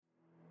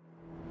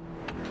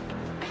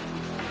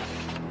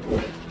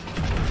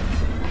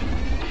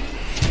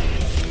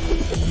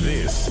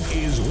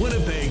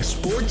Winnipeg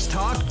Sports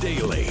Talk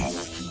Daily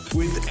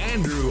with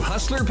Andrew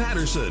Hustler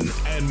Patterson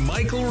and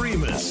Michael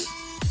Remus.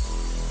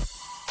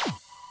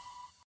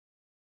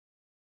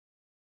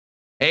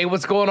 Hey,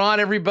 what's going on,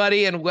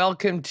 everybody? And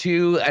welcome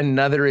to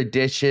another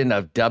edition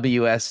of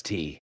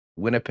WST,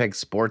 Winnipeg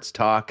Sports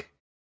Talk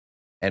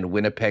and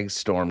Winnipeg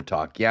Storm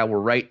Talk. Yeah, we're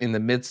right in the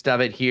midst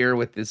of it here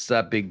with this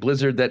big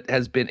blizzard that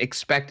has been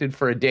expected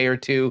for a day or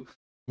two.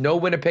 No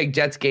Winnipeg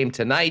Jets game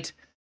tonight,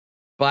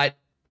 but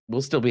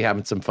we'll still be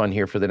having some fun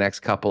here for the next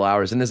couple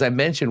hours. And as I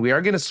mentioned, we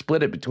are going to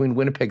split it between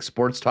Winnipeg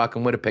Sports Talk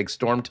and Winnipeg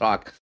Storm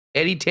Talk.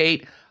 Eddie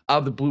Tait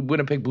of the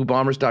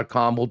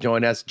WinnipegBlueBombers.com will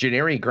join us.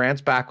 Janari Grant's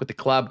back with the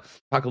club.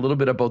 Talk a little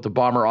bit about the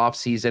Bomber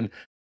offseason,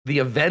 the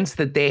events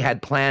that they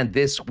had planned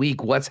this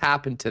week, what's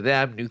happened to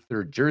them, new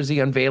third jersey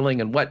unveiling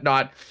and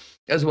whatnot,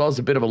 as well as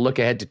a bit of a look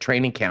ahead to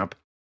training camp.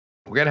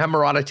 We're going to have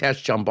Murat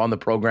test jump on the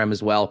program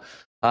as well.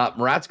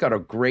 Murat's got a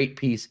great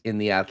piece in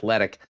The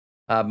Athletic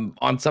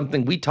on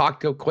something we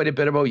talked quite a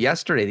bit about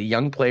yesterday, the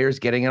young players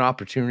getting an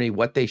opportunity,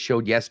 what they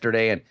showed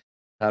yesterday. And,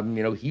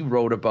 he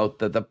wrote about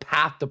the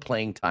path to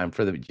playing time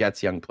for the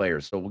Jets young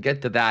players. So we'll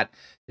get to that,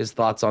 his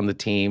thoughts on the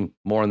team,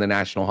 more in the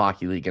National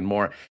Hockey League and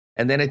more.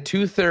 And then at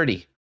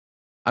 2:30,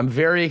 I'm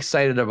very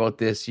excited about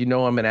this. You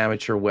know, I'm an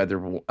amateur weather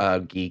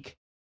geek.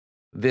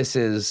 This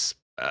is,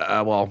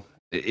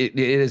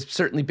 it has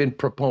certainly been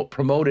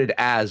promoted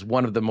as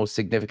one of the most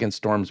significant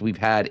storms we've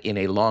had in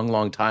a long,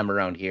 long time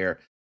around here.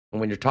 And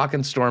when you're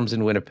talking storms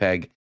in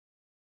Winnipeg,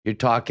 you're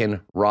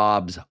talking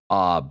Rob's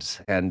OBS.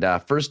 And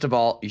first of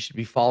all, you should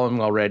be following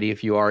already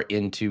if you are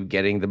into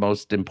getting the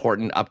most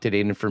important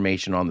up-to-date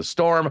information on the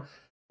storm.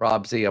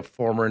 Rob's a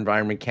former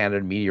Environment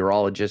Canada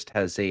meteorologist,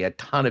 has a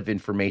ton of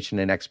information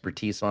and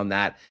expertise on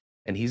that.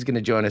 And he's going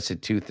to join us at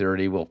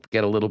 2:30. We'll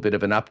get a little bit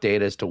of an update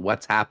as to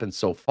what's happened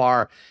so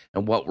far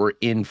and what we're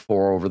in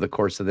for over the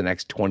course of the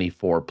next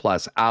 24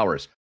 plus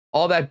hours.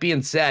 All that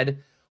being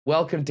said,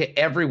 welcome to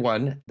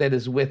everyone that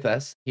is with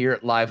us here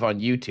live on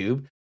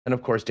YouTube. And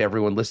of course, to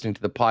everyone listening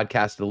to the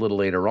podcast a little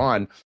later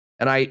on.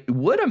 And I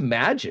would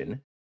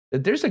imagine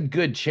that there's a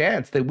good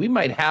chance that we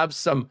might have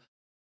some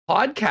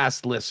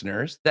podcast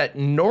listeners that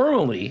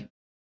normally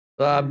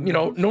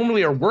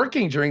are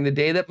working during the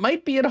day that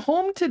might be at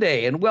home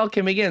today and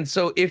welcoming in.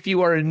 So if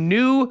you are a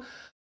new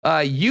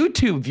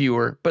YouTube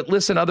viewer, but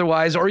listen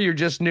otherwise, or you're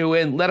just new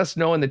in, let us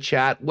know in the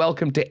chat.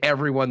 Welcome to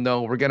everyone,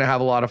 though. We're going to have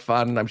a lot of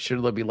fun, and I'm sure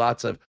there'll be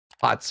lots of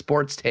hot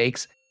sports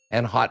takes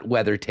and hot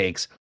weather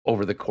takes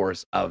over the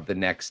course of the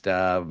next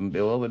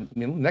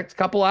next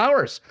couple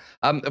hours.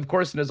 Of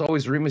course, and as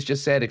always, Remus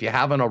just said, if you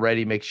haven't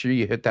already, make sure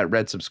you hit that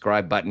red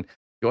subscribe button.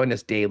 Join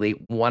us daily,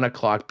 1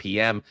 o'clock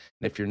p.m.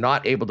 And if you're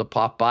not able to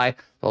pop by,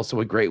 it's also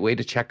a great way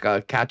to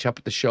catch up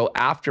with the show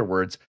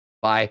afterwards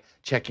by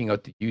checking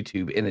out the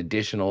YouTube in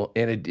addition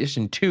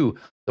to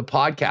the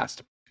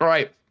podcast. All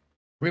right,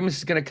 Remus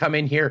is going to come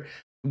in here.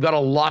 We've got a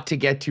lot to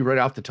get to right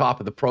off the top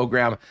of the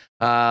program,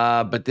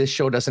 but this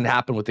show doesn't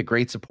happen with the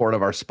great support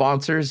of our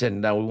sponsors,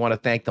 and we want to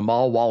thank them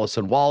all: Wallace &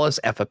 Wallace,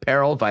 F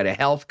Apparel, Vita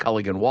Health,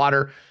 Culligan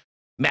Water,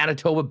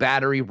 Manitoba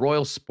Battery,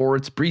 Royal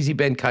Sports, Breezy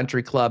Bend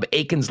Country Club,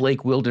 Aikens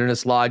Lake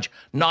Wilderness Lodge,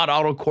 Knott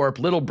Auto Corp,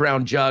 Little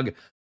Brown Jug,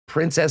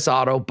 Princess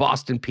Auto,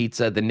 Boston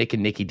Pizza, the Nick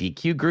and Nicky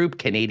DQ Group,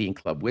 Canadian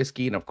Club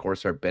Whiskey, and of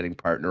course our betting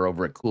partner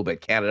over at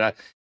Coolbet Canada.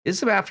 Is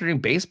some afternoon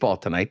baseball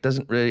tonight,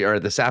 or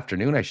this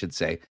afternoon, I should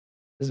say.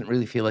 Doesn't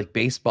really feel like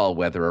baseball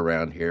weather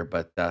around here,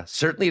 but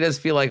certainly does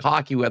feel like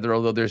hockey weather,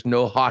 although there's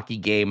no hockey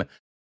game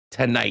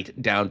tonight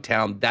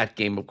downtown. That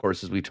game, of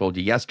course, as we told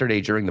you yesterday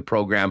during the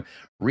program,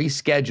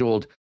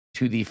 rescheduled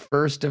to the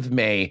 1st of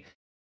May.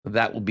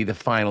 That will be the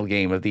final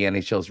game of the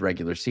NHL's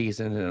regular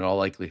season, and in all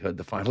likelihood,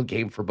 the final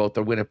game for both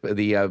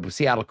the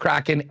Seattle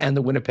Kraken and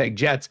the Winnipeg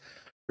Jets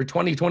for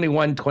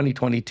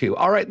 2021-2022.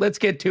 All right, let's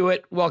get to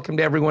it. Welcome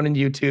to everyone in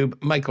YouTube.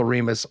 Michael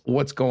Remus,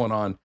 what's going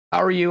on?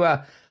 How are you?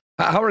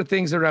 How are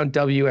things around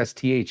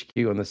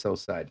WSTHQ on the south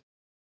side?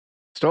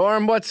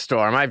 Storm? What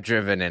storm? I've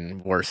driven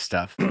in worse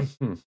stuff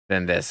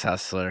than this,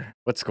 Hustler.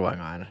 What's going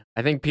on?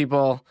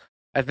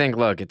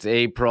 Look, it's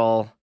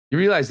April. You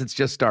realize it's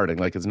just starting,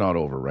 like it's not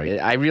over, right?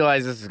 I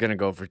realize this is going to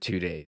go for 2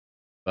 days,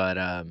 but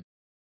it's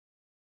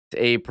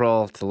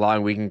April. It's a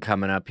long weekend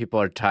coming up.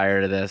 People are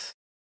tired of this.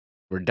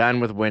 We're done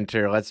with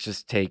winter. Let's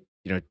just take,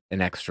 an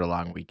extra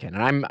long weekend.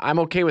 And I'm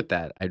okay with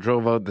that. I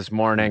drove out this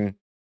morning.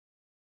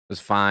 Was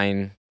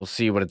fine. We'll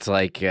see what it's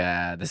like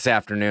this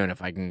afternoon.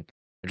 If I can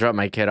drop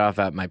my kid off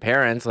at my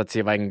parents, let's see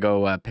if I can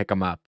go pick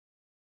him up.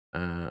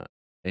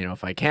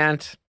 If I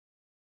can't,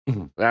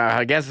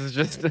 I guess it's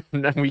just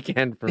a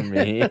weekend for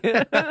me.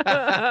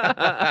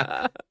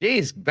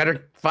 Jeez,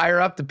 better fire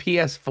up the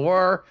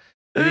PS4.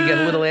 Maybe get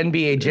a little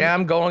NBA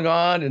Jam going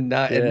on and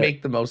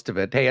make the most of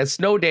it. Hey, a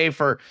snow day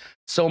for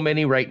so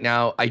many right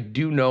now. I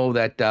do know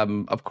that,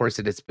 of course,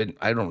 it has been,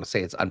 I don't want to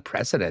say it's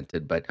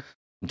unprecedented, but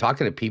I'm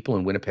talking to people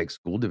in Winnipeg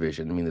School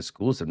Division. I mean, the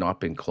schools have not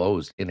been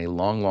closed in a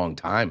long, long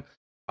time,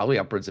 probably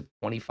upwards of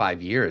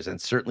 25 years,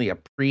 and certainly a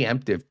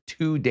preemptive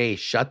 2-day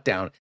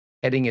shutdown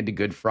heading into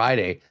Good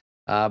Friday.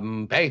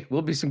 Hey,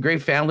 will be some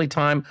great family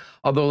time.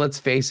 Although, let's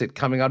face it,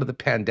 coming out of the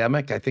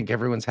pandemic, I think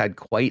everyone's had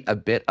quite a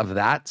bit of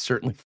that.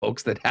 Certainly,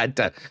 folks that had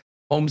to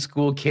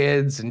homeschool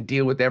kids and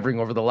deal with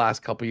everything over the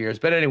last couple of years.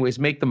 But anyways,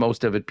 make the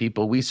most of it,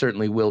 people. We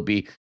certainly will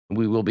be.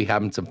 We will be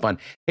having some fun.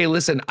 Hey,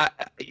 listen, I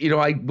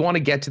want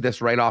to get to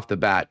this right off the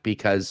bat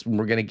because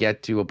we're going to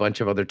get to a bunch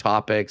of other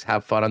topics,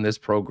 have fun on this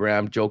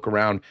program, joke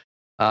around.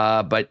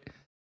 But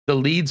the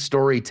lead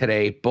story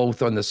today,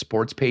 both on the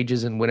sports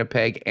pages in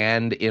Winnipeg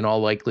and in all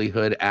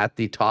likelihood at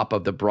the top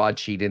of the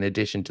broadsheet, in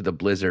addition to the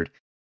Blizzard,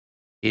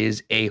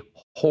 is a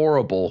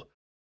horrible,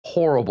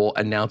 horrible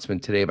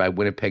announcement today by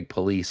Winnipeg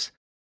police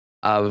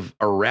of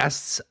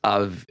arrests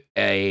of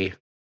I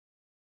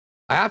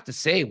have to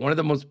say, one of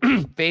the most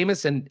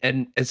famous and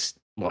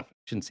well, I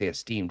shouldn't say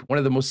esteemed, one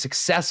of the most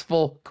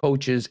successful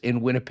coaches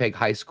in Winnipeg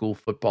high school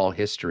football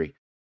history.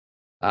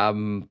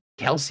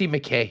 Kelsey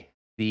McKay,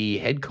 the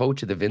head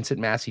coach of the Vincent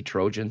Massey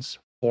Trojans,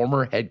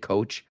 former head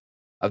coach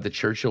of the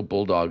Churchill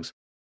Bulldogs,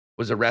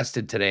 was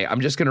arrested today.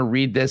 I'm just going to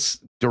read this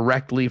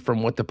directly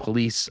from what the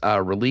police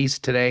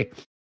released today.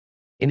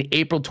 In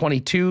April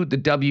 22, the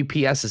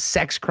WPS's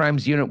sex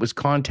crimes unit was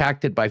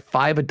contacted by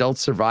 5 adult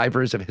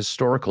survivors of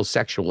historical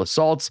sexual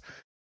assaults.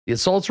 The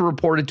assaults were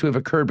reported to have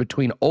occurred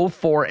between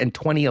 2004 and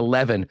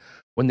 2011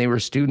 when they were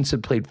students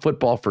and played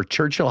football for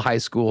Churchill High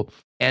School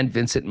and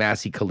Vincent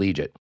Massey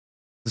Collegiate.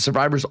 The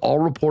survivors all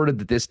reported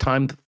that this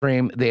time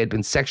frame they had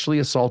been sexually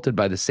assaulted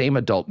by the same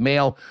adult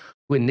male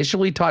who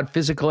initially taught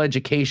physical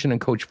education and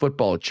coached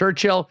football at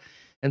Churchill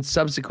and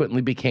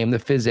subsequently became the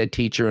phys ed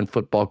teacher and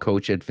football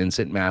coach at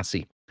Vincent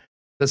Massey.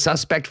 The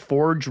suspect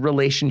forged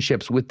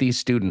relationships with these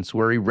students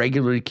where he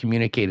regularly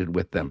communicated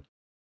with them.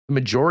 The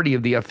majority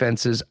of the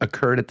offenses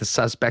occurred at the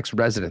suspect's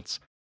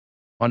residence.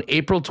 On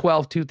April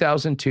 12,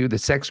 2002, the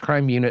sex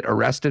crime unit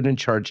arrested and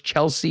charged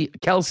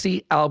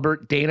Kelsey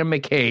Albert Dana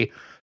McKay,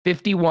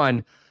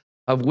 51,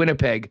 of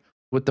Winnipeg,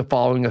 with the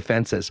following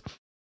offenses: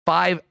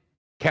 5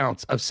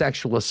 counts of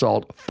sexual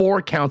assault,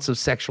 4 counts of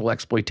sexual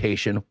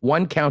exploitation,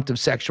 1 count of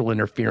sexual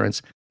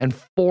interference, and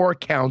 4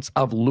 counts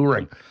of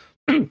luring.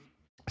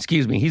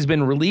 Excuse me. He's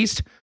been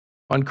released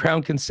on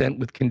Crown consent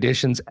with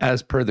conditions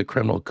as per the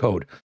criminal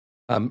code.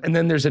 And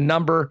then there's a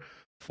number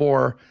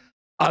for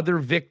other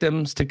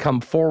victims to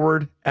come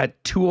forward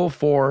at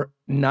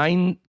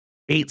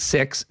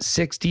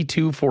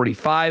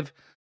 204-986-6245,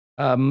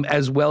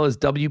 as well as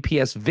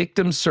WPS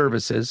Victim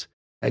Services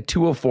at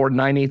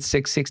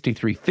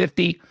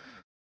 204-986-6350.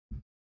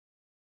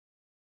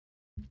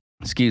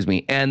 Excuse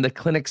me. And the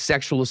clinic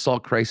sexual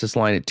assault crisis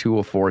line at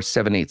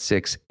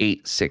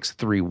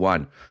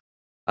 204-786-8631.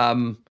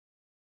 I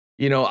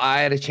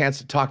had a chance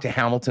to talk to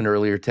Hamilton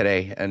earlier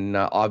today, and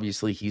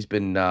obviously he's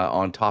been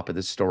on top of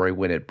this story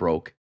when it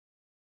broke.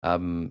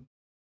 And,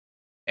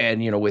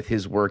 with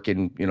his work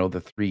in,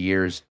 the 3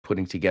 years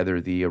putting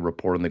together the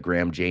report on the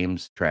Graham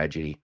James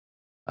tragedy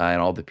and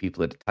all the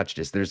people that touched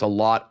us, there's a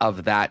lot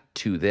of that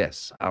to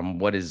this.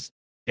 What is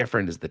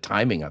different is the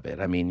timing of it.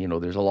 I mean,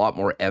 there's a lot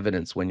more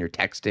evidence when you're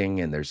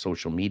texting and there's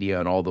social media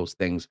and all those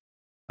things,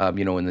 in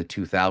the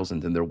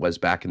 2000s than there was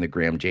back in the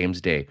Graham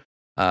James day.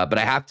 But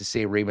I have to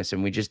say, Remus,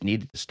 and we just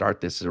needed to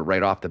start this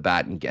right off the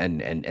bat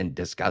and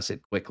discuss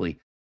it quickly,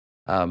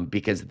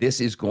 because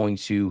this is going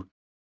to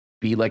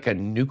be like a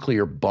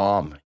nuclear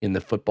bomb in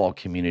the football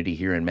community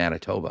here in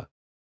Manitoba.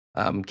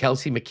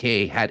 Kelsey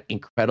McKay had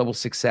incredible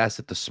success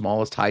at the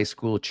smallest high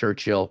school,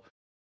 Churchill,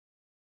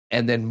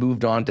 and then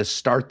moved on to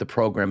start the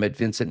program at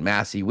Vincent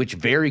Massey, which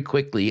very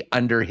quickly,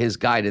 under his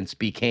guidance,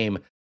 became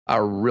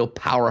a real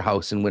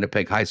powerhouse in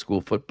Winnipeg high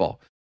school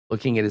football.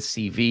 Looking at his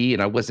CV,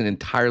 and I wasn't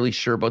entirely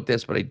sure about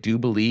this, but I do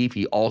believe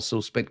he also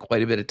spent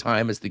quite a bit of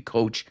time as the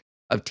coach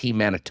of Team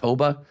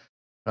Manitoba,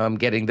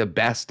 getting the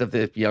best of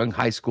the young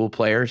high school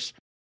players.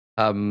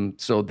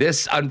 So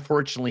this,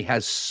 unfortunately,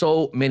 has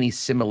so many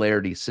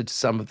similarities to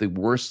some of the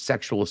worst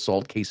sexual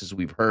assault cases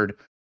we've heard.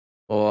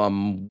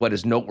 What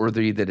is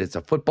noteworthy that it's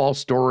a football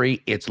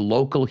story, it's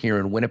local here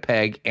in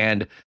Winnipeg,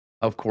 and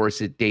of course,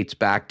 it dates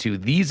back to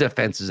these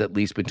offenses at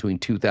least between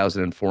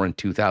 2004 and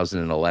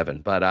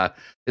 2011. But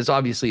this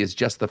obviously is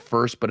just the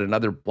first, but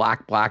another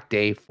black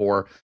day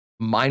for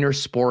minor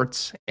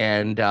sports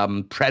and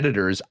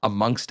predators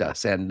amongst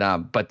us. And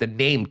but the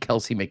name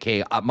Kelsey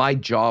McKay, my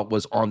jaw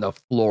was on the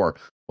floor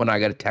when I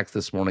got a text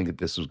this morning that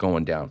this was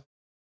going down.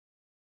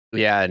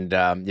 Yeah, and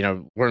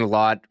learned a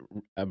lot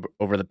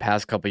over the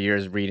past couple of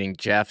years reading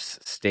Jeff's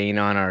stain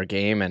on our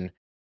game, and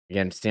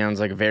again, sounds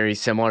like very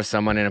similar.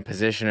 Someone in a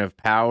position of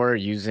power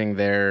using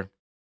their,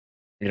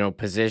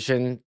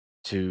 position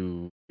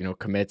to,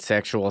 commit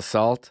sexual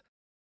assault.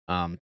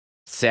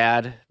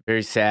 Sad,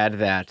 very sad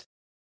that,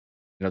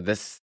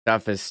 this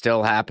stuff is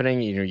still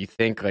happening. You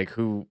think like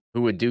who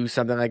would do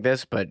something like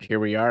this, but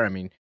here we are. I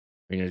mean,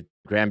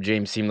 Graham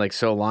James seemed like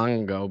so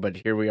long ago, but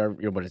here we are.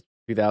 What is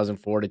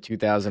 2004 to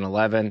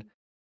 2011,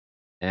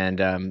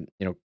 and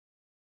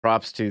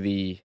props to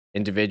the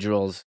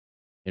individuals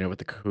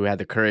who had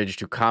the courage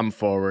to come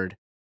forward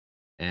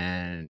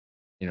and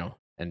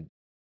and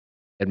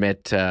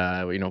admit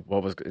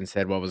what was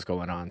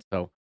going on.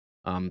 So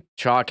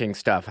shocking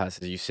stuff, as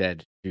you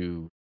said,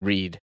 to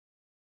read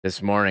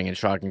this morning and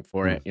shocking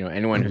for it.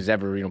 Anyone who's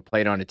ever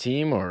played on a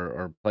team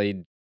or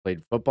played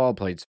football,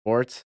 played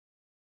sports,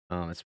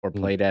 or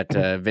played at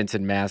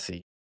Vincent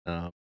Massey.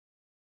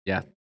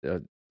 Yeah,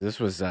 this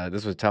was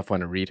a tough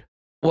one to read.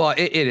 Well,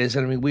 it is.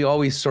 And I mean, we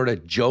always sort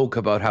of joke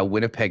about how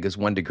Winnipeg is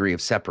 1 degree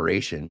of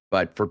separation.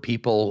 But for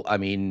people, I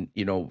mean,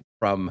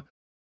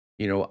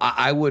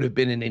 I would have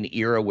been in an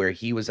era where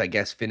he was, I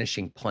guess,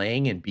 finishing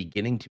playing and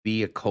beginning to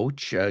be a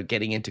coach,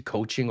 getting into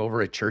coaching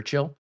over at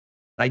Churchill.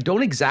 I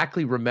don't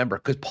exactly remember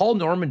because Paul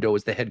Normando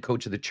is the head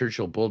coach of the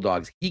Churchill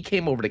Bulldogs. He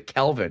came over to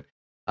Kelvin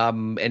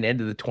and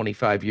ended the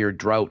 25-year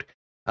drought,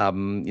 at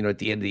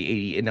the end of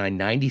the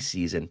 89-90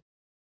 season.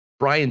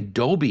 Brian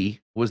Doby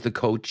was the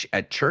coach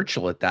at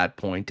Churchill at that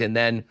point. And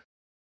then,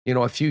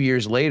 a few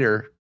years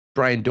later,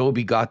 Brian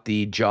Doby got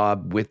the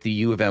job with the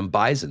U of M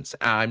Bisons.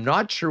 I'm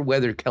not sure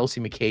whether Kelsey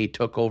McKay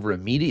took over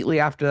immediately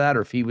after that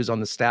or if he was on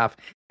the staff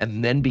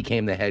and then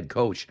became the head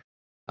coach.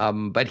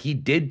 But he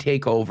did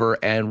take over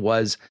and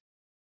was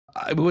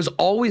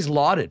always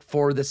lauded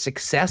for the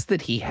success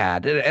that he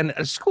had. And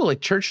a school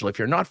like Churchill, if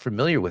you're not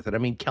familiar with it, I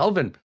mean,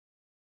 Kelvin,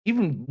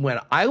 even when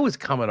I was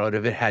coming out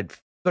of it, had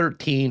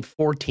 13,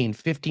 14,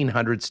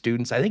 1,500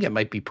 students. I think it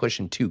might be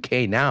pushing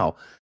 2K now.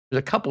 There's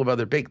a couple of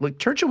other big, like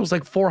Churchill was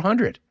like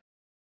 400.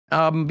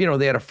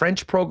 They had a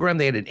French program.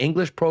 They had an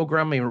English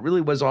program. I mean, it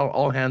really was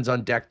all hands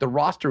on deck. The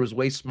roster was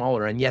way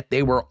smaller, and yet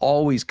they were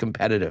always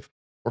competitive,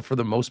 or for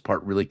the most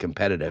part, really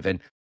competitive. And,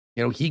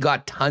 he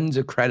got tons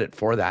of credit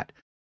for that.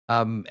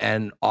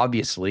 And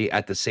obviously,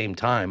 at the same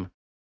time,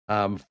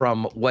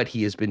 from what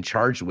he has been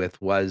charged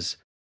with was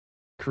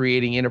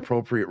creating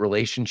inappropriate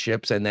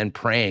relationships and then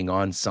preying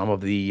on some of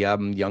the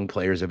young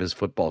players of his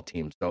football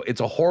team. So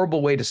it's a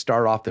horrible way to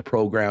start off the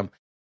program.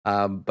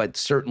 But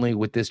certainly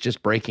with this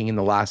just breaking in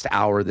the last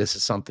hour, this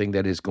is something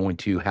that is going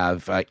to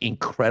have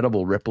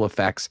incredible ripple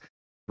effects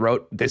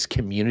throughout this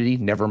community,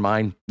 never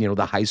mind,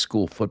 the high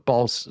school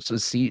football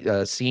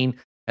scene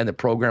and the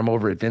program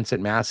over at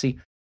Vincent Massey.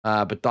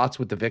 But thoughts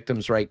with the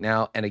victims right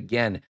now. And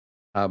again,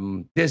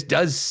 this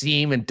does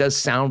seem and does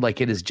sound like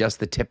it is just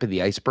the tip of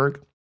the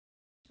iceberg.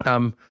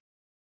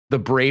 The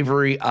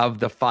bravery of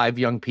the 5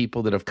 young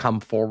people that have come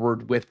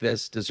forward with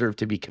this deserve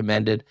to be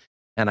commended.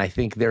 And I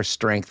think their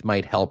strength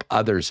might help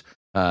others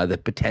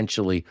that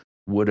potentially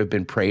would have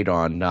been preyed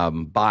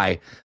on by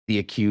the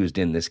accused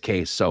in this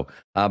case. So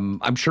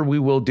I'm sure we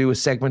will do a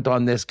segment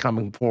on this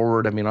coming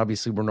forward. I mean,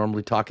 obviously, we're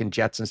normally talking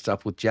Jets and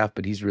stuff with Jeff,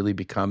 but he's really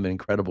become an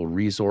incredible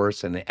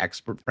resource and an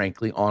expert,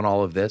 frankly, on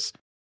all of this.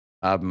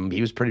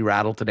 He was pretty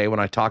rattled today when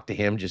I talked to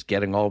him, just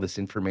getting all this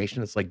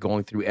information. It's like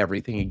going through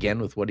everything again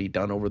with what he'd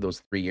done over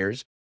those 3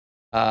 years.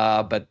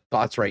 But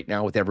thoughts right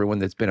now with everyone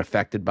that's been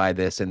affected by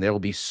this, and there will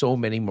be so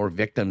many more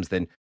victims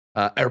than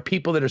or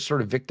people that are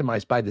sort of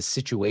victimized by the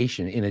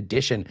situation, in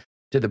addition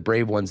to the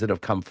brave ones that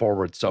have come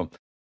forward. So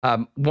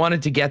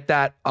wanted to get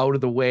that out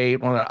of the way,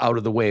 well, not out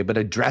of the way, but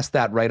address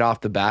that right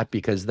off the bat,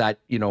 because that,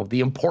 the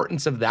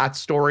importance of that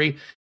story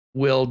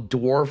will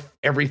dwarf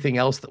everything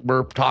else that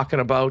we're talking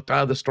about.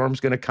 The storm's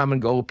going to come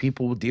and go.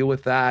 People will deal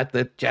with that.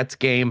 The Jets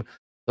game,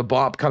 the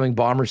upcoming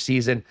Bomber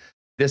season.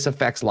 This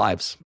affects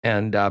lives.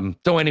 And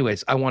so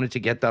anyways, I wanted to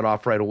get that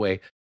off right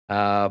away.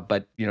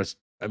 But,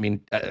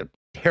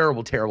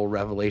 terrible, terrible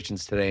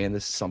revelations today. And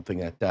this is something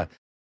that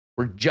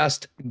we're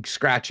just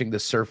scratching the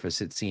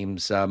surface, it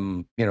seems,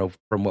 from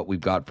what we've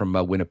got from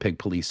Winnipeg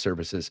Police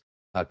Services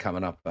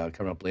coming up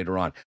later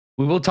on.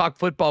 We will talk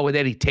football with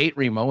Eddie Tait,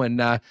 Remo,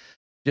 and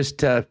just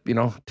to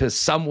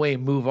some way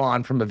move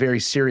on from a very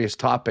serious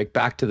topic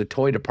back to the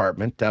toy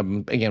department.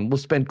 Again, we'll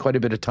spend quite a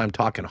bit of time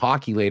talking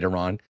hockey later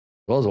on.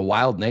 Well, it was a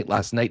wild night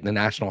last night in the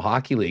National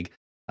Hockey League.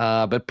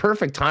 But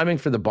perfect timing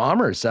for the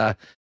Bombers.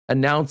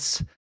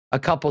 Announce a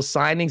couple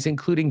signings,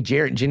 including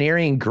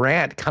Janarian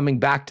Grant coming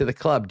back to the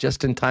club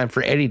just in time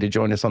for Eddie to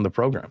join us on the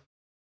program.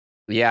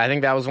 Yeah, I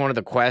think that was one of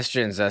the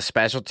questions,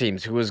 special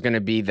teams, who was going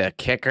to be the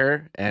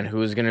kicker and who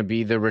was going to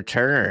be the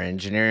returner. And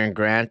Janarian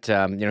Grant,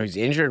 he's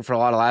injured for a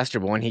lot of last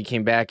year, but when he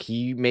came back,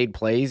 he made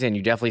plays, and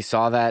you definitely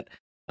saw that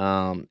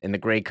in the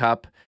Grey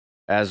Cup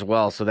as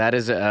well. So that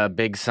is a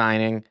big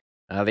signing.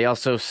 They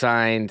also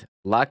signed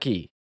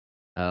Lucky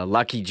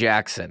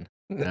Jackson,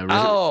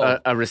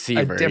 a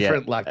receiver. A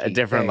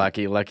different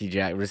Lucky. Lucky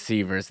Jack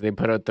receiver. So they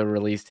put out the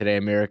release today,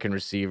 American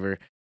receiver,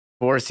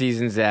 4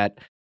 seasons at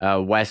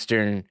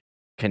Western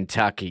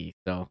Kentucky.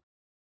 So,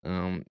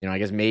 I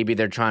guess maybe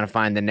they're trying to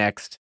find the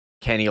next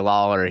Kenny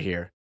Lawler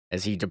here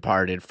as he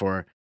departed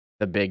for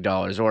the big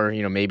dollars, or,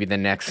 maybe the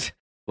next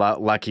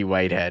Lucky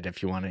Whitehead,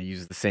 if you want to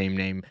use the same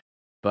name.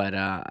 But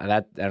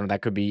that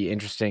could be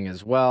interesting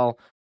as well.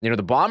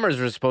 The Bombers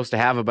were supposed to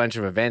have a bunch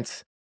of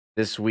events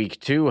this week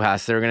too,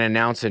 Huss. They're going to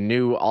announce a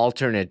new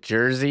alternate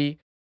jersey.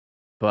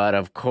 But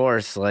of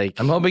course,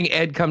 I'm hoping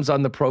Ed comes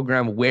on the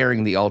program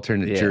wearing the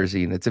alternate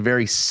jersey, and it's a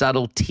very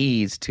subtle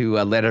tease to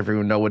let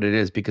everyone know what it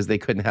is, because they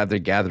couldn't have their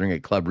gathering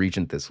at Club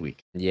Regent this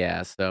week.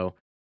 Yeah, so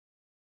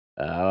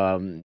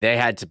they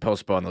had to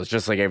postpone those,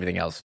 just like everything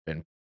else has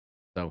been.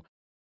 So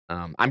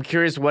I'm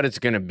curious what it's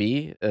going to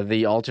be.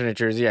 The alternate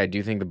jersey, I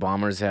do think the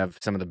Bombers have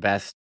some of the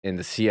best in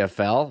the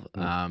CFL.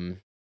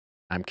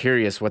 I'm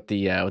curious what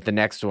the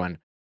next one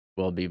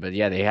will be. But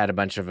yeah, they had a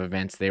bunch of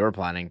events they were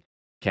planning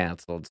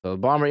canceled. So the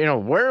Bomber,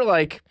 we're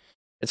like,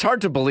 it's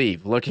hard to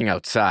believe looking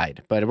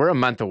outside, but we're a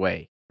month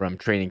away from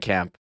training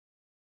camp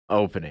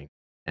opening,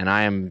 and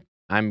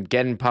I'm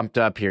getting pumped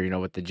up here.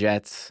 With the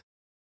Jets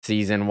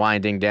season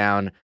winding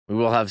down, we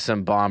will have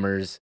some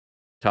Bombers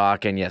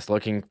talk, and yes,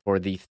 looking for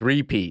the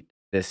three-peat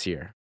this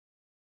year.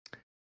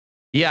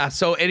 Yeah.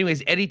 So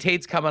anyways, Eddie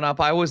Tait's coming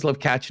up. I always love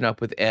catching up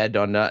with Ed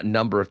on a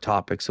number of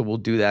topics. So we'll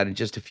do that in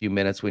just a few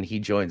minutes when he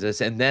joins us.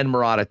 And then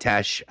Murat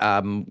Atesh,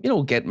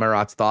 get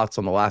Murat's thoughts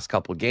on the last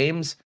couple of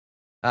games.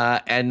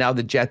 And now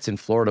the Jets in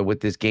Florida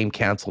with this game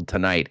canceled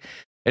tonight.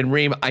 And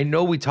Reem, I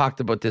know we talked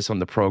about this on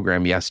the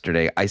program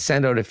yesterday. I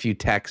sent out a few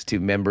texts to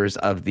members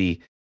of the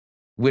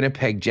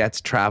Winnipeg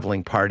Jets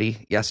traveling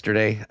party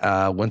yesterday.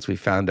 Once we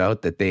found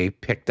out that they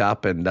picked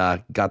up and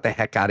got the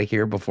heck out of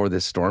here before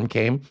this storm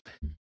came.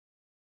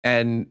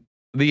 And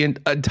the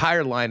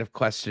entire line of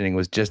questioning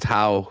was just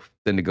how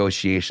the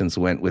negotiations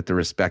went with the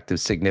respective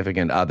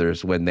significant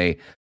others when they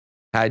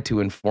had to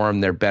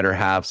inform their better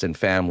halves and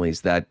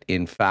families that,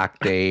 in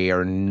fact, they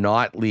are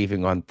not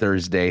leaving on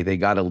Thursday. They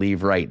got to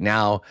leave right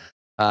now.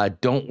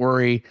 Don't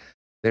worry.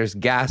 There's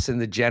gas in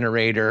the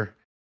generator.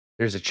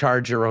 There's a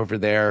charger over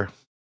there.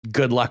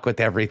 Good luck with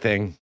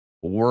everything.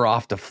 We're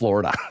off to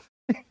Florida.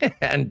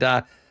 And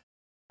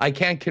I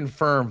can't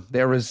confirm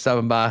there was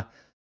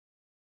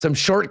some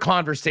short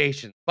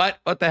conversation, but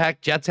what the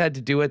heck, Jets had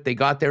to do it. They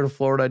got there to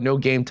Florida, no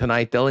game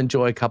tonight. They'll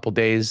enjoy a couple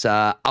days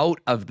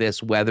out of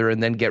this weather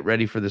and then get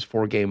ready for this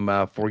four-game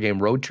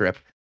road trip.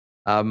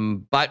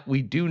 But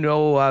we do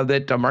know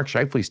that Mark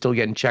Scheifele is still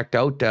getting checked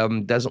out.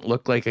 Doesn't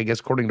look like, I guess,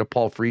 according to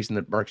Paul Friesen,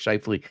 that Mark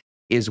Scheifele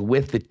is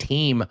with the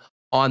team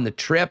on the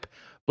trip.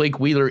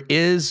 Blake Wheeler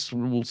is.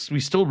 We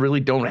still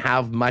really don't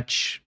have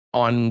much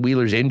on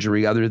Wheeler's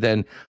injury other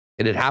than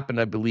it had happened,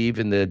 I believe,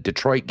 in the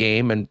Detroit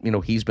game, and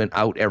he's been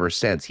out ever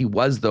since. He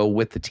was, though,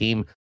 with the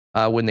team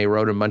when they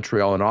rode in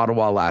Montreal and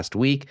Ottawa last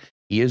week.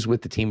 He is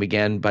with the team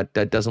again, but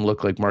that doesn't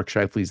look like Mark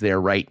Scheifele's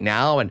there right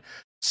now. And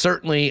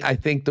certainly, I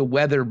think the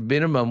weather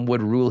minimum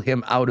would rule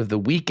him out of the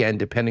weekend,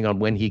 depending on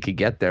when he could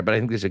get there. But I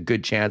think there's a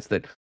good chance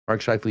that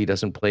Mark Scheifele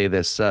doesn't play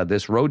this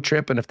road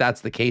trip. And if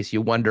that's the case,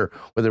 you wonder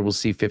whether we'll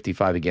see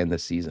 55 again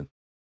this season.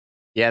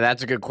 Yeah,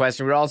 that's a good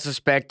question. We're all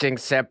suspecting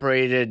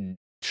separated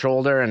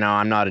shoulder, and now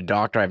I'm not a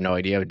doctor. I have no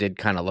idea. It did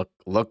kind of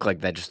look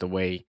like that, just the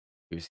way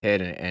he was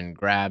hit and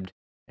grabbed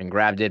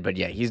it. But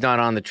yeah, he's not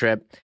on the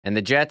trip. And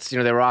the Jets,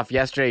 they were off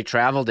yesterday,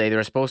 travel day. They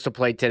were supposed to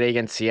play today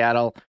against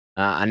Seattle.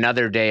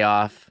 Another day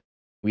off.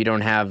 We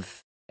don't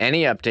have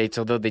any updates,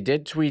 although they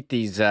did tweet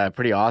these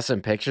pretty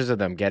awesome pictures of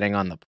them getting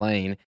on the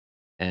plane.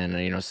 And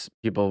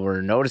people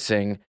were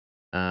noticing.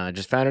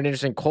 Just found it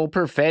interesting. Cole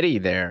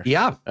Perfetti there.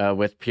 Yeah.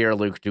 With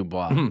Pierre-Luc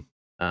Dubois.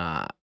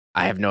 Mm-hmm.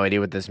 I have no idea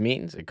what this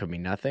means. It could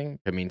mean nothing. It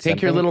could mean take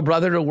something. your little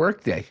brother to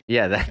work day.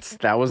 Yeah,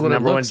 that was the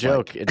number one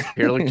joke. Like. It's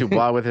Pierre-Luc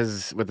Dubois with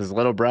his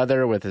little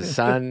brother, with his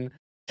son.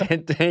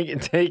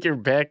 take your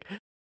pick.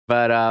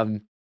 But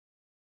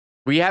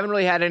we haven't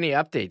really had any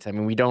updates. I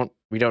mean, we don't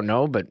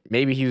know, but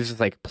maybe he was just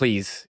like,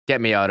 please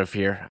get me out of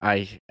here.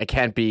 I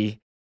can't be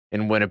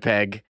in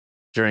Winnipeg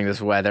during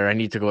this weather. I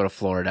need to go to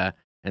Florida.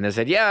 And they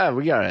said, yeah,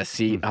 we got a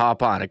seat.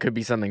 Hop on. It could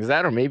be something like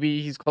that, or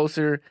maybe he's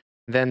closer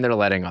than they're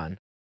letting on.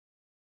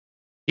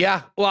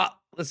 Yeah, well,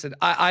 listen,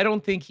 I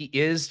don't think he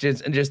is.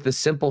 Just the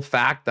simple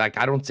fact, like,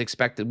 I don't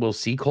expect that we'll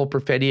see Cole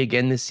Perfetti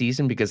again this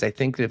season, because I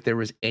think that if there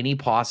was any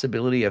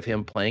possibility of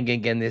him playing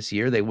again this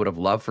year, they would have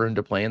loved for him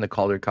to play in the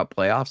Calder Cup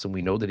playoffs, and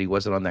we know that he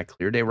wasn't on that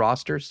Clear Day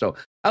roster. So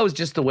that was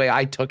just the way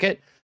I took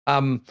it.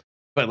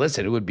 But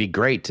listen, it would be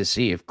great to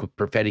see if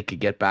Perfetti could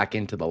get back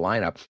into the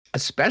lineup,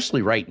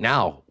 especially right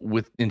now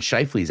in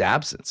Scheifele's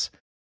absence.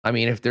 I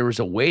mean, if there was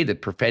a way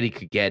that Perfetti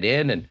could get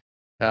in and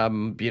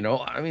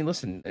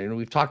listen,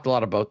 we've talked a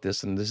lot about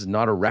this, and this is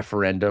not a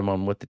referendum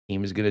on what the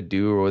team is going to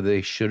do or whether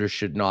they should or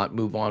should not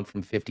move on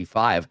from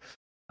 55.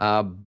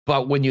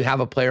 But when you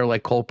have a player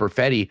like Cole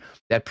Perfetti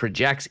that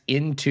projects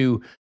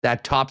into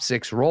that top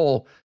six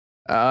role,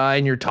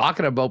 and you're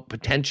talking about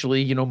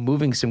potentially,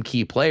 moving some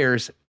key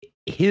players,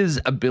 his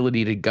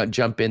ability to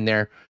jump in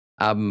there,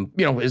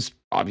 is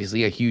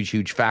obviously a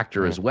huge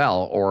factor as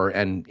well,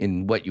 and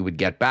in what you would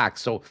get back.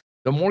 So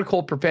the more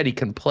Cole Perfetti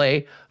can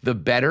play, the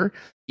better,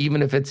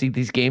 even if it's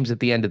these games at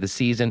the end of the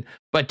season.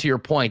 But to your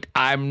point,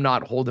 I'm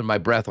not holding my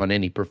breath on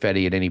any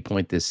Perfetti at any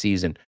point this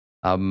season.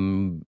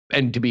 And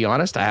to be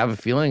honest, I have a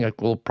feeling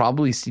like we'll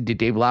probably see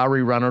Dave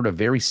Lowry run out a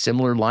very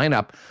similar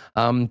lineup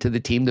to the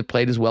team that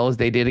played as well as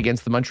they did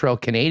against the Montreal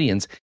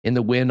Canadiens in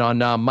the win on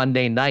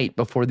Monday night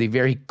before the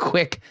very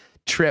quick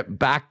trip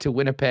back to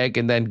Winnipeg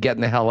and then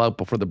getting the hell out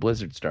before the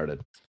blizzard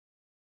started.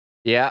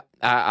 Yeah,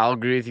 I'll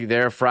agree with you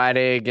there.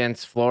 Friday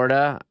against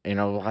Florida,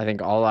 I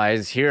think all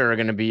eyes here are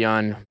going to be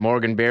on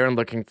Morgan Barron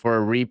looking for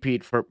a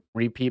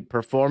repeat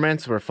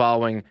performance. We're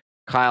following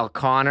Kyle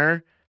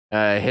Connor,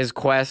 his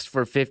quest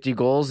for 50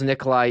 goals.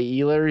 Nikolai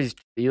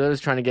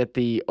Ehlers trying to get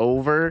the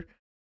over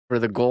for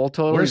the goal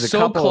total. We're He's a so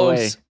couple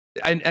close.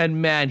 away. And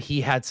man,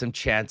 he had some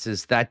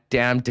chances. That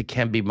damn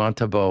Dikembe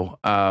Mutombo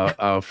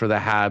for the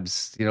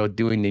Habs,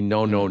 doing the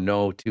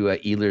no to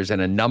Ehlers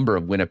and a number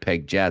of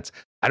Winnipeg Jets.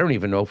 I don't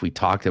even know if we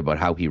talked about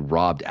how he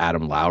robbed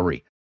Adam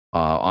Lowry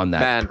on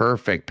that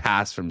perfect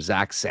pass from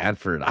Zach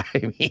Sanford.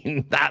 I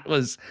mean,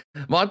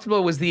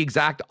 Mutombo was the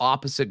exact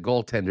opposite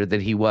goaltender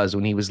that he was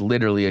when he was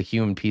literally a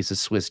human piece of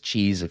Swiss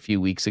cheese a few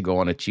weeks ago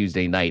on a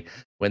Tuesday night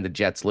when the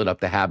Jets lit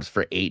up the Habs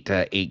for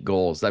 8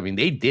 goals. I mean,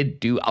 they did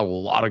do a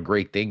lot of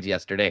great things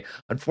yesterday.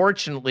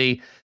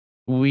 Unfortunately,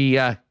 we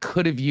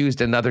could have used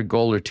another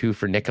goal or two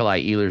for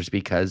Nikolai Ehlers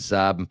because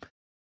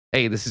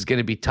hey, this is going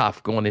to be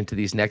tough going into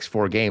these next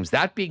 4 games.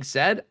 That being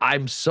said,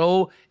 I'm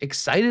so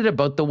excited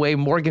about the way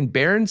Morgan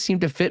Barron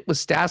seemed to fit with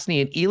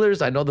Stastny and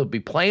Ehlers. I know they'll be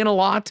playing a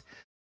lot.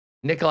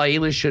 Nikolai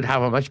Ehlers should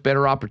have a much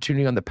better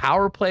opportunity on the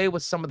power play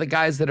with some of the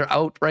guys that are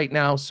out right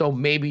now. So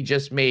maybe,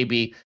 just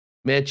maybe,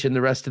 Mitch and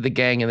the rest of the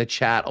gang in the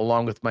chat,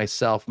 along with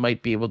myself,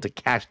 might be able to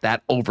cash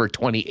that over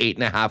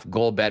 28.5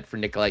 goal bet for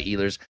Nikolai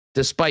Ehlers,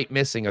 despite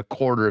missing a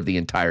quarter of the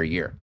entire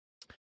year.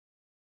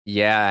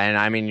 Yeah, and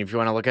I mean, if you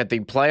want to look at the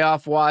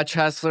playoff watch,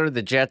 Hustler,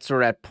 the Jets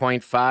were at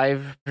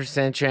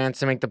 0.5% chance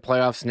to make the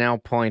playoffs, now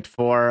 0.4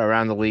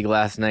 around the league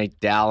last night.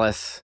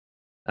 Dallas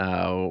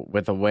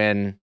with a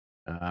win,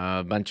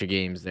 a bunch of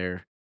games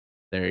there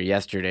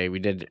yesterday. We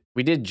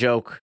did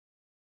joke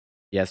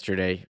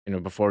yesterday,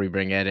 before we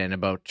bring Ed in,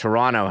 about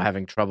Toronto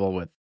having trouble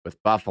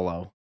with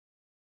Buffalo,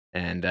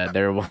 and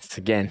there once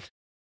again,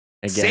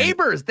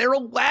 Sabres, they're a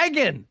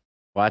wagon.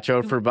 Watch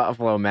out for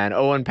Buffalo, man.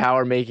 Owen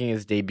Power making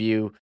his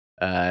debut.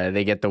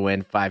 They get the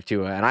win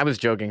 5-2. And I was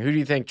joking, who do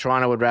you think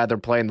Toronto would rather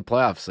play in the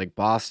playoffs, like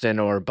Boston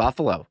or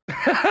Buffalo?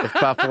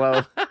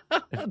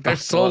 They're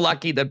so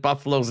lucky that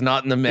Buffalo's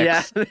not in the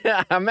mix.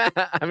 Yeah.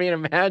 I mean,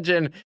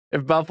 imagine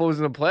if Buffalo's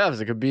in the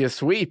playoffs, it could be a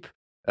sweep.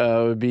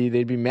 They'd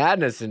be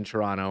madness in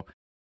Toronto.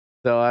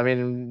 So, I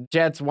mean,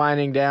 Jets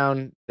winding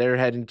down. They're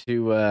heading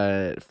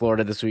to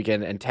Florida this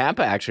weekend. And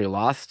Tampa actually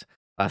lost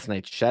last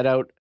night.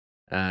 Shutout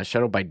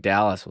by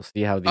Dallas. We'll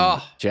see how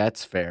the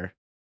Jets fare.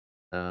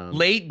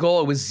 Late goal.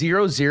 It was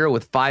 0-0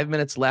 with 5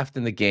 minutes left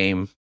in the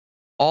game.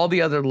 All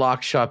the other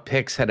lock shot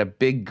picks had a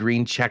big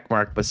green check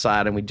mark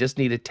beside them. We just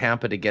needed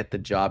Tampa to get the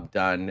job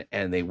done,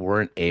 and they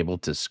weren't able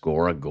to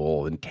score a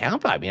goal. And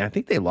Tampa, I mean, I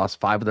think they lost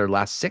 5 of their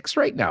last 6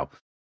 right now.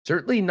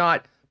 Certainly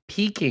not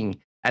peaking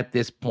at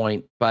this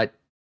point, but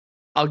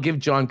I'll give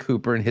John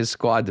Cooper and his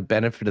squad the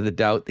benefit of the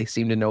doubt. They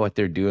seem to know what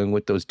they're doing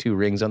with those 2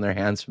 rings on their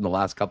hands from the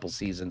last couple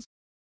seasons.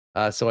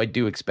 So I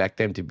do expect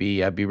them to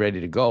be ready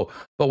to go.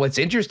 But what's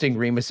interesting,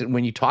 Remus,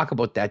 when you talk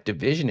about that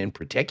division in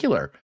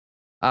particular,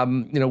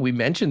 we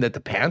mentioned that the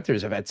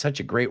Panthers have had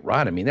such a great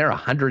run. I mean, they're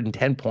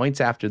 110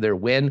 points after their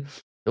win.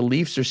 The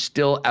Leafs are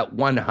still at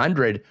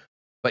 100,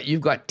 but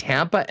you've got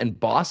Tampa and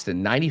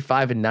Boston,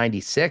 95 and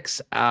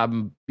 96.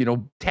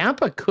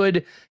 Tampa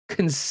could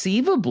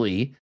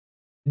conceivably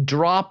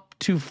drop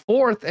to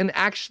 4th and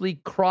actually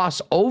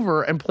cross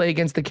over and play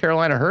against the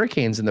Carolina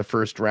Hurricanes in the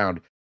first round.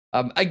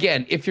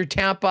 Again, if you're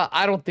Tampa,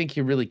 I don't think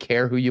you really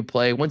care who you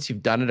play. Once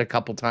you've done it a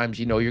couple times,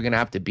 you're going to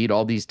have to beat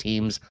all these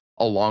teams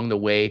along the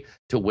way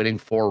to winning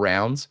 4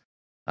 rounds.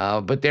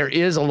 But there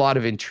is a lot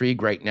of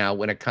intrigue right now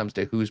when it comes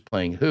to who's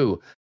playing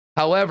who.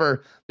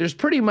 However, there's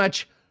pretty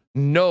much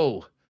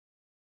no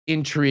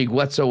intrigue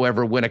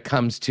whatsoever when it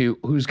comes to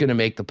who's going to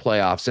make the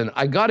playoffs. And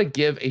I got to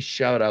give a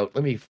shout out.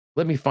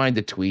 Let me find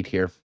the tweet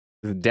here.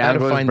 Down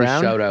goes find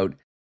Brown? the shout out.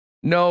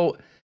 No,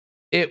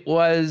 it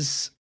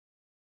was.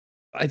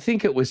 I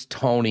think it was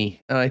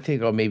Tony, and I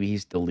think, maybe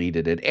he's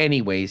deleted it.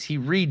 Anyways, he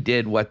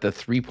redid what the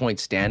 3-point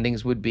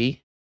standings would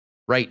be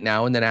right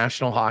now in the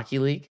National Hockey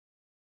League,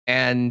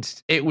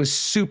 and it was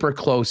super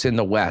close in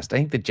the West. I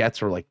think the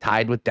Jets were like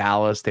tied with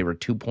Dallas. They were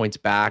 2 points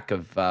back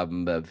of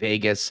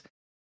Vegas,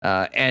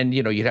 and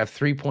you'd have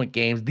 3-point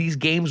games. These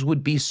games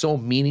would be so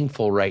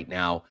meaningful right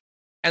now,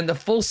 and the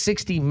full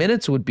 60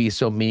 minutes would be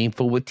so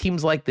meaningful with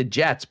teams like the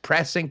Jets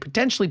pressing,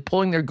 potentially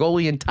pulling their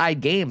goalie in tied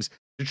games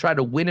to try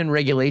to win in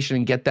regulation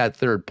and get that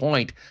 3rd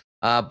point.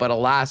 But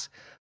alas,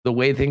 the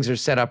way things are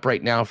set up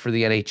right now for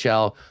the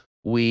NHL,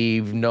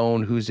 we've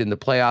known who's in the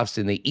playoffs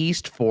in the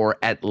East for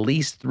at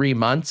least 3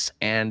 months,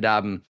 and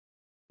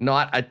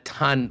not a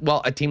ton.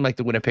 Well, a team like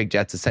the Winnipeg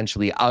Jets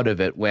essentially out of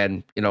it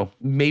when,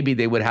 maybe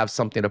they would have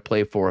something to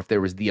play for if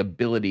there was the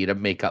ability to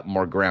make up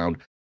more ground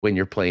when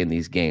you're playing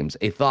these games.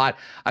 A thought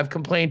I've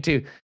complained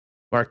to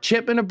Mark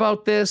Chipman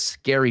about this,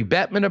 Gary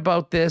Bettman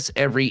about this,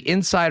 every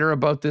insider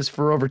about this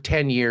for over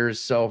 10 years.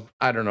 So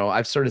I don't know.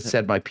 I've sort of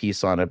said my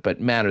piece on it,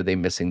 but man, are they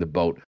missing the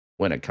boat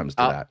when it comes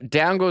to that.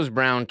 Down Goes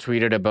Brown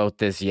tweeted about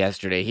this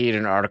yesterday. He had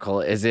an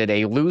article. Is it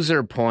a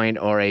loser point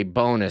or a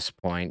bonus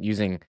point,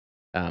 using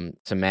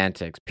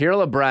semantics? Pierre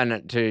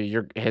LeBrun,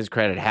 to his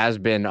credit, has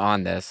been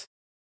on this.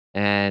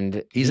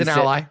 And he's an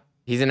ally.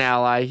 He's an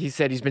ally. He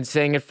said he's been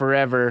saying it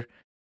forever.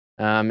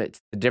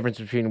 It's the difference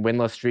between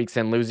winless streaks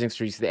and losing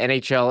streaks. The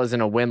NHL isn't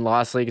a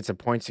win-loss league. It's a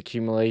points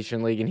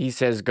accumulation league. And he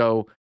says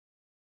go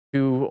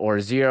 2 or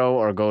 0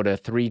 or go to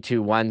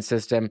 3-2-1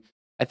 system.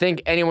 I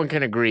think anyone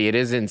can agree it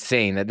is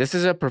insane that this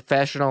is a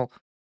professional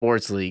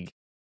sports league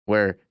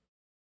where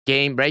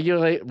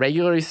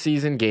regular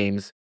season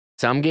games,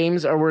 some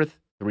games are worth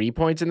 3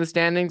 points in the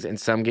standings and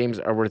some games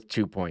are worth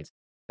 2 points.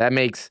 That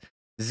makes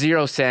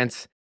zero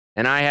sense.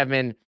 And I have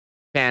been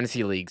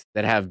fantasy leagues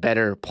that have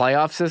better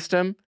playoff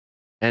system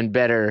and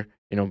better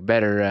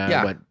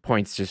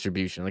points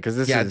distribution. Because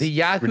this is the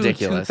Yahoo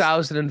ridiculous.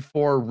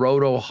 2004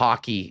 Roto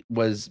Hockey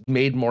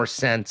made more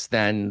sense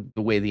than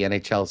the way the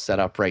NHL is set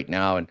up right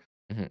now. And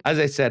as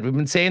I said, we've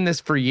been saying this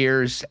for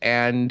years,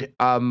 and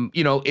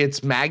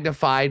it's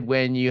magnified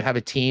when you have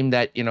a team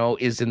that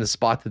is in the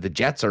spot that the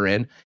Jets are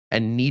in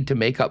and need to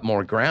make up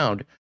more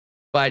ground.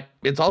 But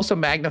it's also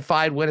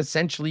magnified when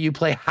essentially you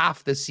play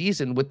half the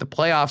season with the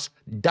playoffs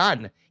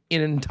done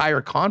in an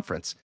entire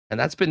conference. And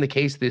that's been the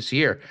case this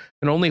year.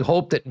 And only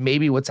hope that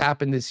maybe what's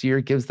happened this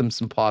year gives them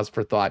some pause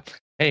for thought.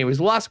 Anyways,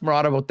 we'll ask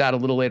Murat about that a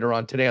little later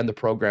on today on the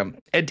program.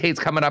 Ed Tait's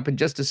coming up in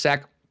just a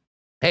sec.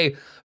 Hey,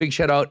 big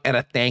shout out and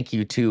a thank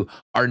you to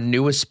our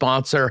newest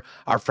sponsor,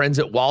 our friends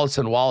at Wallace &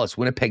 Wallace,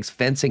 Winnipeg's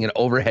fencing and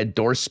overhead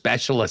door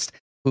specialist,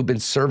 who've been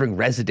serving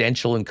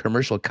residential and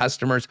commercial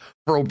customers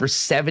for over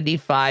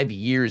 75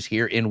 years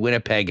here in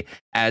Winnipeg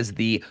as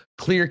the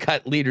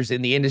clear-cut leaders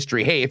in the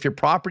industry. Hey, if your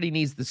property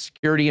needs the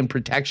security and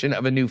protection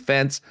of a new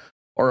fence,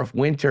 or if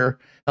winter,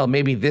 hell,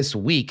 maybe this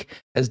week,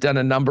 has done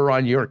a number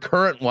on your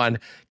current one,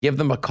 give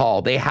them a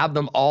call. They have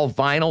them all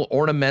vinyl,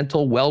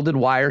 ornamental, welded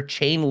wire,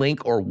 chain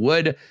link, or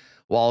wood.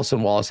 Wallace &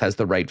 Wallace has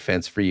the right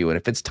fence for you. And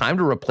if it's time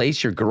to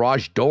replace your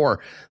garage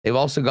door, they've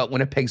also got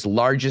Winnipeg's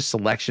largest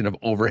selection of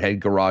overhead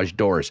garage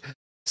doors.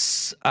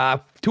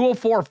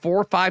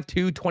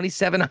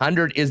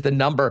 204-452-2700 is the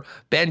number.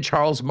 Ben,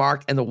 Charles,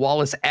 Mark, and the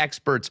Wallace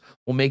experts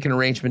will make an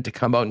arrangement to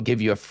come out and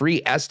give you a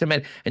free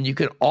estimate. And you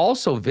can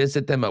also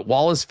visit them at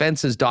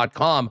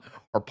wallacefences.com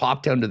or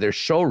pop down to their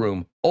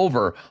showroom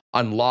over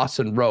on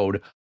Lawson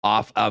Road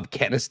off of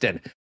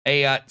Kenaston.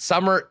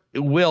 Summer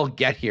will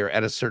get here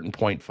at a certain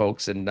point,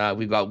 folks. And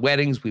we've got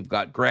weddings, we've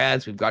got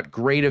grads, we've got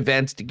great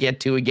events to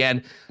get to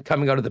again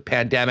coming out of the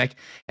pandemic.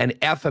 And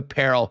F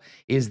Apparel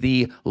is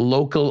the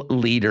local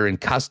leader in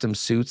custom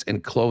suits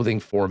and clothing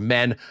for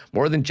men.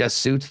 More than just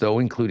suits, though,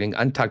 including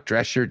untucked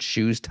dress shirts,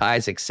 shoes,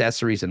 ties,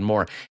 accessories, and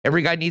more.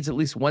 Every guy needs at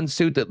least one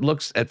suit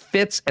that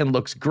fits and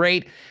looks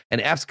great.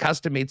 And F's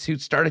custom-made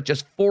suits start at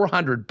just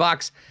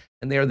 $400.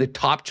 And they are the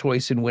top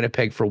choice in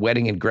Winnipeg for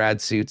wedding and grad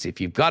suits. If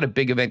you've got a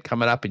big event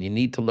coming up and you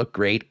need to look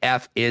great,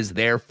 F is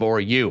there for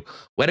you.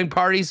 Wedding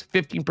parties,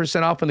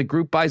 15% off when the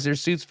group buys their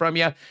suits from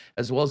you,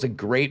 as well as a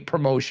great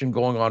promotion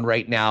going on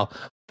right now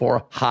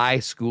for high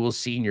school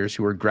seniors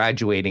who are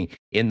graduating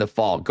in the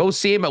fall. Go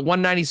see them at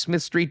 190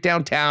 Smith Street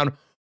downtown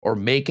or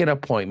make an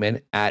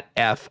appointment at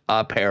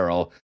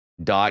fapparel.com.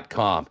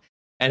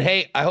 And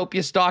hey, I hope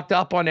you stocked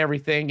up on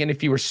everything. And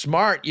if you were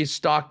smart, you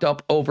stocked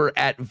up over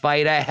at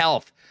Vita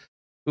Health,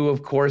 who,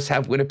 of course,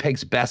 have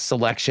Winnipeg's best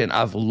selection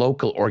of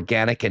local,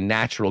 organic, and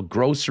natural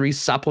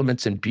groceries,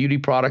 supplements, and beauty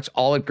products,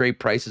 all at great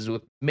prices,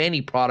 with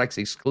many products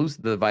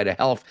exclusive to the Vita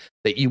Health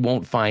that you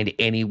won't find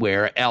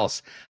anywhere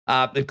else.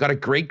 They've got a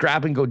great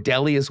grab-and-go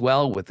deli as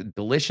well with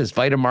delicious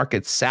Vita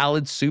Market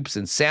salads, soups,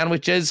 and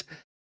sandwiches.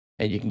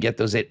 And you can get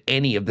those at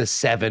any of the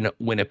 7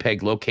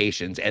 Winnipeg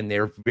locations. And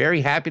they're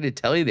very happy to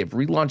tell you they've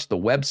relaunched the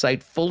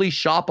website, fully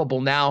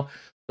shoppable now.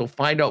 So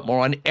find out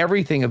more on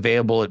everything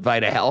available at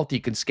Vita Health.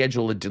 You can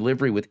schedule a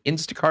delivery with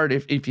Instacart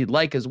if you'd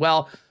like as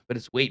well, but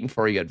it's waiting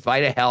for you at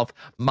Vita Health,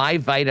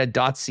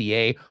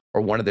 myvita.ca,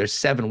 or one of their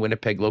 7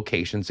 Winnipeg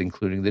locations,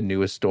 including the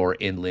newest store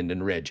in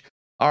Linden Ridge.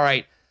 All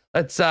right,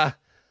 let's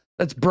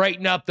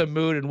brighten up the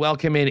mood and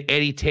welcome in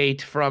Eddie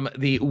Tait from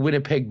the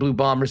Winnipeg Blue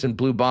Bombers and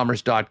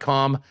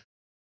bluebombers.com.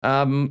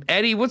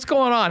 Eddie, what's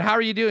going on? How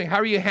are you doing? How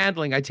are you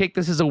handling? I take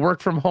this as a work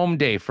from home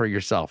day for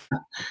yourself.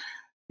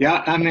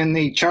 Yeah, I'm in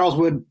the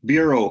Charleswood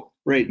Bureau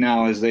right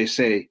now, as they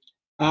say.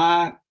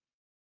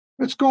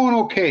 It's going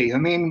okay. I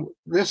mean,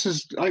 this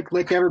is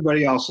like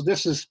everybody else.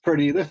 This is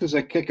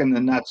a kick in the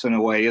nuts in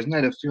a way, isn't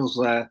it? It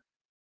feels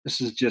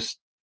this is just,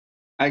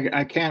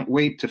 I can't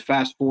wait to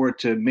fast forward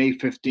to May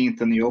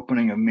 15th and the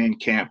opening of main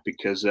camp,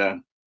 because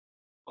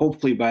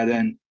hopefully by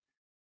then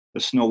the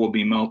snow will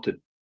be melted.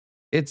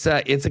 It's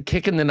a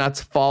kick in the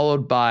nuts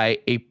followed by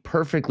a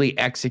perfectly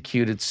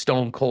executed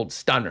stone cold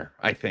stunner,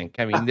 I think.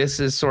 I mean, this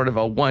is sort of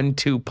a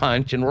 1-2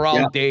 punch, and we're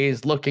all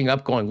dazed looking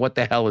up going, what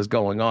the hell is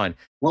going on?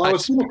 Well, I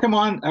was going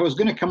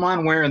to come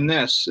on wearing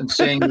this and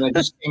saying that I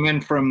just came in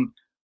from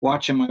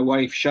watching my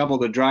wife shovel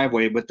the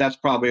driveway, but that's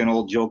probably an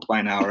old joke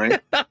by now, right?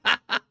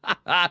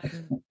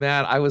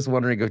 Man, I was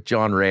wondering if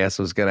John Reyes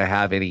was going to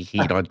have any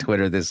heat on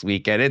Twitter this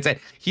weekend. It's a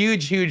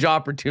huge, huge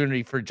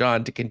opportunity for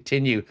John to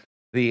continue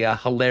the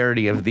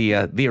hilarity of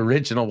the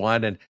original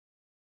one. And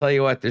tell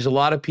you what, there's a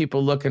lot of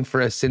people looking for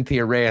a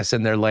Cynthia Reyes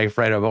in their life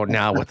right about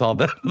now with all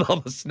the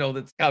snow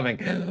that's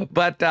coming.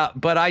 But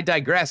I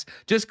digress.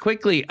 Just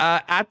quickly,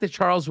 at the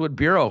Charleswood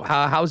Bureau,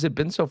 how's it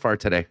been so far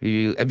today?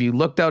 Have you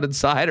looked out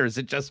inside, or is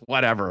it just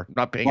whatever,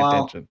 not paying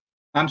attention?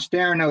 I'm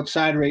staring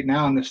outside right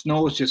now, and the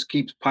snow just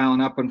keeps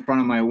piling up in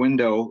front of my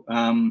window.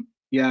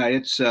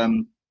 It's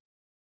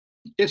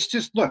it's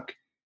just, look,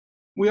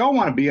 we all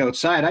want to be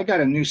outside. I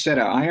got a new set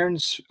of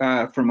irons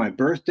for my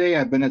birthday.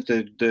 I've been at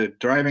the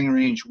driving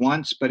range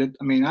once, but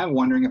I'm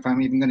wondering if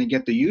I'm even going to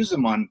get to use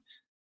them on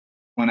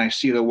when I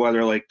see the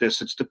weather like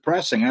this. It's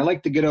depressing. I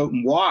like to get out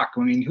and walk.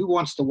 I mean, who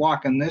wants to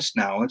walk in this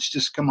now? It's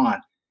just, come on.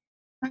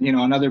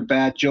 Another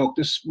bad joke.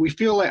 I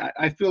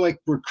feel like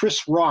we're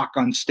Chris Rock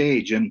on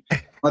stage, and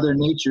Mother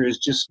Nature has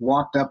just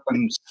walked up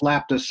and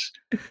slapped us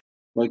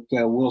like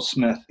Will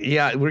Smith.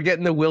 Yeah, we're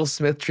getting the Will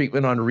Smith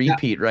treatment on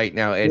repeat right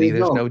now, There Eddie. you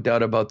There's go. no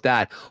doubt about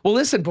that. Well,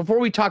 listen, before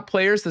we talk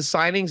players, the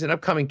signings, and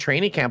upcoming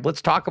training camp,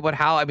 let's talk about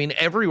how,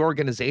 every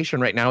organization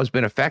right now has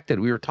been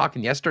affected. We were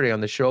talking yesterday on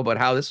the show about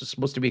how this was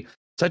supposed to be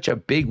such a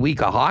big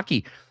week of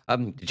hockey.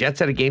 The Jets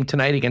had a game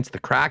tonight against the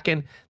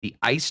Kraken. The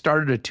Ice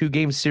started a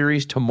 2-game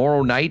series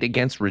tomorrow night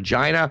against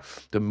Regina.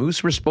 The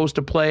Moose were supposed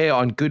to play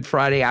on Good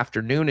Friday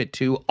afternoon at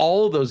 2.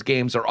 All of those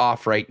games are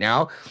off right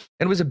now.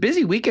 And it was a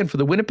busy weekend for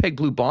the Winnipeg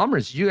Blue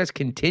Bombers. You guys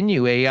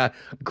continue a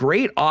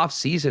great off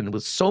season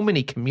with so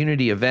many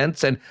community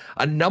events, and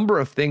a number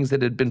of things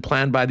that had been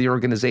planned by the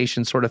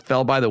organization sort of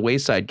fell by the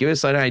wayside. Give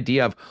us an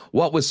idea of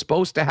what was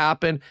supposed to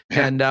happen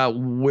and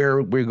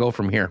where we go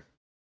from here.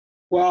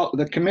 Well,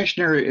 the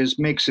commissioner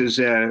makes his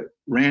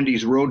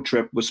Randy's road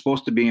trip was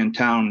supposed to be in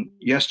town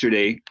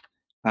yesterday,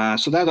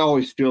 so that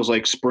always feels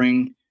like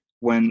spring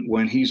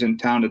when he's in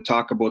town to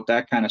talk about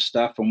that kind of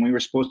stuff. And we were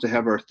supposed to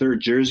have our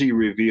third jersey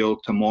reveal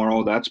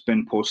tomorrow. That's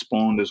been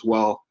postponed as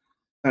well.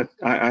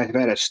 I've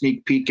had a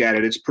sneak peek at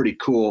it. It's pretty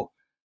cool.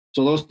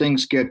 So those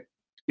things get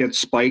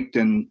spiked,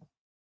 and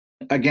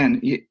again,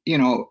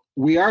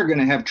 we are going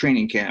to have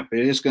training camp.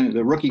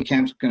 The rookie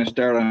camp's going to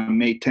start on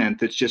May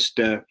 10th. It's just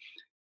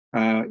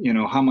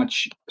how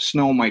much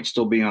snow might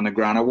still be on the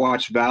ground. I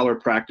watched Valor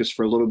practice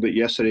for a little bit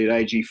yesterday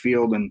at IG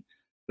Field, and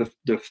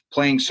the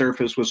playing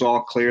surface was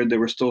all cleared. There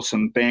were still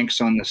some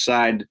banks on the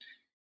side,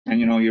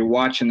 and you're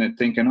watching it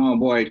thinking, oh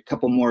boy, a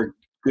couple more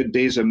good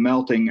days of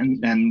melting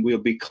and we'll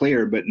be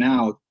clear. But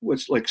now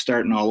it's like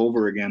starting all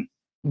over again.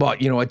 Well,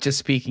 you know what? Just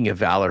speaking of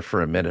Valor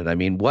for a minute,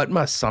 what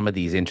must some of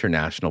these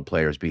international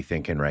players be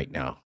thinking right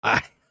now?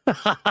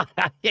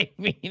 It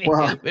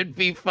would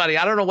be funny.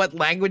 I don't know what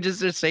languages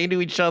they're saying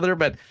to each other,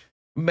 but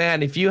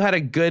man, if you had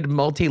a good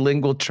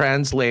multilingual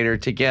translator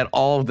to get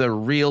all of the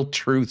real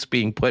truths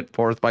being put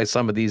forth by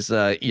some of these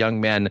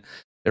young men,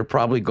 they're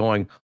probably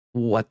going,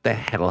 what the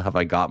hell have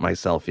I got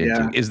myself into?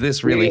 Yeah. Is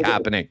this really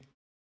happening?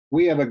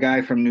 We have a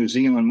guy from New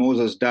Zealand,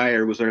 Moses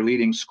Dyer, was our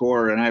leading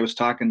scorer, and I was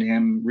talking to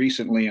him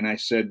recently, and I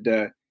said,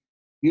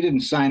 you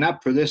didn't sign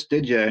up for this,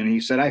 did you? And he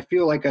said, I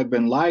feel like I've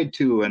been lied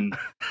to. And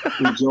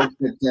we joked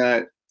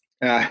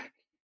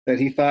that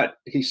he thought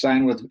he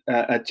signed with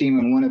a team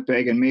in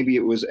Winnipeg, and maybe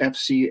it was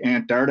FC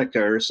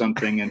Antarctica or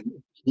something. And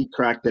he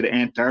cracked that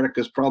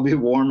Antarctica's probably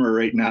warmer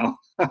right now.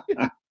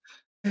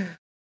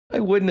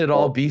 Wouldn't it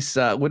all be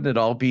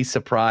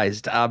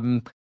surprised?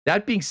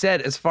 That being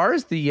said, as far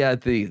as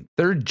the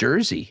third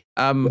jersey,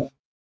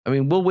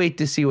 we'll wait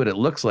to see what it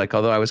looks like.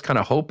 Although I was kind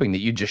of hoping that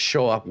you'd just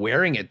show up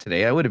wearing it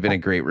today. That would have been a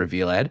great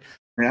reveal, Ed.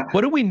 Yeah.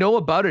 What do we know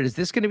about it? Is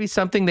this going to be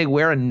something they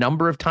wear a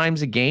number of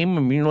times a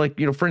game?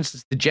 For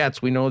instance, the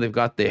Jets, we know they've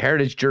got the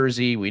Heritage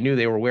jersey. We knew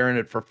they were wearing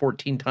it for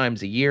 14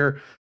 times a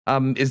year.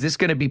 Is this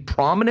going to be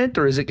prominent,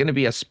 or is it going to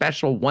be a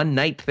special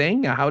one-night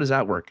thing? How does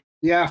that work?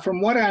 Yeah, from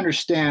what I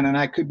understand, and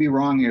I could be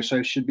wrong here, so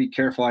I should be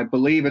careful. I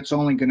believe it's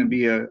only going to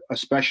be a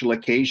special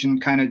occasion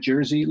kind of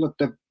jersey. Look,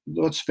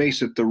 let's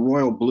face it, the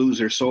Royal Blues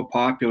are so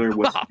popular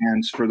with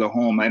fans for the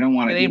home. I don't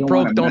want to. It ain't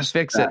broke, don't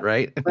fix it,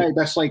 right? Right.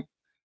 That's like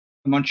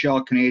the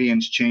Montreal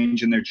Canadiens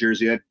changing their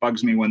jersey. That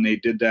bugs me when they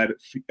did that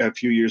a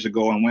few years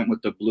ago and went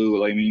with the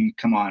blue.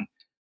 Come on.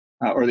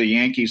 Or the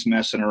Yankees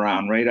messing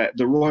around, right?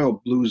 The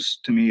Royal Blues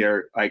to me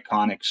are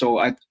iconic.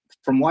 So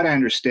from what I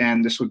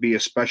understand, this would be a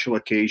special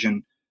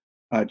occasion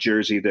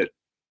jersey that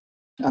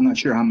I'm not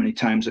sure how many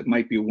times it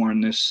might be worn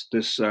this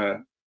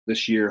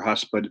year,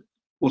 Huss, but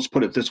let's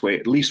put it this way,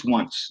 at least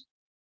once.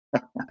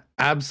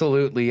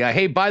 Absolutely.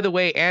 Hey, by the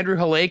way, Andrew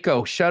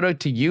Haleko, shout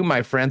out to you,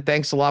 my friend.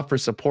 Thanks a lot for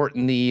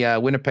supporting the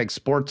Winnipeg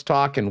Sports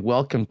Talk, and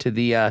welcome to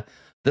the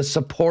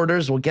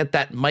supporters. We'll get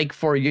that mic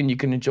for you, and you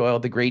can enjoy all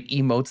the great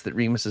emotes that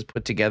Remus has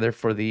put together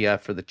for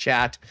the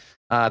chat.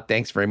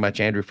 Thanks very much,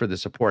 Andrew, for the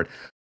support.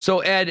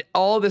 So, Ed,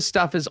 all this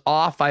stuff is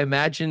off. I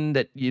imagine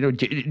that, do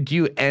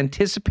you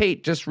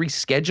anticipate just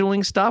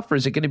rescheduling stuff, or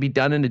is it going to be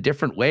done in a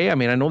different way? I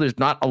know there's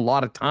not a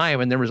lot of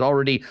time, and there was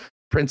already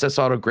Princess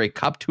Auto Grey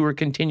Cup Tour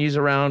continues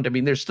around.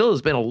 There still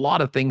has been a lot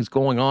of things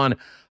going on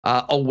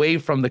away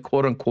from the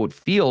quote-unquote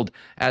field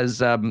as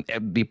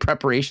the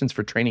preparations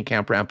for training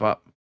camp ramp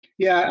up.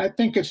 Yeah, I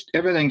think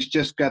everything's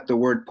just got the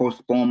word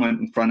postponement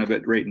in front of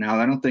it right now.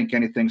 I don't think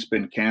anything's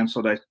been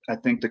canceled. I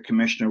think the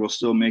commissioner will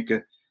still make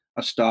a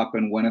stop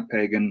in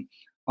Winnipeg, and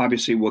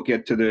obviously we'll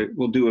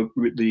do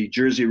the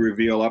jersey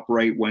reveal up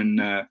right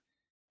when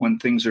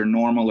things are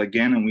normal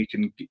again, and we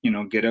can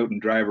get out and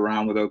drive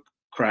around without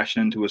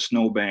crashing into a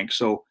snowbank.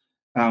 So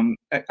those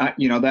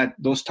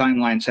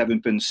timelines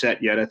haven't been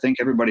set yet. I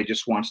think everybody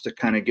just wants to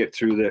kind of get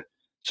through the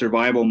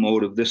survival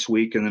mode of this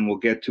week, and then we'll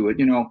get to it.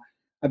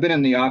 I've been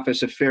in the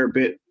office a fair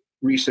bit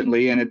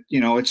recently, and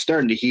it's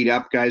starting to heat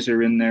up. Guys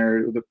are in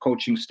there. The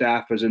coaching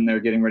staff is in there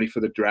getting ready for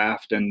the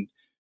draft, and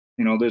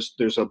there's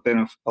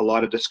been a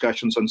lot of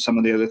discussions on some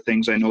of the other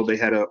things. I know they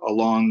had a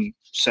long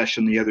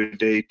session the other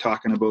day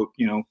talking about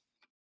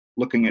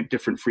looking at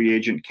different free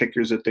agent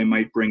kickers that they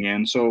might bring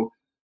in. So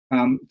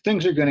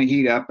things are going to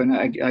heat up,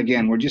 and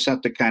again, we're just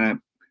have to kind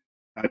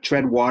of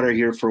tread water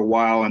here for a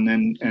while, and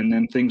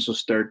then things will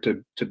start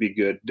to be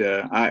good.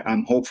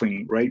 I'm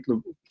hoping, right,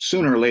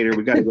 sooner or later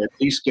we got to at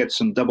least get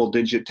some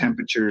double-digit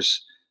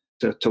temperatures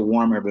to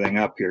warm everything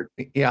up here.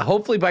 Yeah,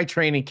 hopefully by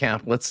training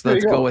camp. Let's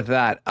go with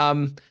that.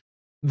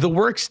 The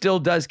work still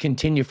does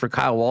continue for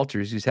Kyle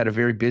Walters, who's had a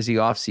very busy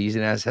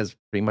offseason, as has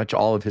pretty much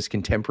all of his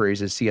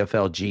contemporaries as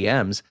CFL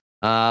GMs.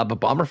 But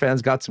Bomber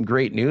fans got some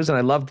great news, and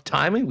I love the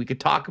timing. We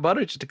could talk about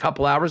it. Just a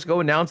couple hours ago,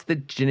 announced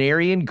that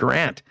Janarian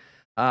Grant,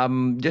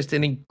 just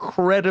an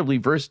incredibly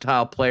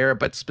versatile player,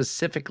 but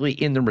specifically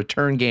in the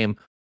return game,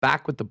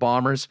 back with the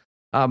Bombers.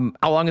 How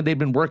long have they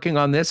been working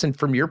on this? And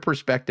from your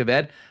perspective,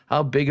 Ed,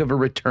 how big of a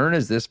return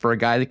is this for a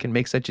guy that can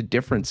make such a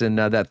difference in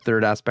that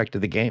third aspect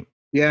of the game?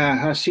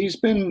 Yeah, he's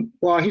been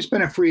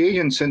a free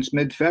agent since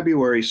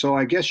mid-February, so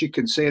I guess you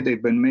could say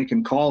they've been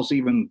making calls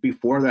even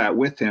before that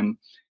with him.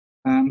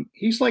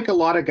 He's like a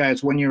lot of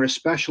guys. When you're a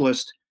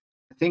specialist,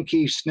 I think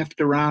he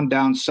sniffed around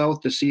down south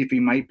to see if he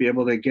might be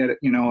able to get, an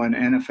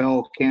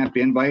NFL camp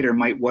invite, or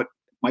what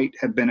might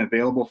have been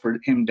available for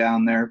him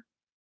down there.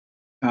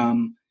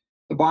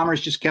 The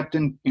Bombers just kept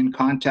in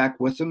contact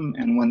with him,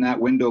 and when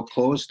that window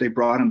closed, they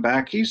brought him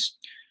back. He's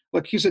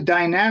a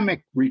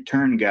dynamic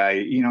return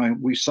guy.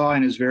 We saw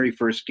in his very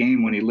first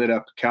game when he lit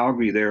up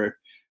Calgary there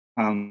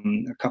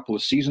a couple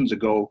of seasons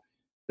ago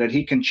that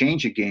he can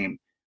change a game.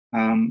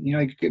 He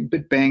got a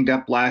bit banged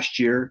up last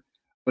year,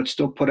 but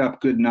still put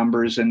up good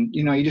numbers. And,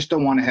 you just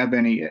don't want to have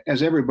any,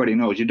 as everybody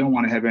knows, you don't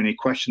want to have any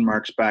question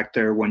marks back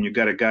there when you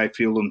got a guy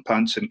fielding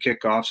punts and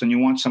kickoffs, and you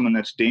want someone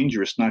that's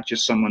dangerous, not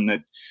just someone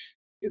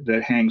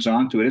that hangs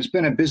on to it. It's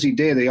been a busy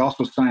day. They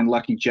also signed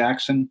Lucky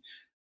Jackson,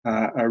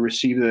 a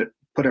receiver that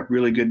put up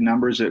really good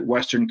numbers at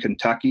Western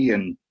Kentucky.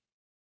 And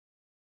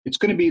it's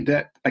going to be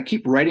that, I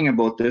keep writing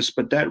about this,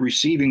 but that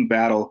receiving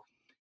battle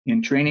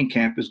in training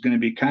camp is going to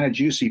be kind of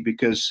juicy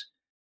because,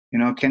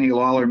 Kenny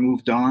Lawler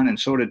moved on, and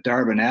so did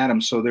Darvin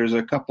Adams. So there's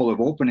a couple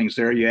of openings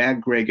there. You add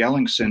Greg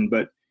Ellingson,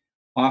 but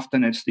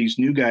often it's these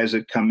new guys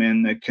that come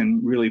in that can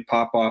really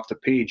pop off the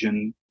page.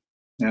 And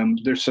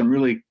there's some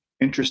really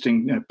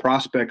interesting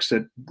prospects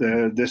that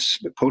this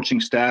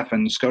coaching staff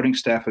and scouting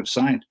staff have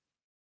signed.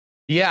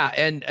 Yeah,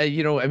 and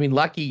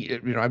Lucky,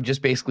 I'm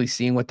just basically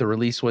seeing what the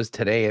release was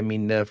today.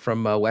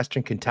 From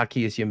Western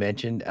Kentucky, as you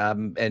mentioned,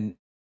 and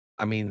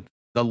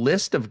the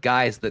list of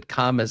guys that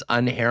come as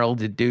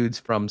unheralded dudes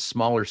from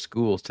smaller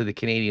schools to the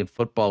Canadian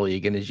Football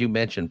League, and as you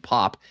mentioned,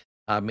 Pop,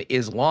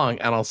 is long.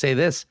 And I'll say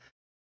this: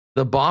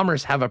 the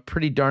Bombers have a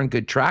pretty darn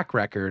good track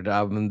record.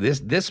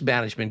 This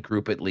management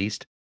group, at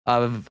least,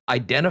 of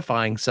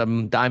identifying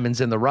some diamonds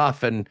in the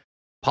rough and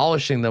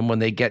polishing them when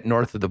they get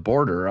north of the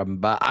border.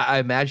 But I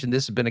imagine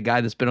this has been a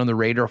guy that's been on the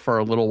radar for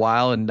a little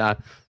while, and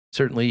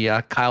certainly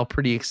Kyle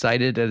pretty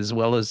excited, as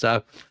well as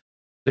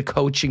the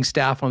coaching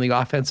staff on the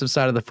offensive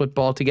side of the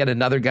football, to get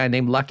another guy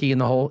named Lucky in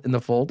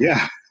the fold.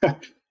 Yeah,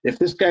 if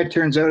this guy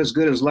turns out as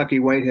good as Lucky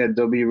Whitehead,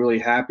 they'll be really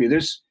happy.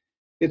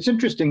 It's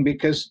interesting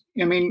because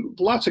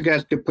lots of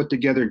guys could put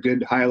together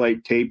good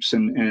highlight tapes,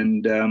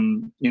 and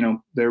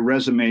their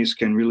resumes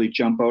can really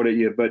jump out at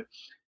you, but.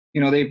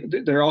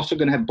 They're also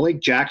going to have Blake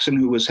Jackson,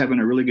 who was having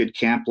a really good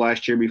camp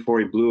last year before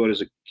he blew out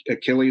his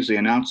Achilles. They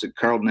announced that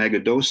Carlton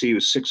Agadosi,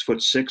 who's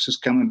 6'6", is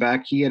coming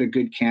back. He had a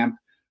good camp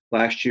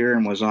last year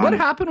and was on. What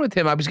happened with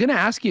him? I was going to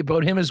ask you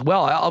about him as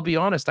well. I'll be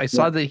honest. I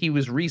saw that he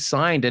was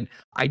re-signed, and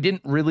I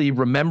didn't really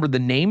remember the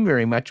name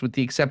very much, with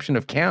the exception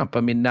of camp.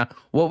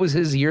 What was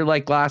his year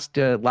like last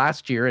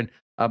year, and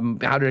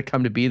how did it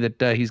come to be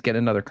that he's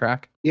getting another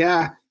crack?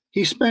 Yeah,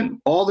 he spent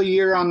all the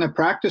year on the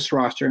practice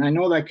roster, and I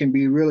know that can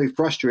be really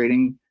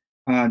frustrating.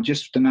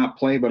 Just to not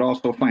play, but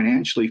also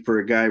financially for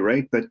a guy,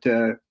 right? But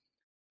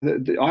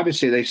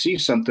obviously they see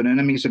something in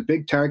him. He's a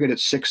big target at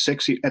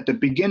 6'6". At the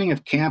beginning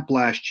of camp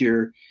last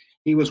year,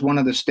 he was one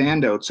of the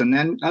standouts, and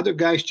then other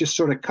guys just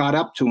sort of caught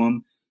up to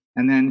him.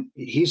 And then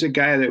he's a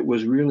guy that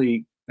was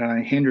really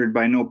hindered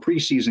by no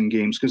preseason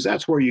games, because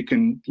that's where you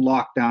can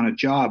lock down a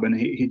job. And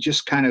he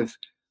just kind of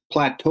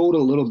plateaued a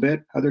little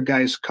bit. Other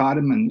guys caught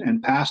him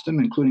and passed him,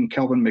 including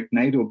Kelvin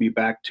McKnight, who will be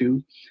back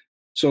too.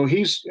 So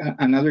he's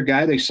another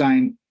guy. They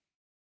signed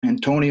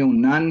Antonio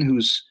Nunn,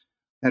 who's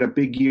had a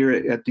big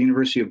year at the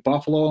University of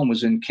Buffalo and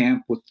was in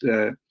camp with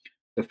the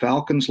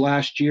Falcons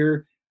last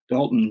year.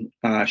 Dalton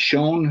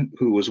Schoen,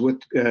 who was with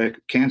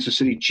Kansas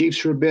City Chiefs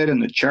for a bit,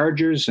 and the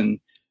Chargers, and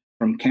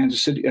from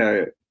Kansas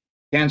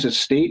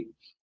State.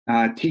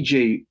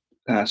 TJ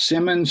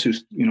Simmons, who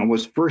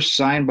was first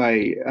signed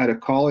out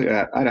of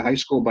high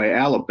school by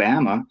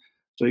Alabama.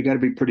 So you got to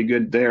be pretty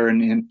good there,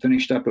 and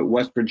finished up at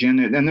West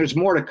Virginia. And there's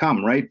more to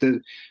come, right?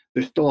 There's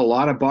still a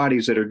lot of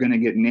bodies that are going to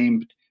get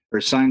named or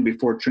signed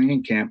before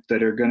training camp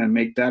that are going to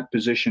make that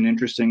position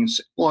interesting.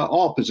 Well,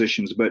 all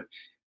positions, but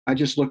I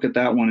just looked at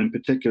that one in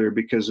particular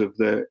because of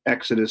the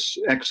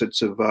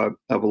exits of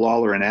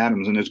Lawler and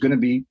Adams, and there's going to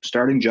be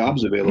starting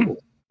jobs available.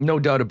 No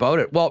doubt about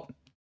it. Well,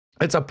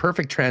 it's a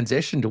perfect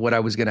transition to what I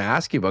was going to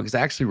ask you about, because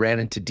I actually ran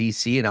into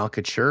DC and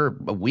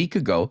Alcachur a week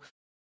ago.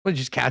 I was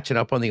just catching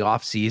up on the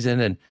off season,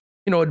 and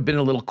it had been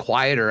a little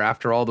quieter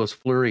after all those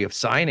flurry of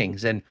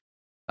signings. And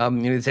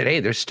they said,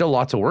 hey, there's still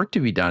lots of work to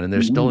be done, and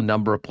there's still a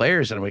number of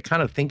players. And we're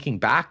kind of thinking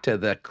back to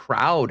the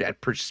crowd,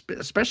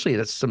 especially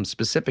at some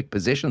specific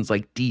positions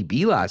like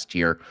DB last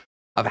year,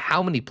 of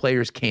how many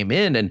players came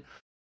in. And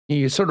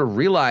you sort of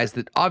realize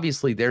that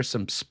obviously there's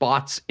some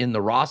spots in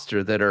the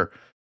roster that are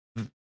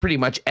pretty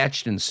much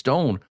etched in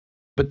stone.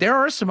 But there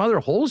are some other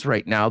holes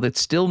right now that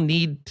still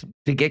need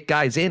to get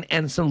guys in,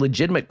 and some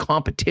legitimate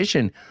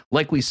competition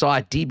like we saw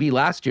at DB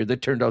last year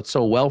that turned out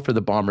so well for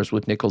the Bombers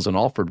with Nichols and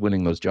Alford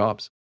winning those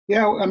jobs.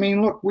 Yeah, I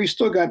mean, look, we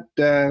still got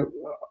a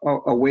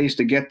ways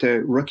to get to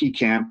rookie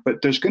camp,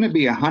 but there's going to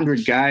be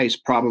 100 guys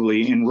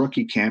probably in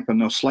rookie camp,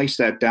 and they'll slice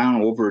that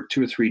down over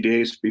 2 or 3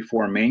 days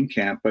before main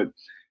camp. But,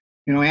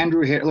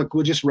 Andrew, look,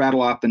 we'll just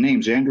rattle off the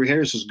names. Andrew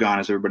Harris is gone,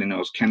 as everybody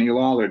knows. Kenny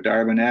Lawler,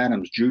 Darvin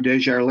Adams, Drew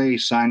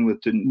Desjardins signed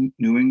with the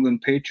New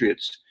England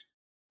Patriots.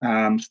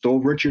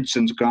 Stove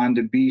Richardson's gone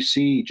to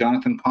BC.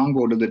 Jonathan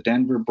Congo to the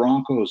Denver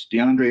Broncos.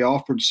 DeAndre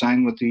Alford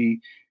signed with the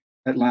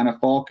Atlanta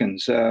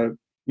Falcons.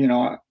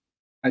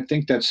 I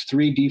think that's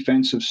 3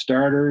 defensive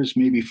starters,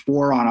 maybe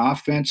 4 on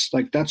offense.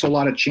 Like, that's a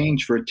lot of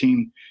change for a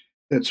team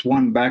that's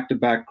won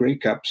back-to-back Grey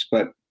Cups.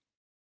 But,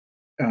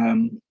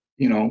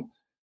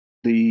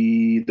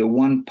 the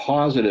one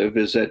positive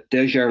is that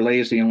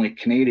Desjardins is the only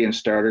Canadian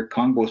starter.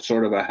 Congo's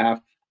sort of a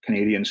half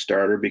Canadian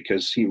starter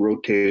because he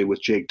rotated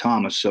with Jake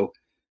Thomas. So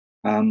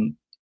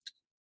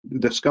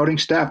the scouting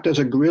staff does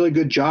a really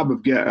good job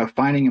of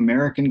finding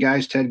American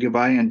guys, Ted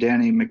Gavai and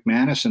Danny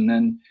McManus,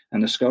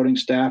 and the scouting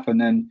staff,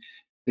 and then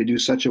they do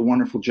such a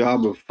wonderful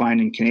job of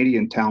finding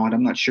Canadian talent.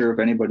 I'm not sure if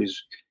anybody's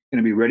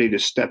going to be ready to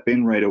step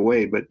in right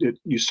away, but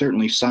you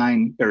certainly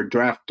sign or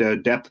draft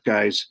depth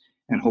guys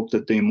and hope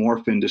that they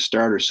morph into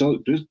starters.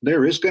 So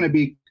there is going to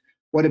be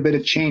quite a bit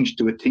of change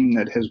to a team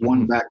that has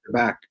won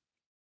back-to-back.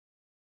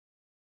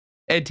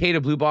 Ed Tait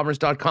of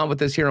BlueBombers.com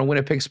with us here on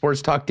Winnipeg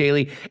Sports Talk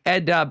Daily.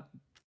 Ed,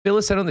 fill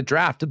us in on the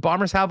draft. Do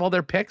Bombers have all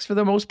their picks for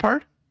the most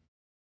part?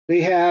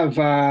 They have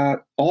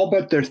all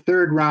but their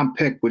 3rd round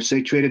pick, which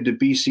they traded to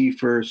BC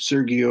for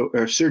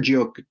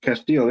Sergio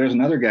Castillo. There's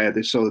another guy.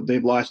 So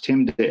they've lost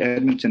him to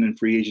Edmonton in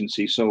free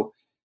agency. So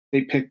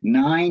they picked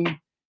 9.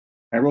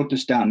 I wrote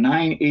this down: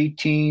 9,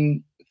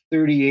 18,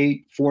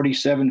 38,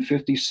 47,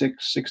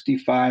 56,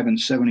 65, and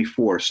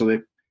 74. So they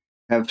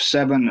have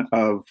 7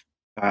 of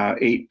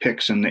 8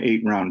 picks in the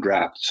 8-round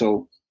draft.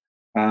 So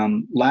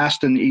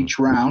last in each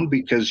round,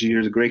 because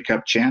you're the Grey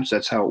Cup champs.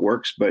 That's how it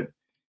works. But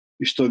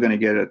you're still going to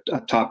get a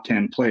top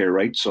 10 player,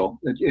 right? So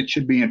it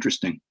should be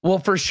interesting. Well,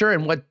 for sure.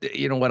 And what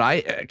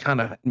I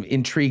kind of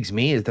intrigues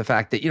me is the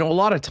fact that, a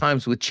lot of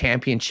times with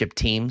championship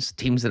teams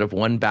that have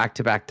won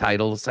back-to-back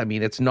titles, I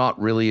mean, it's not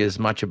really as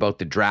much about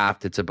the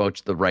draft. It's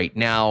about the right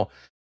now.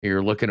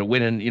 You're looking at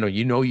winning,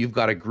 you've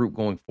got a group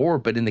going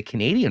forward. But in the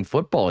Canadian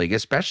Football League,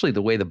 especially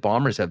the way the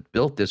Bombers have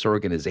built this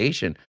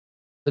organization,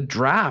 the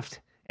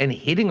draft and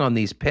hitting on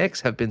these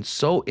picks have been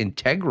so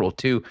integral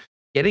to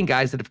getting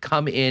guys that have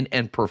come in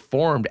and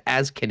performed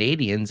as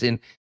Canadians in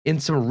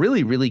some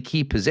really, really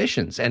key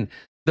positions. And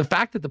the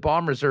fact that the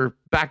Bombers are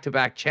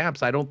back-to-back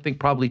champs, I don't think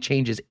probably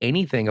changes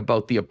anything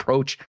about the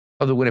approach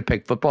of the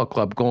Winnipeg Football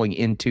Club going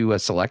into a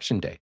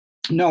selection day.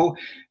 No,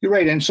 you're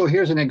right. And so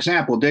here's an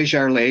example.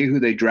 Desjardins, who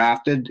they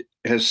drafted,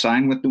 has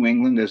signed with New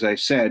England, as I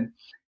said,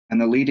 and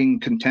the leading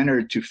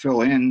contender to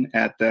fill in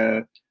at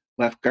the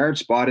left guard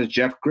spot is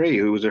Jeff Gray,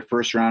 who was a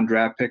 1st-round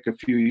draft pick a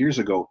few years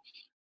ago.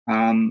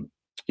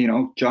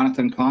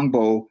 Jonathan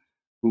Congo,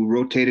 who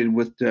rotated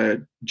with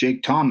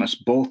Jake Thomas,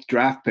 both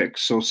draft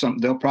picks. So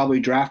they'll probably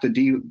draft a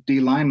D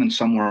lineman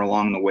somewhere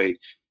along the way.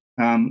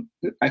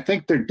 I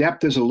think their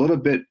depth is a little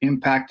bit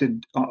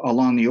impacted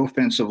along the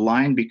offensive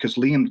line because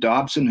Liam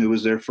Dobson, who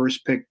was their 1st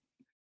pick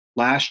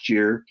last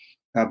year,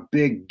 a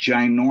big,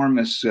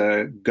 ginormous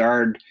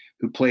guard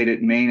who played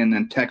at Maine and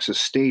then Texas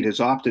State,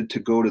 has opted to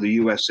go to the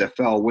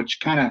USFL, which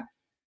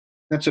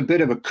that's a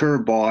bit of a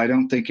curveball. I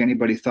don't think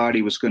anybody thought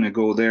he was going to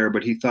go there,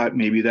 but he thought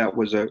maybe that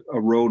was a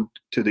road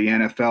to the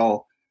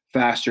NFL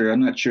faster.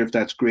 I'm not sure if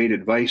that's great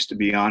advice, to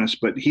be honest,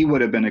 but he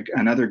would have been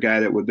another guy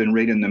that would have been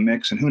right in the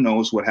mix, and who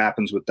knows what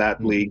happens with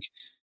that league.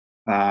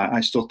 I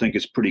still think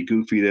it's pretty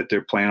goofy that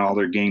they're playing all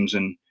their games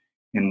in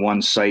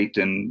one site,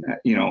 and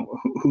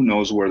who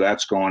knows where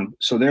that's going.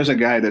 So there's a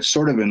guy that's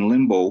sort of in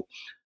limbo.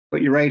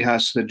 But you're right,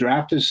 Huss, the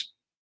draft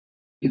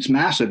it's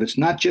massive. It's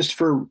not just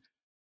for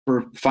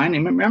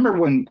finding. Remember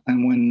when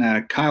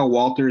Kyle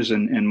Walters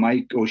and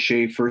Mike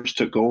O'Shea first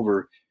took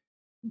over,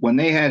 when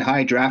they had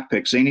high draft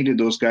picks, they needed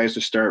those guys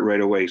to start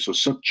right away. So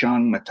Suk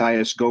Chung,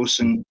 Matthias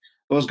Gosen,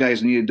 those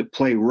guys needed to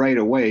play right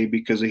away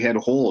because they had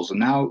holes. And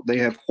now they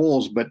have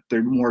holes, but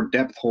they're more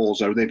depth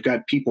holes, or they've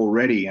got people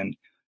ready. And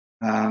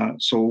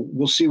so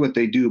we'll see what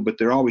they do, but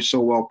they're always so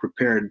well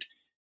prepared.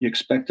 you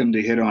expect them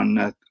to hit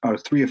on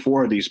 3 or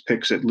 4 of these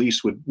picks at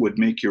least would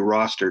make your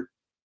roster.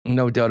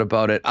 No doubt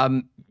about it.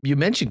 You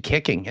mentioned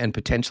kicking and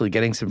potentially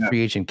getting some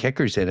free agent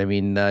kickers in. I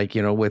mean,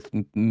 with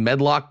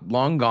Medlock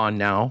long gone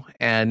now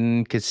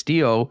and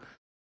Castillo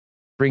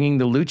bringing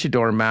the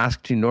luchador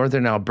mask to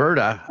Northern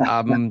Alberta,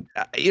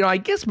 I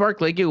guess Mark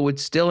Leggio would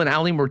still and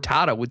Ali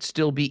Murtada would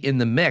still be in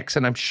the mix.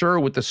 And I'm sure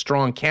with the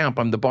strong camp,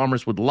 the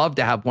Bombers would love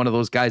to have one of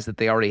those guys that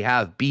they already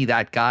have be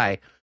that guy.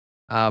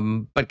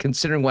 But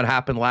considering what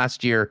happened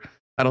last year,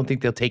 I don't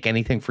think they'll take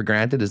anything for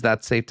granted. Is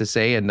that safe to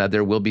say? And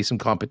there will be some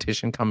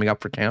competition coming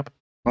up for camp?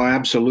 Oh,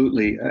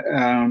 absolutely.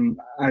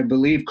 I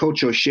believe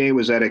Coach O'Shea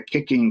was at a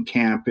kicking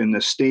camp in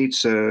the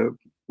States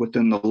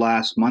within the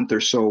last month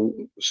or so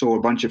a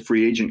bunch of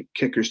free agent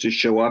kickers to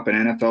show up, and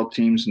NFL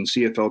teams and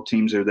CFL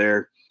teams are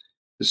there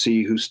to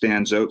see who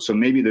stands out. So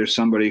maybe there's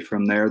somebody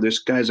from there. There's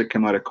guys that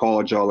come out of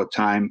college all the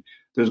time.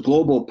 There's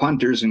global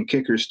punters and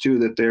kickers too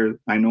that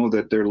I know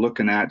that they're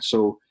looking at.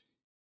 So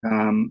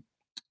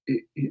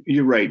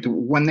you're right.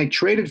 When they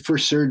traded for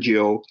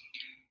Sergio,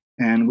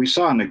 and we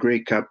saw in the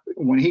Grey Cup,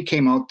 when he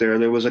came out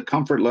there was a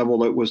comfort level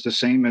that was the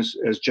same as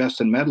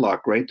Justin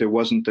Medlock, right? There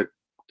wasn't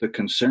the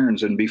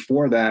concerns. And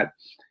before that,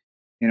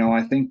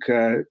 I think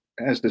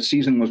as the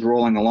season was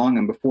rolling along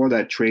and before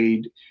that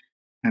trade,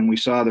 and we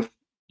saw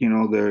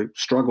the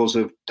struggles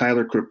of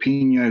Tyler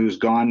Crapina, who's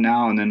gone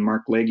now, and then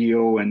Mark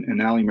Leggio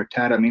and Ali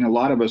Murtada. I mean, a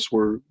lot of us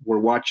were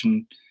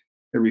watching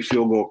every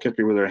field goal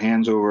kicker with our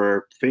hands over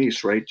our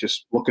face, right?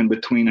 Just looking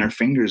between our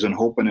fingers and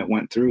hoping it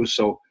went through.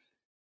 So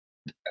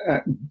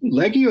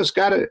Leggio's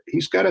got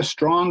a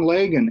strong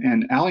leg,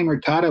 and Ali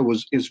Murtada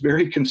is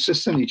very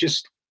consistent. He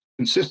just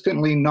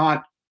consistently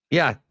not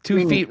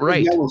 2 feet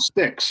right. Yellow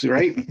sticks,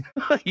 right?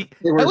 That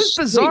was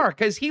bizarre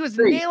because he was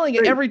nailing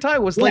it every time.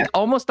 It was like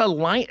almost a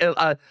line,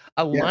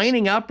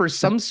 lining up or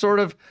some sort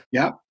of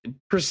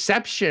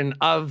perception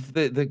of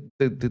the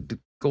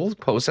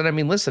goalpost. And I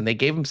mean, listen, they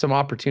gave him some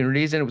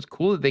opportunities, and it was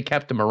cool that they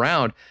kept him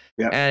around.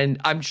 Yeah.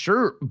 And I'm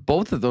sure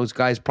both of those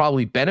guys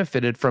probably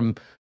benefited from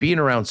being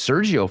around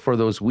Sergio for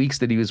those weeks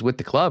that he was with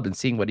the club and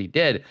seeing what he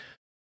did.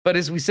 But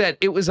as we said,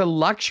 it was a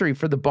luxury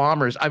for the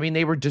Bombers. I mean,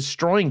 they were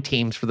destroying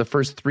teams for the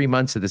first 3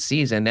 months of the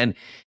season, and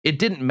it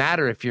didn't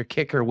matter if your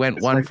kicker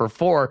went 1 for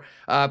 4.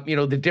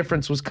 The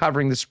difference was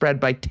covering the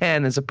spread by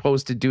 10 as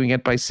opposed to doing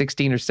it by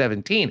 16 or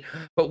 17.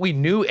 But we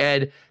knew,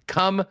 Ed,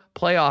 come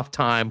playoff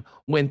time,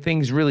 when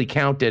things really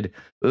counted,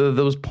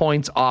 those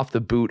points off the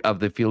boot of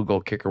the field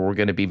goal kicker were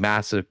going to be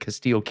massive.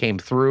 Castillo came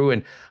through,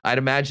 and I'd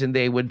imagine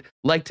they would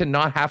like to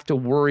not have to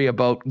worry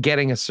about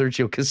getting a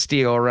Sergio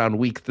Castillo around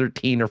week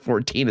 13 or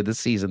 14 of the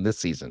season this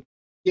season.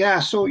 Yeah,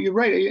 so you're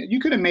right. You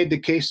could have made the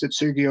case that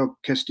Sergio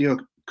Castillo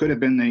could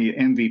have been the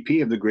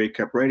MVP of the Grey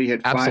Cup, right? He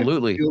had 5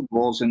 field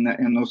goals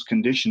in those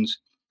conditions.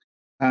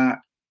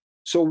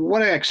 So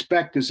what I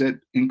expect is that,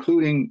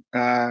 including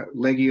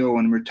Leggio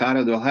and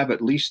Murtada, they'll have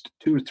at least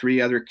 2 or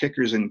 3 other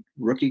kickers in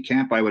rookie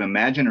camp, I would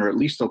imagine, or at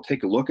least they'll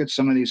take a look at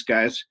some of these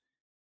guys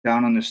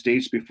down in the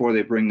States before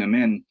they bring them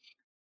in.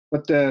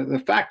 But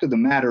the fact of the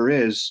matter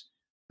is,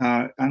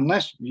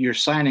 unless you're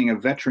signing a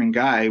veteran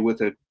guy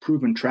with a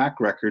proven track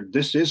record,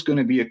 this is going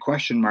to be a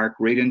question mark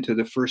right into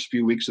the first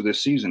few weeks of the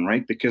season,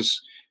 right?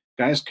 Because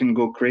guys can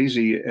go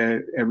crazy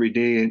every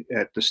day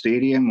at the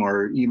stadium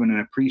or even in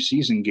a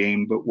preseason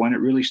game. But when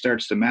it really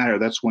starts to matter,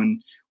 that's when,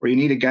 or you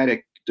need a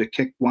guy to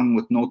kick one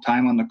with no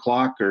time on the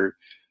clock, or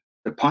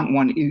to punt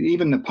one,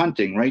 even the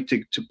punting, right?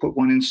 To put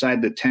one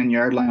inside the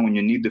 10-yard line when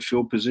you need the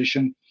field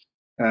position.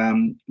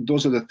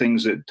 Those are the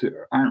things that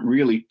aren't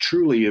really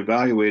truly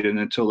evaluated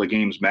until the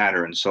games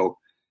matter. And so,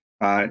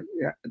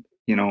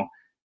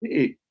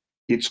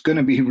 it's going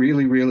to be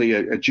really, really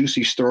a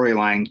juicy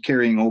storyline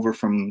carrying over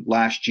from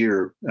last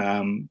year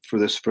for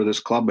this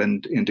club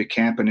and into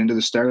camp and into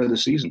the start of the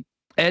season.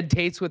 Ed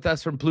Tait's with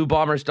us from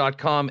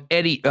BlueBombers.com.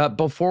 Eddie,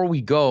 before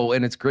we go,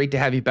 and it's great to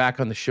have you back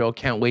on the show.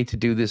 Can't wait to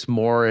do this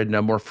more and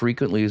more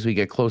frequently as we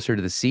get closer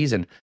to the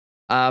season.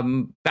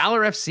 Valor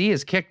FC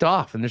has kicked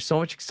off, and there's so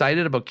much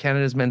excited about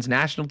Canada's men's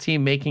national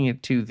team making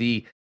it to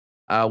the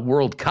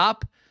World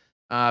Cup.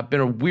 Been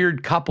a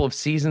weird couple of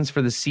seasons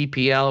for the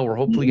CPL. We're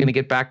hopefully going to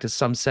get back to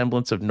some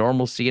semblance of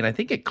normalcy. And I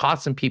think it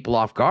caught some people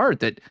off guard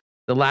that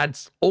the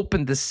lads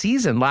opened the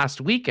season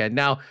last weekend.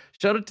 Now,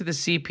 shout out to the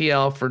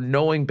CPL for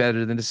knowing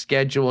better than to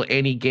schedule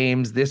any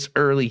games this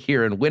early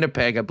here in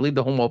Winnipeg. I believe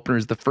the home opener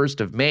is the 1st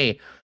of May.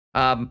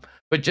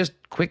 But just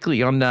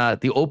quickly on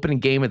the opening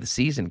game of the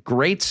season,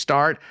 great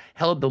start,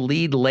 held the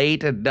lead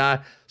late,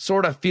 and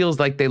sort of feels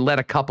like they let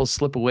a couple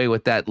slip away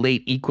with that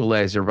late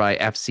equalizer by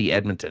FC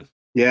Edmonton.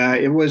 Yeah,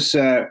 it was,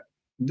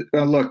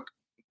 look,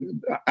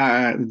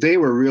 they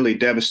were really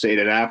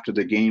devastated after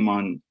the game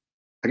on,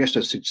 I guess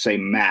I should say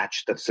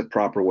match, that's the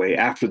proper way,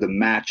 after the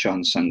match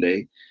on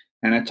Sunday.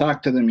 And I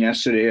talked to them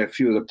yesterday, a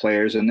few of the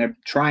players, and they're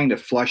trying to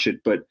flush it,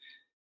 but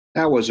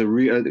that was a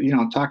real,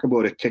 talk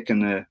about a kick in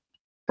the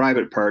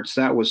private parts.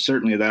 That was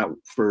certainly that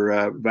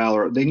for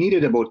Valor. They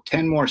needed about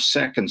 10 more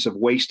seconds of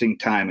wasting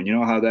time. And you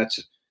know how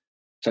that's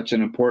such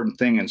an important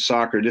thing in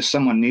soccer. Just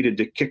someone needed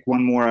to kick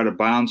one more out of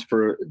bounds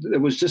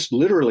it was just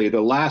literally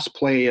the last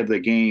play of the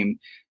game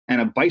and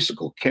a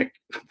bicycle kick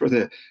for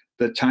the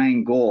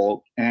tying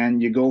goal.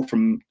 And you go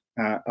from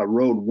a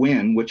road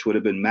win, which would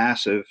have been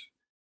massive,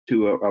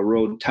 to a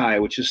road tie,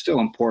 which is still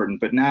important.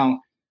 But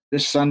now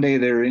this Sunday,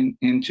 they're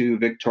into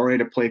Victoria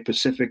to play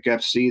Pacific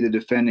FC, the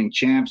defending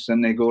champs.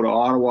 Then they go to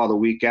Ottawa the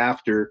week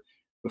after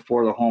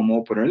before the home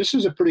opener. This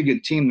is a pretty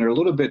good team. They're a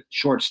little bit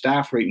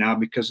short-staffed right now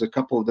because a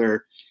couple of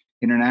their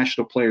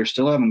international players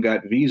still haven't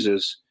got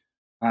visas.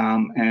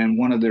 And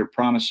one of their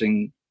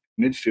promising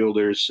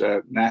midfielders,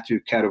 Matthew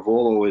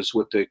Catavolo, is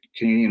with the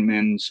Canadian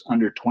men's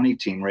under-20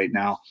 team right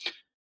now.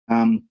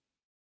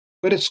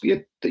 But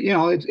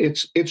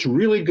it's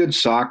really good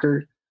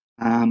soccer.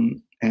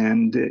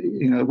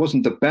 It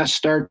wasn't the best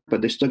start,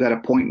 but they still got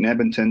a point in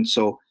Edmonton.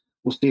 So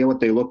we'll see what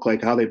they look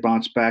like, how they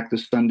bounce back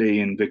this Sunday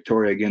in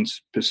Victoria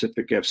against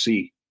Pacific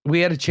FC. We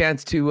had a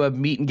chance to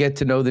meet and get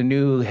to know the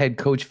new head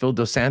coach, Phil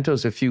Dos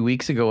Santos, a few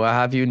weeks ago. How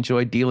have you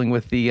enjoyed dealing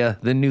with the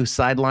new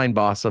sideline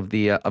boss of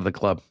the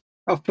club?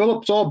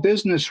 Philip's all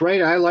business,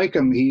 right? I like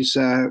him. He's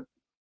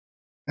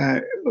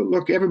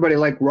look, everybody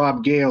liked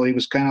Rob Gale. He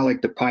was kind of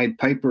like the Pied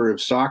Piper of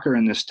soccer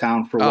in this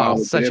town for a while.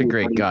 Oh, such a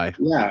great guy.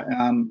 Yeah.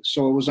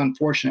 So it was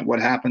unfortunate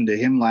what happened to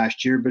him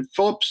last year, but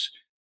Philip's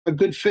a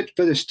good fit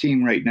for this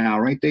team right now,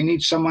 right? They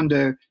need someone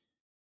to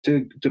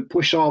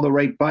push all the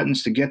right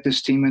buttons to get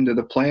this team into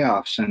the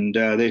playoffs. And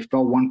they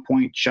fell 1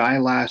 point shy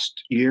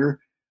last year.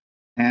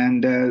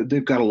 And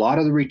they've got a lot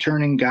of the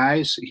returning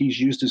guys. He's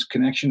used his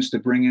connections to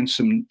bring in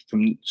some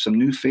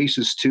new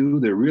faces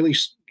too.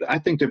 I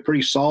think they're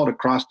pretty solid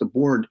across the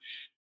board.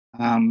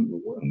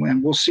 And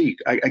we'll see.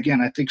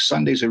 I think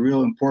Sunday's a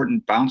real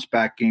important bounce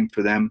back game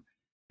for them.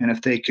 And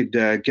if they could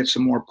get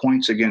some more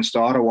points against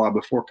Ottawa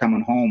before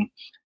coming home,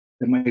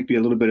 there might be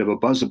a little bit of a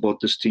buzz about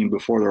this team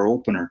before their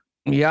opener.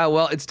 Yeah,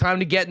 well, it's time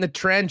to get in the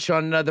trench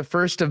on the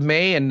 1st of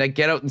May and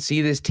get out and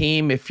see this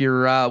team. If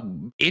you're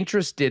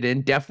interested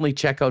in, definitely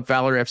check out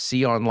Valor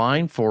FC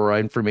online for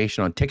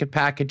information on ticket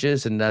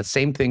packages, and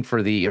same thing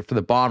for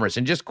the Bombers.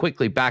 And just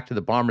quickly back to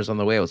the Bombers on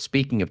the way out.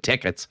 Speaking of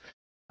tickets,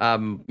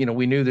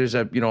 we knew there's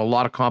a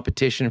lot of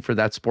competition for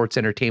that sports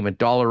entertainment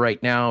dollar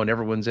right now, and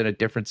everyone's in a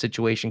different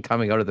situation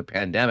coming out of the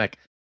pandemic.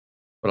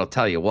 But I'll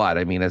tell you what,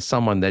 I mean, as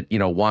someone that,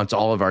 wants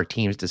all of our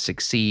teams to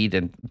succeed,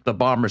 and the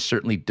Bombers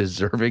certainly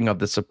deserving of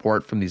the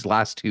support from these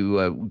last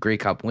two Grey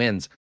Cup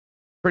wins,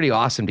 pretty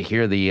awesome to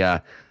hear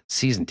the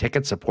season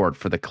ticket support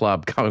for the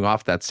club coming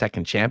off that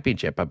second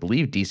championship. I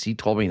believe DC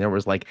told me there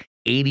was like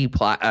 80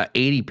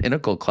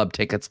 Pinnacle Club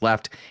tickets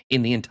left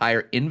in the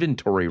entire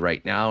inventory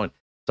right now. And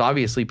so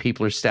obviously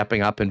people are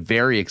stepping up and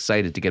very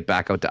excited to get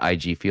back out to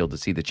IG Field to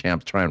see the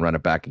champs try and run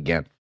it back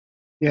again.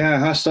 Yeah,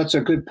 Huss, that's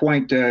a good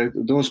point.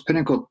 Those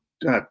Pinnacle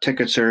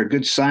tickets are a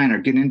good sign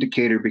or good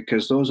indicator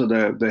because those are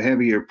the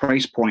heavier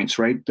price points,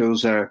 right?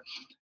 Those are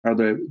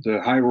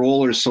the high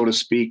rollers, so to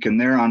speak,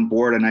 and they're on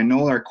board. And I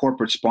know our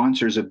corporate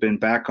sponsors have been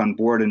back on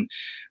board. And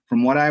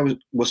from what I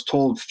was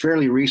told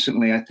fairly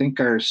recently, I think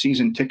our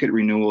season ticket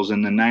renewals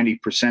in the 90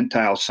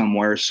 percentile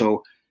somewhere.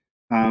 So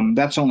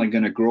that's only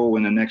going to grow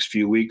in the next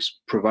few weeks,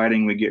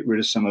 providing we get rid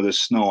of some of the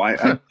snow.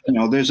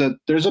 There's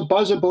a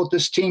buzz about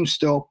this team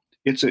still.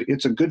 It's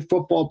a good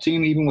football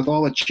team, even with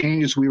all the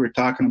changes we were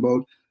talking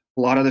about.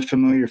 A lot of the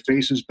familiar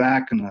faces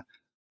back, and a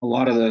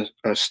lot of the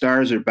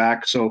stars are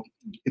back. So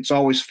it's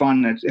always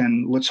fun.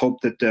 And let's hope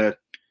that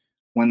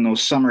when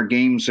those summer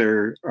games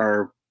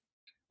are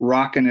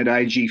rocking at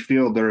IG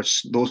Field,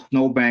 those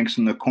snowbanks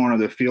in the corner of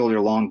the field are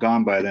long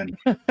gone by then.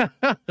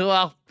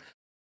 Well,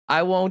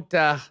 I won't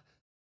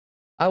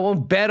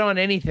bet on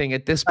anything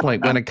at this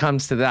point when it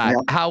comes to that.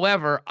 Yeah.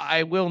 However,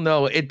 I will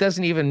know it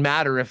doesn't even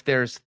matter if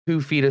there's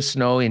 2 feet of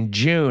snow in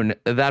June.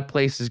 That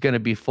place is going to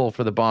be full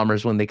for the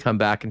Bombers when they come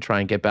back and try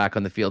and get back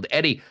on the field.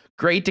 Eddie,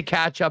 great to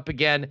catch up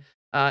again.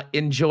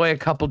 Enjoy a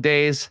couple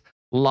days,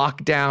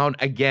 lock down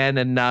again.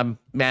 And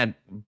man,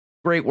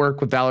 great work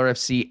with Valor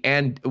FC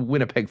and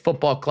Winnipeg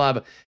Football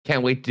Club.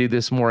 Can't wait to do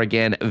this more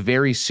again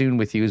very soon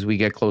with you as we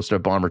get closer to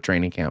Bomber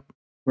training camp.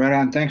 Right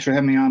on. Thanks for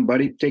having me on,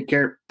 buddy. Take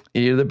care.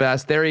 You're the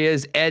best. There he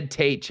is, Ed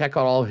Tait. Check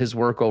out all of his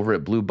work over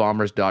at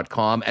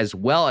bluebombers.com, as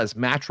well as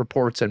match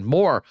reports and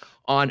more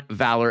on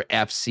Valor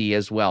FC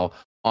as well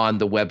on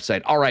the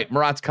website. All right,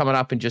 Murat's coming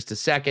up in just a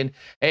second.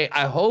 Hey,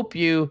 I hope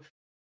you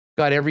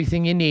got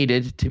everything you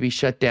needed to be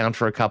shut down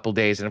for a couple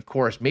days. And of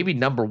course, maybe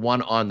number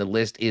one on the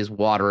list is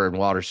water and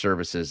water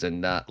services.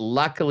 And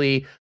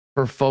luckily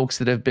for folks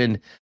that have been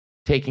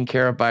taken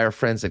care of by our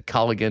friends at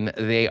Culligan,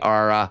 they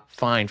are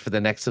fine for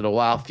the next little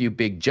while. A few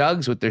big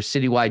jugs with their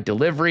citywide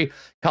delivery.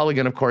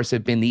 Culligan, of course,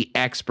 have been the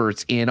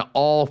experts in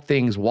all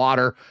things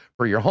water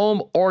for your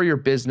home or your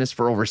business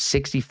for over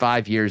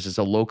 65 years as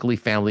a locally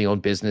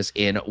family-owned business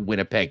in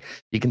Winnipeg.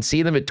 You can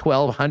see them at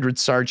 1200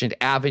 Sargent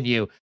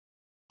Avenue.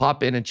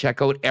 Pop in and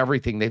check out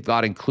everything they've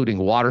got, including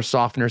water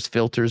softeners,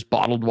 filters,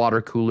 bottled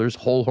water coolers,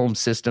 whole home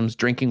systems,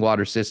 drinking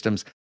water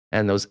systems,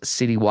 and those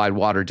citywide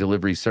water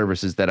delivery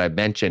services that I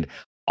mentioned.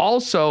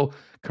 Also,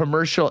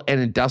 commercial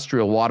and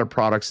industrial water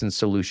products and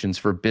solutions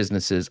for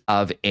businesses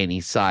of any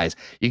size.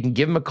 You can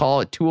give them a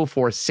call at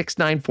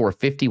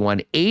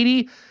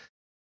 204-694-5180.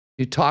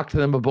 You talk to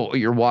them about what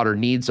your water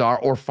needs are,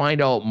 or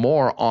find out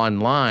more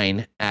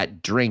online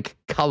at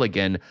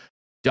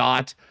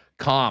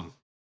drinkculligan.com.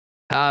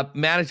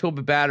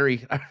 Manitoba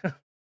Battery.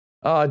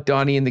 Oh,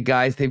 Donnie and the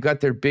guys, they've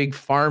got their big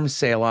farm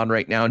sale on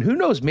right now. And who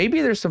knows,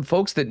 maybe there's some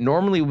folks that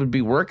normally would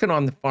be working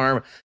on the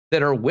farm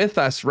that are with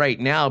us right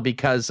now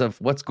because of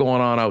what's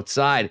going on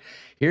outside.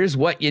 Here's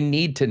what you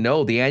need to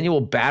know. The annual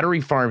battery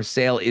farm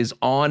sale is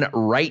on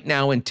right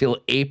now until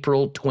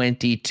April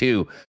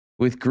 22.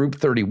 With Group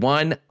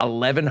 31,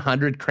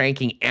 1,100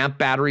 cranking amp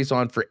batteries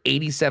on for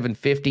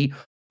 $87.50.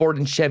 Ford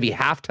and Chevy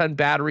half-ton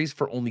batteries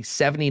for only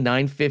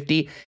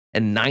 $79.50.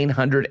 And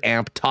 900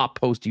 amp top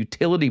post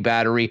utility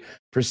battery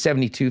for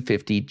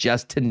 $72.50,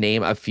 just to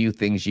name a few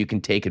things you can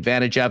take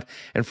advantage of.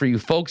 And for you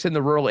folks in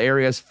the rural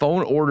areas,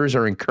 phone orders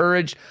are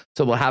encouraged,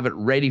 so they'll have it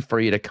ready for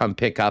you to come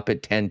pick up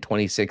at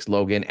 1026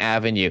 Logan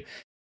Avenue.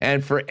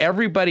 And for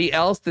everybody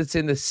else that's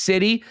in the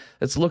city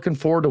that's looking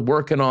forward to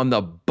working on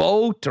the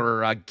boat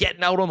or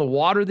getting out on the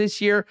water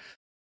this year,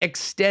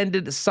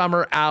 extended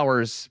summer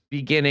hours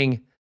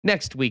beginning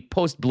next week,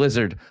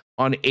 post-blizzard,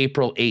 on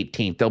April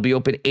 18th. They'll be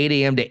open 8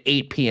 a.m. to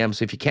 8 p.m.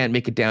 So if you can't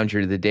make it down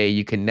here today,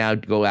 you can now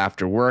go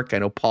after work. I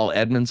know Paul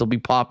Edmonds will be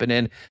popping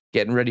in,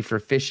 getting ready for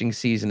fishing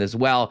season as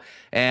well.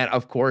 And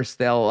of course,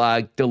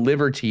 they'll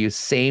deliver to you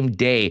same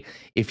day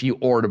if you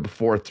order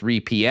before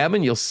 3 p.m.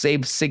 And you'll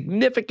save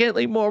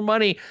significantly more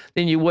money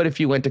than you would if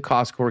you went to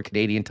Costco or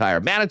Canadian Tire.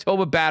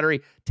 Manitoba Battery,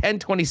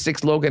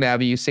 1026 Logan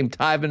Avenue. Same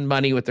time and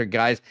money with their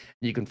guys.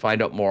 You can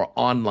find out more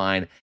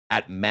online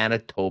at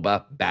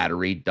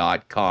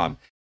manitobabattery.com.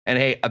 And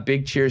hey, a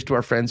big cheers to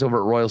our friends over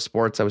at Royal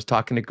Sports. I was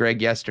talking to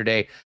Greg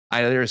yesterday.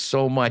 There's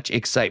so much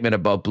excitement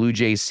about Blue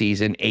Jays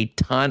season, a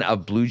ton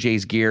of Blue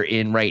Jays gear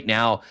in right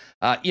now.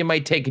 You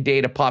might take a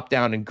day to pop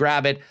down and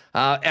grab it.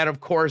 And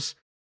of course,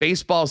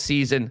 baseball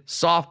season,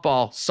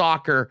 softball,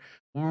 soccer,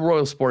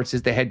 Royal Sports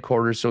is the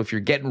headquarters. So if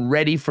you're getting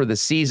ready for the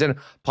season,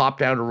 pop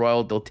down to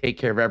Royal. They'll take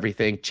care of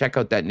everything. Check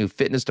out that new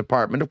fitness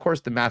department. Of course,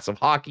 the massive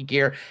hockey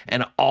gear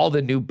and all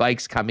the new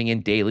bikes coming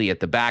in daily at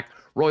the back.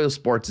 Royal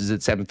Sports is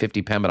at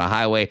 750 Pembina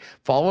Highway.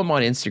 Follow them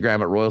on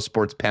Instagram at Royal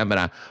Sports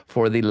Pembina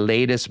for the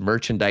latest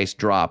merchandise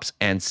drops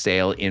and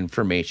sale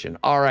information.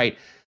 All right.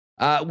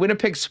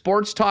 Winnipeg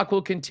Sports Talk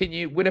will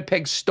continue.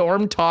 Winnipeg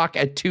Storm Talk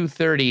at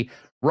 2:30.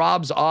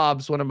 Rob's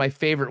Obs, one of my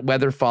favorite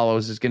weather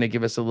follows, is going to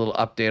give us a little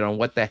update on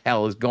what the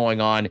hell is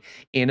going on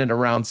in and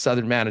around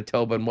southern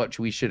Manitoba and what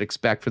we should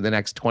expect for the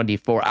next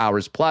 24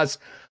 hours plus.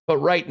 But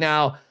right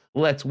now,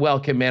 let's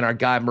welcome in our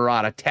guy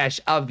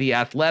Murat of The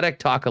Athletic,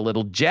 talk a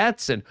little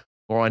Jets and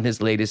more on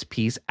his latest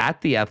piece at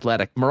The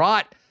Athletic.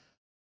 Murat,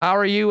 how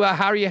are you?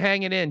 How are you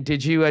hanging in?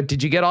 Did you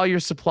get all your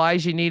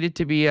supplies you needed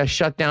to be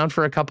shut down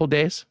for a couple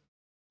days?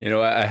 You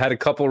know, I had a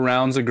couple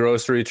rounds of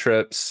grocery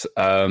trips.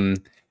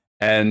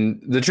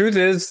 And the truth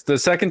is, the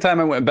second time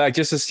I went back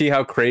just to see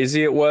how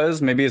crazy it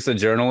was, maybe it's the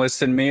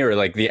journalist in me or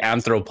like the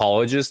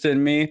anthropologist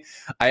in me.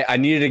 I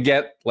needed to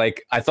get,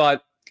 like, I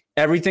thought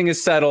everything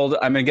is settled.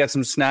 I'm going to get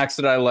some snacks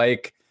that I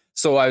like.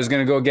 So I was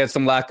going to go get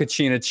some La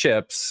Cucina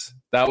chips.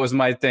 That was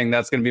my thing.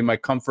 That's going to be my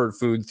comfort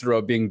food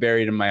throughout being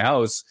buried in my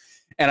house.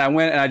 And I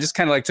went and I just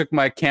kind of like took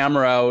my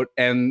camera out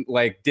and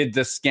like did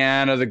the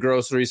scan of the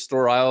grocery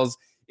store aisles.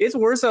 It's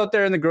worse out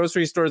there in the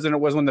grocery stores than it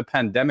was when the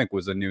pandemic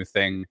was a new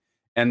thing.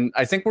 And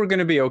I think we're going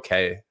to be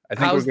okay. I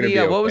think we're going to be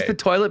okay. What was the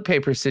toilet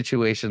paper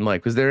situation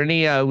like? Was there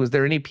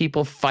any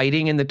people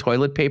fighting in the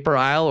toilet paper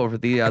aisle over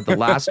the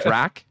last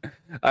rack?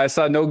 I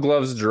saw no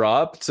gloves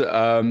dropped.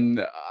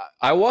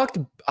 I walked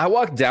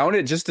down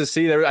it just to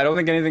see there. I don't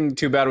think anything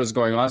too bad was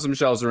going on. Some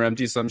shelves were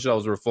empty, some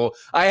shelves were full.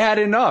 I had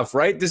enough,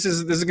 right? This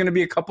is going to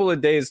be a couple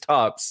of days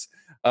tops.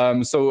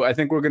 So I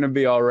think we're going to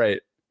be all right.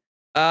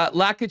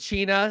 La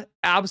Cucina,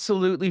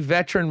 absolutely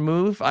veteran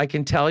move. I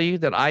can tell you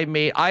that I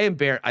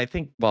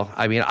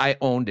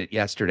owned it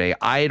yesterday.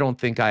 I don't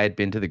think I had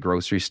been to the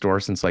grocery store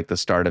since like the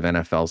start of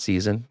NFL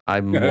season.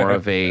 I'm more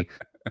of a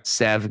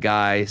Sev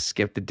guy,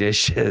 skip the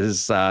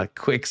dishes,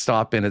 quick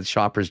stop in at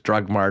Shoppers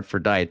Drug Mart for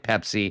Diet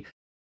Pepsi.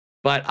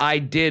 But I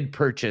did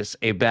purchase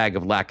a bag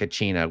of La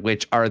Cucina,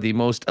 which are the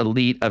most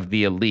elite of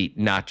the elite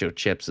nacho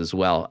chips as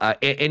well.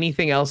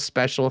 Anything else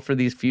special for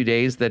these few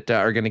days that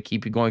are going to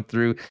keep you going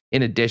through,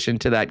 in addition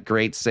to that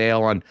great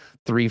sale on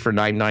 3 for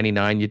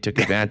 $9.99 you took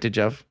advantage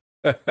of?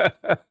 I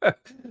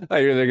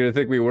hear they're going to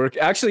think we work.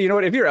 Actually, you know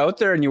what? If you're out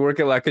there and you work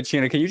at La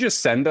Cucina, can you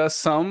just send us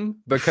some?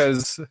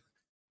 Because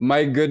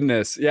my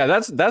goodness. Yeah,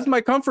 that's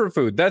my comfort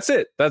food. That's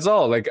it. That's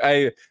all. Like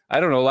I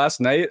don't know. Last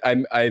night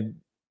I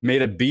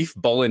made a beef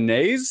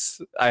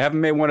bolognese. I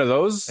haven't made one of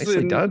those.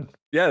 Nicely done.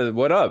 Yeah,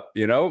 what up?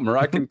 You know,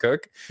 Murat can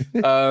cook.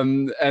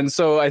 And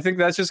so I think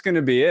that's just going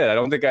to be it. I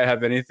don't think I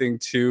have anything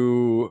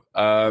to,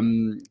 I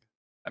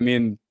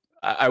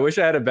wish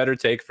I had a better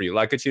take for you.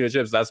 La Cucina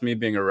chips, that's me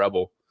being a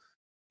rebel.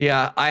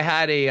 Yeah, I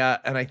had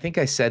and I think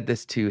I said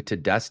this to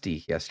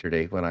Dusty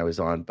yesterday when I was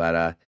on,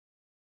 but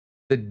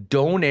the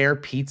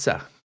Donair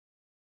pizza.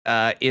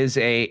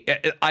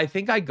 I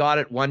think I got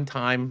it one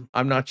time.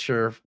 I'm not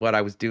sure what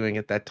I was doing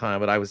at that time,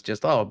 but I was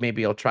just,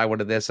 maybe I'll try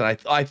one of this. And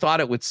I thought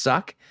it would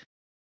suck.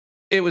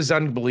 It was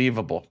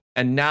unbelievable.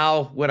 And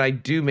now when I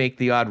do make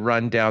the odd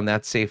run down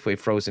that Safeway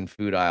frozen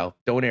food aisle,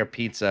 Donair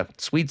pizza,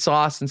 sweet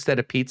sauce instead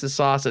of pizza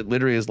sauce, it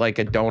literally is like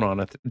a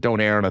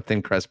Donair on a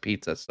thin crust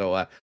pizza.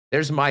 So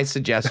there's my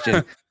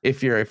suggestion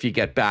if you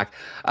get back.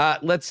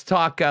 Let's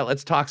talk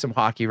some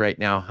hockey right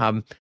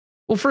now.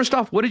 Well, first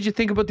off, what did you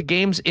think about the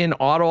games in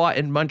Ottawa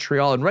and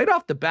Montreal? And right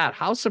off the bat,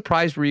 how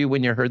surprised were you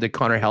when you heard that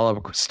Connor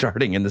Hellebuyck was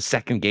starting in the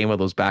second game of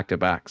those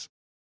back-to-backs?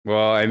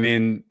 Well, I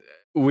mean,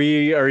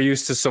 we are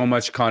used to so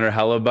much Connor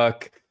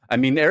Hellebuyck. I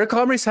mean, Eric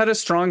Comrie's had a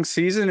strong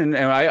season, and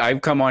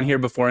I've come on here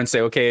before and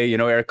say, okay,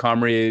 Eric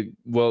Comrie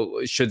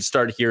should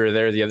start here or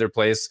there, the other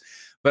place.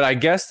 But I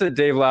guess that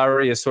Dave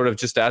Lowry is sort of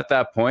just at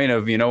that point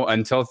of,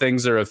 until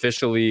things are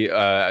officially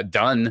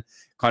done,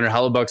 Connor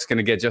Hellebuyck's going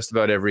to get just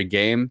about every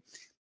game.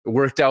 It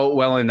worked out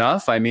well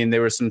enough. I mean, there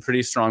were some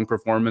pretty strong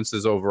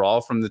performances overall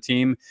from the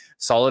team.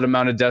 Solid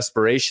amount of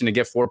desperation to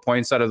get 4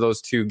 points out of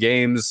those two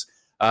games.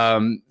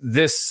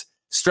 This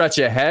stretch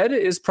ahead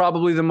is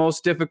probably the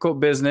most difficult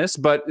business,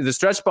 but the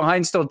stretch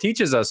behind still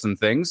teaches us some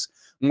things.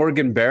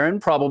 Morgan Barron,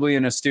 probably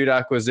an astute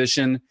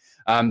acquisition.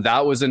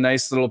 That was a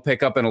nice little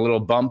pickup and a little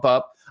bump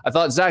up. I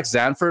thought Zach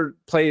Zanford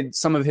played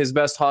some of his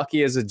best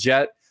hockey as a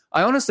Jet.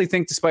 I honestly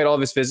think despite all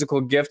of his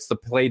physical gifts, the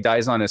play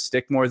dies on his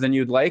stick more than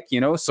you'd like,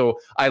 So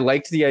I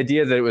liked the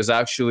idea that it was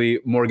actually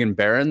Morgan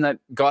Barron that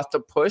got the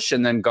push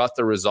and then got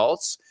the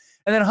results.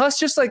 And then Huss,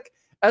 just like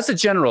as a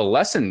general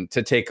lesson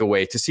to take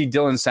away, to see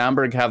Dylan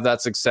Sandberg have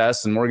that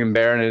success and Morgan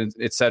Barron,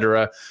 et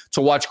cetera,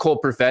 to watch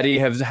Cole Perfetti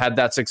have had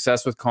that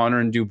success with Connor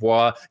and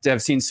Dubois, to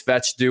have seen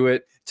Svetch do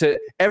it, to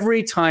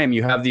every time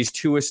you have these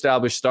two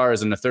established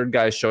stars and the third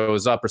guy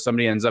shows up or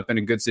somebody ends up in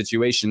a good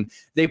situation,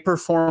 they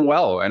perform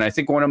well. And I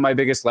think one of my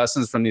biggest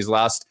lessons from these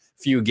last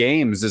few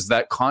games is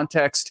that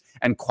context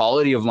and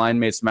quality of line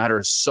mates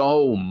matter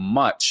so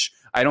much.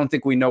 I don't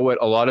think we know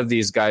what a lot of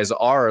these guys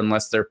are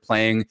unless they're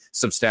playing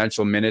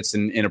substantial minutes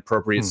in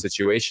appropriate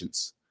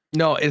situations.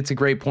 No, it's a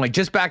great point.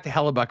 Just back to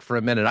Hellebuyck for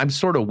a minute. I'm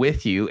sort of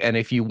with you. And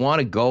if you want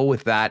to go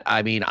with that,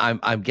 I mean,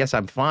 I guess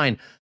I'm fine.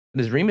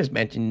 As Remus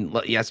mentioned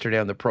yesterday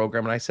on the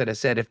program, and I said,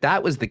 if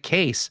that was the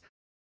case,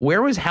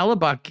 where was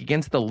Hellebuyck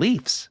against the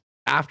Leafs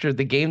after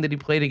the game that he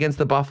played against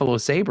the Buffalo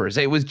Sabres?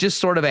 It was just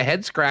sort of a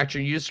head scratcher.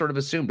 You just sort of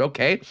assumed,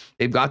 okay,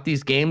 they've got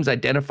these games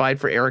identified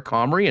for Eric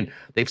Comrie and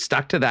they've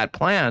stuck to that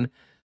plan.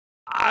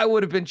 I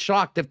would have been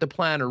shocked if the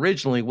plan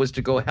originally was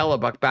to go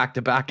Hellebuyck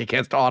back-to-back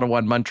against Ottawa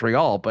and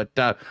Montreal, but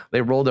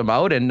they rolled him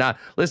out. And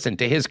listen,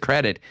 to his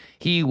credit,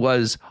 he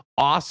was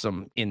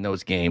awesome in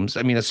those games.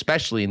 I mean,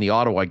 especially in the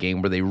Ottawa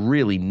game where they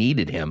really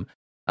needed him.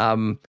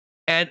 And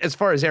as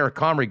far as Eric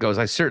Comrie goes,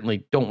 I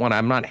certainly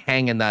I'm not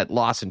hanging that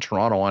loss in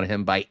Toronto on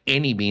him by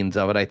any means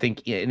of it. I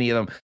think any of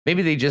them,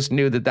 maybe they just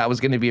knew that was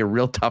going to be a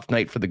real tough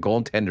night for the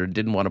goaltender and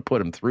didn't want to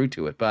put him through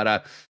to it.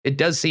 But it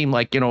does seem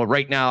like,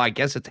 right now, I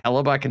guess it's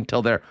Hellebuyck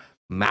until they're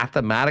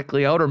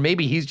mathematically out, or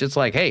maybe he's just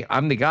like, hey,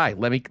 I'm the guy.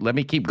 Let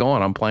me keep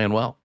going. I'm playing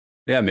well.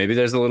 Yeah, maybe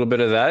there's a little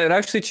bit of that. And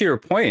actually, to your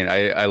point,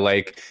 I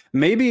like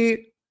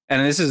maybe,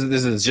 and this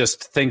is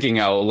just thinking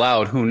out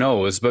loud, who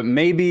knows, but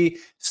maybe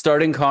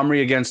starting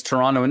Comrie against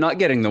Toronto and not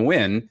getting the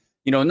win,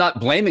 not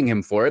blaming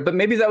him for it, but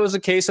maybe that was a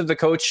case of the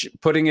coach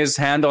putting his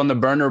hand on the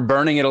burner,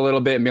 burning it a little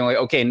bit and being like,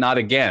 okay, not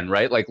again,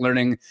 right? Like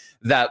learning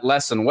that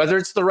lesson, whether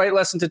it's the right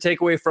lesson to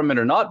take away from it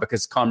or not,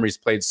 because Comrie's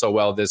played so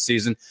well this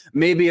season.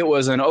 Maybe it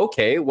was an,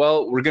 okay,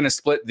 well, we're going to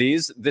split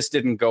these. This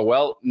didn't go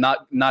well.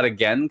 Not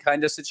again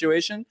kind of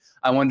situation.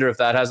 I wonder if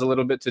that has a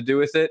little bit to do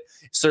with it.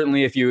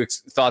 Certainly, if you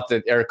thought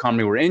that Eric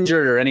Comrie were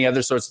injured or any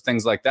other sorts of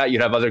things like that,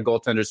 you'd have other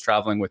goaltenders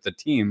traveling with the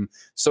team.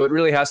 So it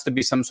really has to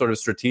be some sort of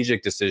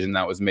strategic decision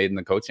that was made in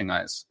the coaching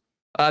eyes.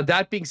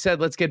 That being said,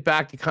 let's get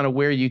back to kind of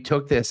where you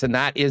took this, and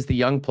that is the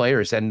young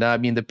players. And I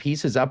mean, the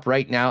piece is up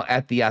right now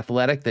at The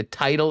Athletic. The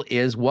title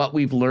is What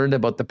We've Learned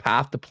About the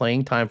Path to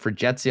Playing Time for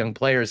Jets Young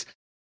Players.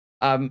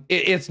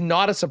 It's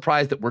not a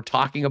surprise that we're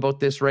talking about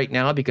this right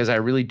now, because I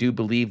really do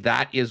believe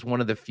that is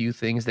one of the few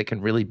things that can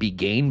really be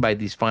gained by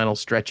these final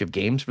stretch of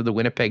games for the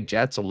Winnipeg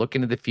Jets. A look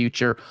into the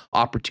future,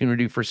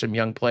 opportunity for some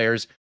young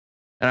players.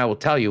 And I will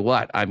tell you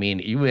what, I mean,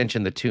 you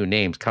mentioned the two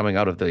names coming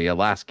out of the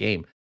last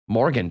game,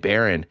 Morgan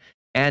Barron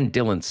and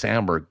Dylan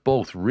Sandberg,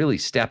 both really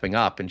stepping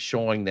up and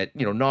showing that,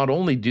 not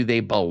only do they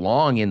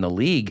belong in the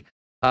league,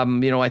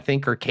 I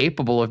think are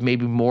capable of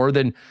maybe more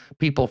than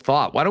people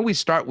thought. Why don't we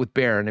start with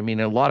Barron? I mean,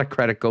 a lot of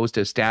credit goes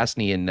to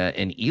Stastny and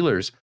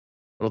Ehlers.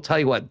 But I'll tell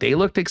you what, they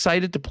looked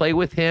excited to play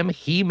with him.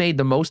 He made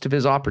the most of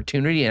his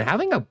opportunity, and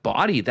having a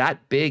body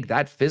that big,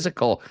 that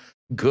physical,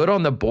 good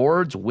on the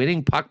boards,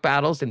 winning puck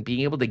battles, and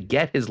being able to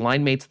get his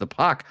line mates the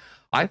puck,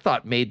 I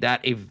thought made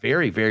that a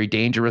very, very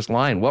dangerous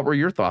line. What were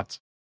your thoughts?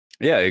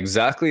 Yeah,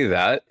 exactly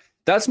that.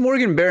 That's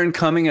Morgan Barron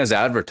coming as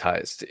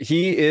advertised.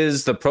 He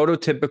is the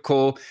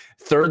prototypical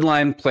third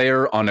line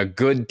player on a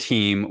good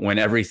team when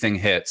everything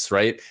hits,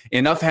 right?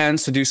 Enough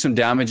hands to do some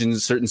damage in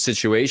certain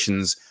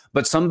situations,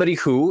 but somebody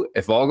who,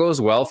 if all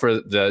goes well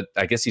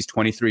I guess he's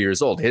 23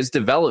 years old, his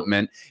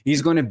development,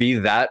 he's going to be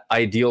that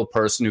ideal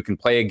person who can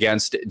play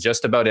against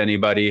just about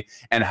anybody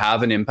and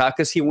have an impact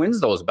because he wins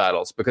those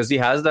battles, because he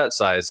has that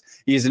size.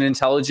 He's an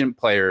intelligent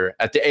player.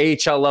 At the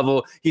AHL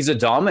level, he's a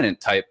dominant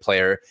type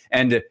player.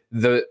 And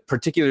the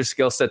particular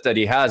skill set that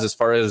he has, as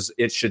far as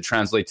it should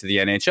translate to the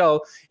NHL,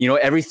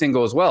 everything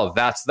goes well.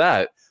 That's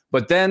that.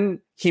 But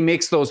then he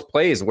makes those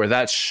plays where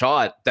that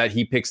shot that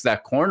he picks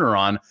that corner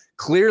on,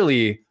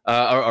 clearly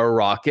a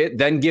rocket,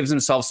 then gives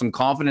himself some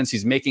confidence.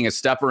 He's making a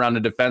step around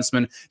a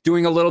defenseman,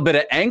 doing a little bit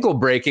of ankle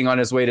breaking on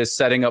his way to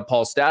setting up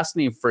Paul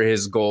Stastny for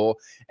his goal.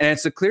 And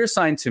it's a clear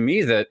sign to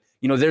me that,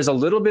 there's a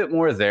little bit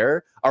more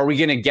there. Are we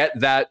going to get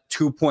that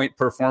 2-point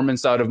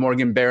performance out of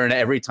Morgan Barron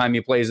every time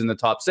he plays in the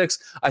top 6?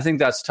 I think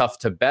that's tough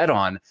to bet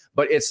on,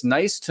 but it's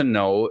nice to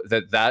know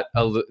that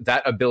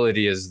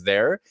ability is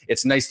there.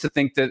 It's nice to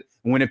think that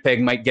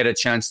Winnipeg might get a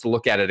chance to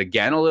look at it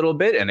again a little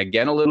bit and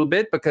again a little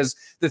bit, because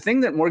the thing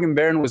that Morgan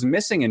Barron was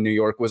missing in New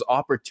York was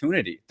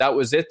opportunity. That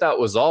was it. That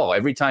was all.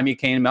 Every time he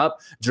came up,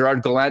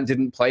 Gerard Gallant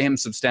didn't play him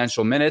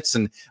substantial minutes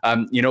and,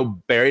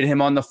 buried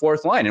him on the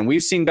fourth line. And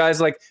we've seen guys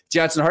like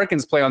Jansen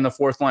Harkins play on the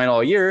fourth line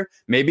all year.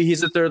 Maybe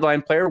he's a third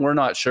line player. We're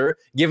not sure.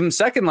 Give him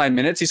second line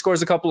minutes. He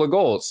scores a couple of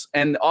goals,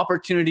 and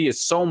opportunity is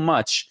so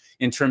much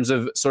in terms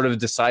of sort of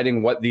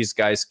deciding what these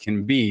guys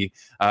can be.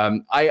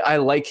 I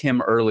like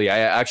him early. I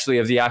actually,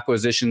 of the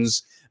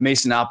acquisitions,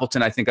 Mason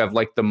Appleton, I think I've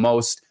liked the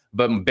most,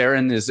 but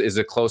Barron is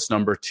a close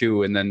number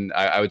 2. And then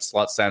I would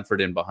slot Sanford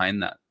in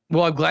behind that.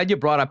 Well, I'm glad you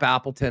brought up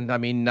Appleton. I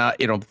mean,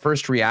 the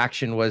first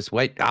reaction was,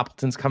 wait,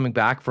 Appleton's coming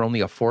back for only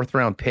a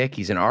 4th-round pick.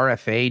 He's an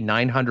RFA,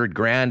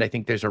 $900,000. I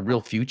think there's a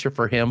real future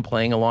for him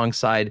playing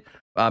alongside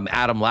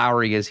Adam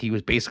Lowry, as he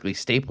was basically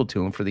stapled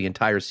to him for the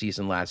entire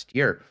season last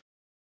year.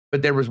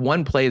 But there was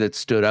one play that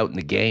stood out in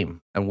the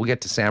game, and we'll get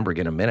to Samberg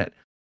in a minute,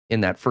 in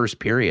that first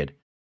period,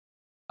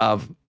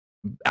 of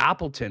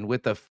Appleton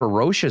with a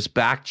ferocious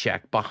back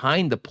check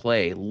behind the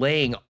play,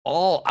 laying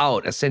all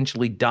out,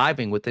 essentially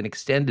diving with an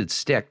extended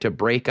stick to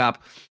break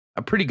up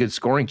a pretty good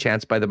scoring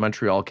chance by the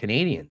Montreal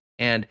Canadiens.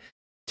 And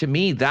to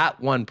me, that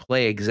one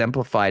play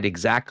exemplified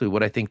exactly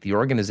what I think the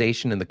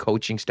organization and the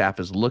coaching staff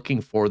is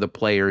looking for the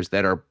players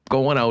that are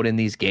going out in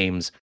these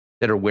games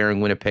that are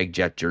wearing Winnipeg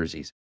Jet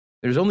jerseys.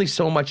 There's only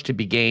so much to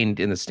be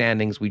gained in the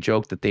standings. We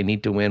joke that they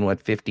need to win,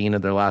 15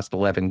 of their last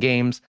 11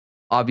 games.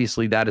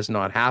 Obviously, that is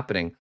not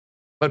happening.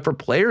 But for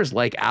players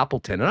like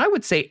Appleton, and I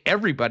would say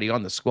everybody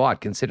on the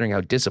squad, considering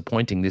how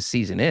disappointing this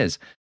season is,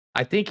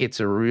 I think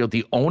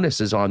the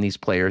onus is on these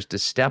players to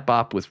step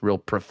up with real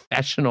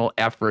professional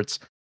efforts,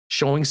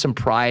 showing some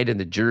pride in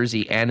the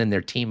jersey and in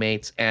their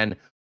teammates. And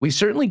we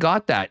certainly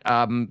got that.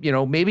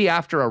 Maybe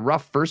after a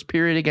rough first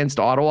period against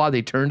Ottawa,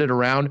 they turned it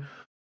around.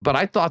 But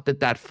I thought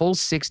that full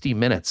 60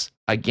 minutes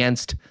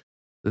against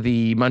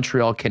the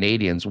Montreal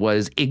Canadiens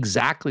was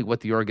exactly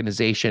what the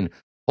organization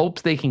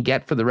hopes they can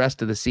get for the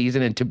rest of the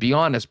season. And to be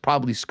honest,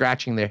 probably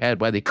scratching their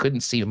head why they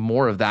couldn't see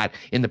more of that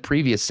in the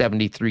previous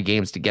 73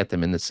 games to get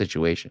them in this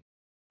situation.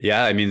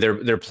 Yeah, I mean,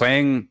 they're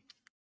playing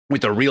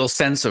with a real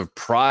sense of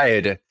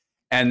pride.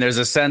 And there's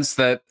a sense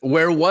that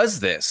where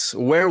was this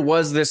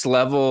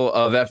level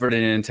of effort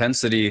and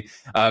intensity,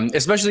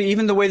 especially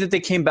even the way that they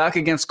came back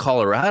against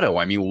Colorado?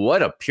 I mean,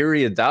 what a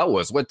period that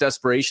was. What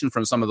desperation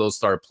from some of those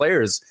star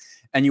players.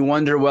 And you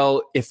wonder,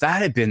 well, if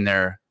that had been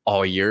there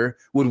all year,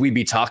 would we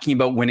be talking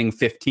about winning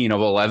 15 of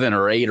 11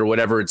 or 8 or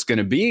whatever it's going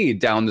to be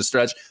down the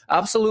stretch?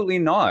 Absolutely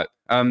not.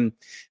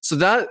 So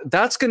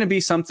that's going to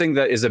be something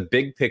that is a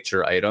big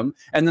picture item.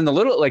 And then the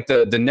little, like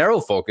the narrow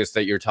focus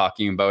that you're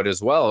talking about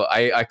as well,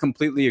 I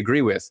completely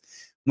agree with.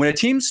 When a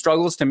team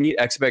struggles to meet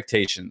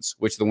expectations,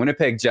 which the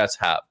Winnipeg Jets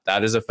have,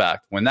 that is a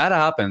fact. When that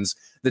happens,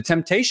 the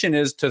temptation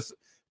is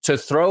to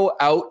throw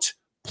out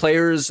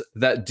players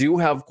that do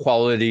have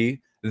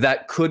quality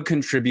that could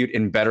contribute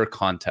in better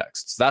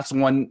contexts. That's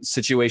one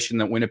situation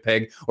that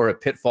Winnipeg, or a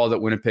pitfall that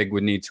Winnipeg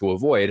would need to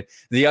avoid.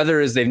 The other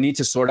is they need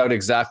to sort out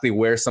exactly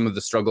where some of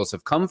the struggles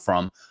have come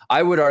from.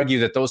 I would argue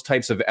that those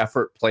types of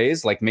effort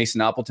plays, like Mason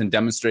Appleton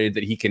demonstrated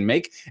that he can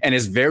make and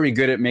is very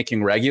good at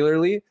making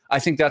regularly, I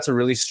think that's a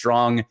really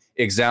strong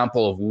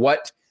example of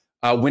what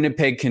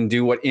Winnipeg can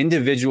do, what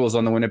individuals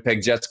on the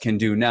Winnipeg Jets can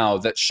do now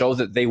that show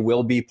that they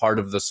will be part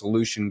of the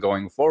solution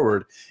going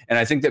forward. And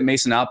I think that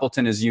Mason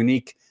Appleton is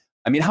unique.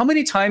 I mean, how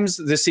many times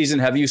this season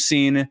have you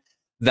seen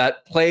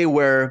that play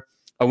where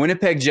a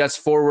Winnipeg Jets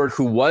forward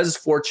who was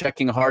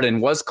forechecking hard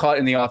and was caught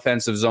in the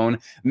offensive zone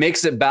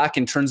makes it back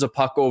and turns a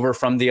puck over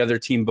from the other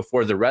team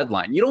before the red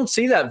line? You don't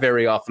see that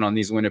very often on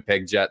these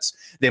Winnipeg Jets.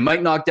 They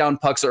might knock down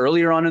pucks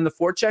earlier on in the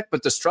forecheck,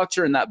 but the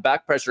structure and that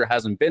back pressure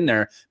hasn't been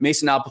there.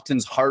 Mason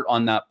Appleton's heart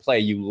on that play.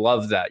 You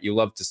love that. You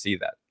love to see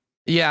that.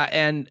 Yeah,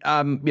 and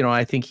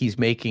I think he's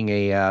making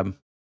a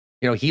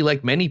he,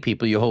 like many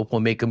people, you hope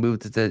will make a move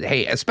that,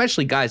 hey,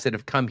 especially guys that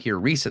have come here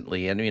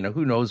recently. And,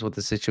 who knows what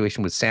the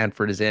situation with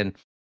Sanford is in.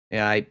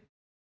 I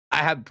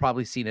have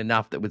probably seen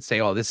enough that would say,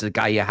 oh, this is a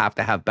guy you have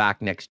to have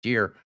back next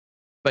year.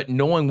 But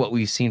knowing what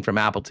we've seen from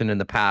Appleton in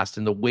the past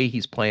and the way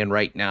he's playing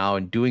right now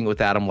and doing it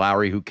with Adam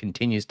Lowry, who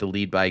continues to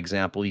lead by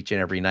example each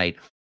and every night,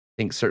 I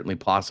think certainly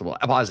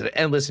positive.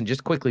 And listen,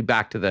 just quickly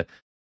back to the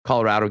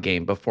Colorado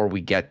game before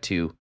we get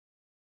to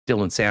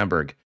Dylan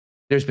Sandberg.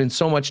 There's been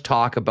so much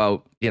talk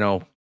about,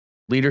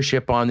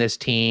 leadership on this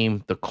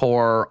team, the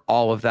core,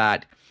 all of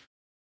that.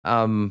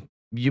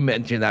 You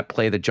mentioned that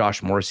play that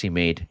Josh Morrissey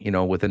made,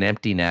 with an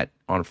empty net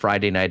on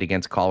Friday night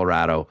against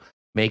Colorado,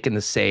 making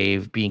the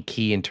save, being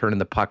key and turning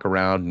the puck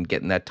around and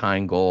getting that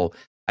tying goal.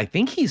 I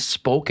think he's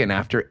spoken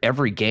after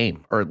every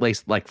game, or at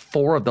least like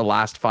 4 of the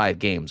last 5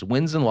 games,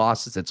 wins and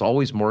losses. It's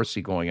always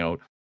Morrissey going out.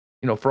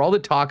 For all the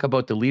talk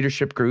about the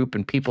leadership group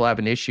and people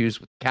having issues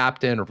with the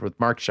captain or with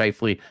Mark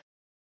Scheifele,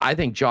 I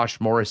think Josh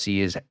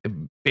Morrissey is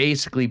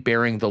basically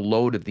bearing the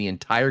load of the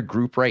entire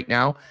group right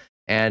now.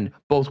 And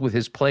both with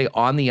his play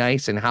on the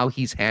ice and how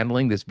he's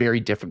handling this very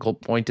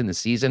difficult point in the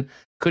season,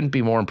 couldn't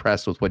be more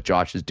impressed with what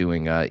Josh is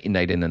doing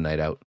night in and night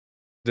out.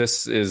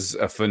 This is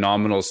a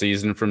phenomenal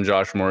season from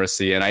Josh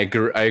Morrissey, and I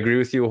agree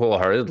with you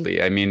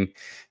wholeheartedly. I mean,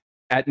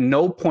 at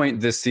no point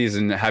this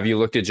season have you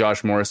looked at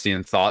Josh Morrissey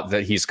and thought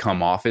that he's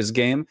come off his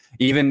game.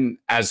 Even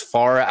as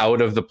far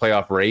out of the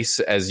playoff race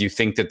as you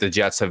think that the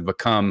Jets have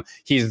become,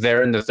 he's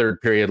there in the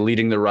third period,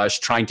 leading the rush,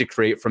 trying to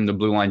create from the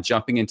blue line,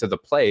 jumping into the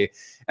play.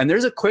 And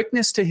there's a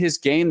quickness to his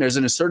game. There's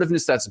an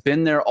assertiveness that's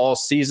been there all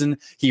season.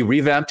 He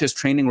revamped his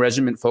training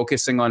regimen,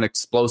 focusing on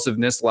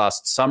explosiveness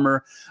last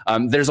summer.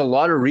 There's a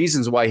lot of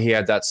reasons why he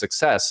had that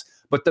success.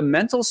 But the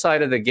mental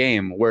side of the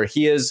game, where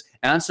he has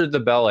answered the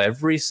bell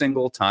every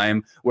single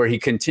time, where he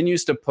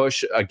continues to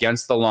push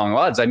against the long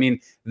odds, I mean,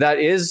 that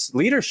is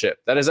leadership.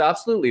 That is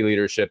absolutely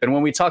leadership. And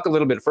when we talk a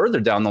little bit further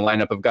down the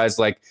lineup of guys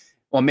like,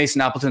 well,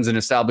 Mason Appleton's an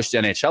established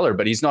NHLer,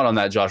 but he's not on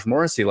that Josh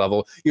Morrissey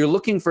level. You're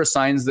looking for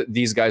signs that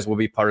these guys will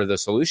be part of the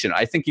solution.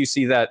 I think you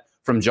see that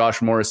from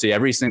Josh Morrissey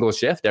every single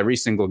shift, every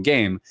single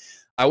game.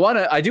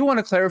 I do want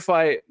to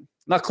clarify,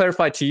 not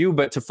clarify to you,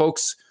 but to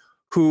folks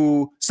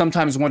who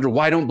sometimes wonder,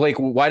 why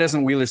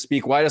doesn't Wheeler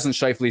speak? Why doesn't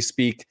Scheifele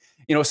speak?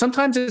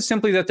 Sometimes it's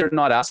simply that they're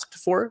not asked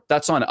for.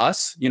 That's on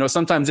us.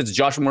 Sometimes it's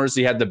Josh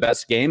Morrissey had the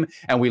best game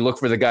and we look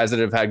for the guys that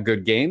have had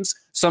good games.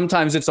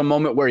 Sometimes it's a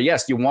moment where,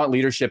 yes, you want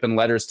leadership and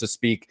letters to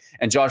speak.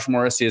 And Josh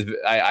Morrissey is,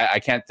 I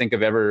can't think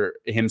of ever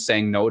him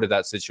saying no to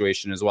that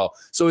situation as well.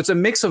 So it's a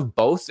mix of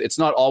both. It's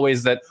not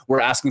always that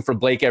we're asking for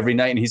Blake every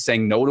night and he's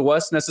saying no to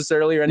us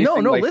necessarily or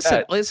anything like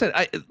that.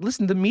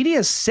 Listen, the media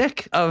is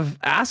sick of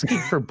asking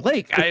for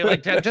Blake. I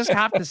just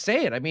have to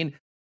say it. I mean,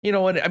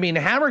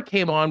 Hammer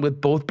came on with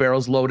both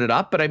barrels loaded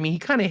up, but he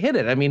kind of hit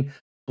it.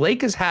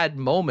 Blake has had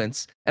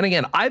moments, and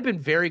again, I've been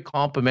very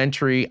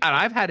complimentary, and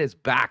I've had his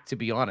back, to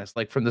be honest,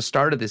 like from the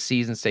start of the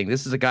season, saying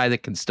this is a guy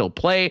that can still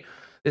play.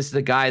 This is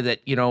a guy that,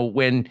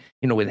 when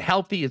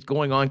healthy is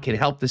going on, can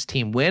help this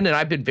team win. And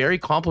I've been very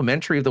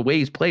complimentary of the way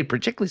he's played,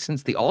 particularly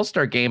since the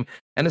All-Star game,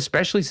 and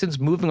especially since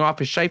moving off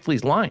of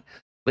Scheifele's line.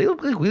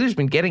 Wheeler's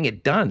been getting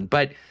it done,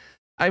 but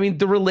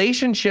the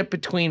relationship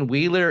between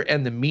Wheeler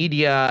and the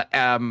media,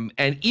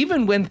 and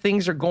even when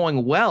things are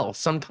going well,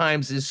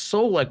 sometimes is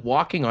so like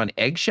walking on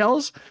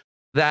eggshells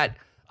that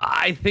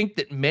I think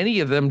that many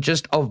of them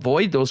just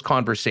avoid those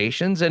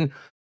conversations. And,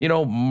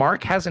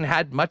 Mark hasn't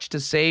had much to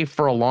say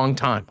for a long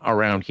time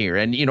around here.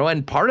 And,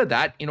 and part of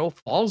that,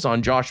 falls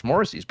on Josh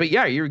Morrissey's. But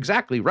yeah, you're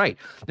exactly right.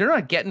 They're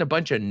not getting a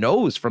bunch of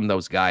no's from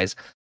those guys.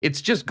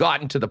 It's just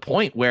gotten to the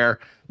point where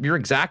you're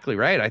exactly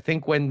right. I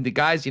think when the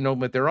guys,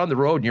 but they're on the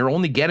road and you're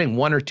only getting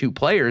 1 or 2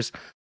 players,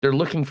 they're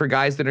looking for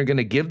guys that are going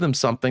to give them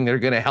something. They're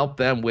going to help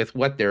them with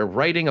what they're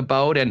writing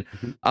about. And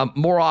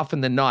more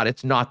often than not,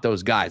 it's not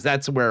those guys.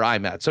 That's where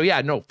I'm at. So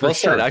yeah, no, for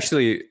sure.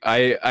 Actually,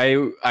 I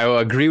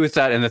agree with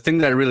that. And the thing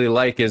that I really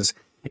like is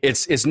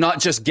it's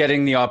not just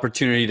getting the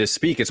opportunity to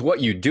speak. It's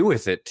what you do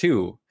with it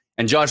too.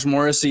 And Josh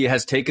Morrissey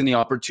has taken the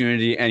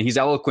opportunity and he's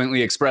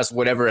eloquently expressed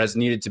whatever has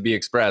needed to be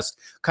expressed.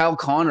 Kyle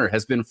Connor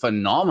has been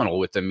phenomenal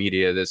with the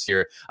media this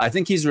year. I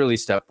think he's really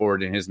stepped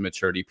forward in his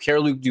maturity.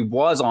 Pierre-Luc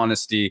Dubois'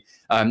 honesty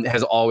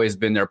has always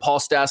been there. Paul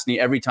Stastny,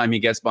 every time he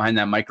gets behind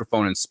that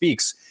microphone and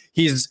speaks,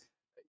 he's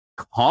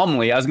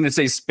calmly, I was going to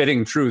say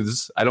spitting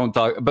truths. I don't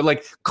talk, but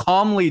like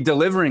calmly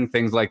delivering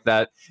things like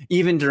that,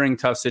 even during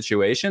tough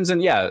situations.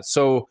 And yeah,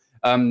 so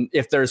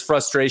if there's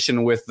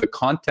frustration with the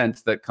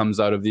content that comes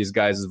out of these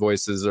guys'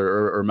 voices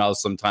or mouths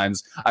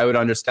sometimes, I would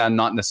understand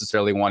not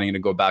necessarily wanting to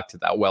go back to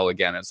that well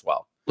again as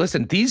well.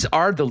 Listen, these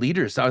are the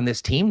leaders on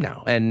this team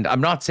now. And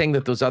I'm not saying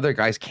that those other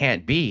guys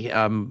can't be,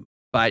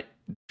 but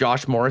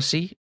Josh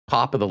Morrissey,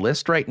 top of the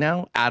list right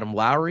now. Adam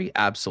Lowry,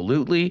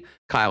 absolutely.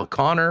 Kyle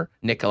Connor,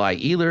 Nikolai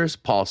Ehlers,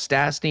 Paul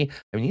Stastny.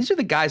 These are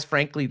the guys,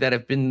 frankly, that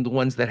have been the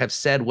ones that have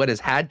said what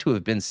has had to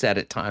have been said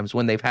at times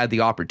when they've had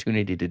the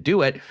opportunity to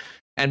do it.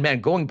 And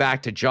man, going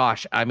back to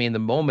Josh, the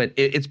moment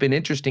it's been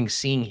interesting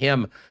seeing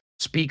him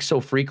speak so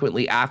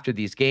frequently after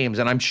these games.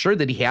 And I'm sure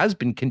that he has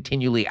been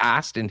continually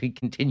asked and he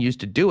continues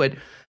to do it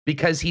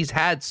because he's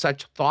had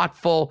such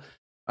thoughtful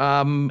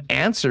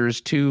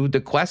answers to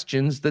the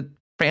questions that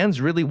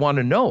fans really want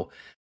to know.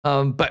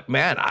 But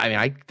man,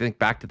 I think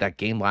back to that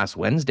game last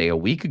Wednesday, a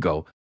week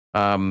ago,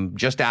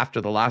 just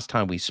after the last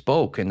time we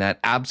spoke, and that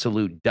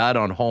absolute dud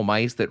on home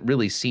ice that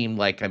really seemed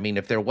like, I mean,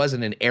 if there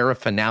wasn't an air of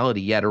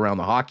finality yet around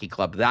the hockey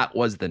club, that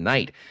was the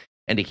night.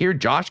 And to hear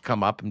Josh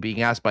come up and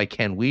being asked by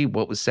Ken Wiebe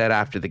what was said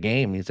after the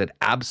game, he said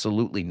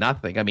absolutely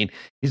nothing. I mean,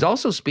 he's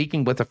also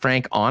speaking with a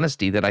frank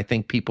honesty that I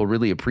think people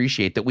really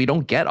appreciate, that we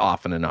don't get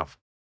often enough.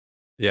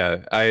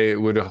 Yeah, I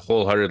would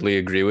wholeheartedly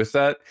agree with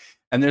that.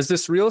 And there's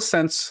this real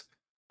sense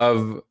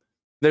of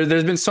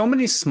there's been so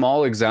many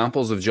small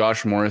examples of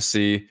Josh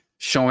Morrissey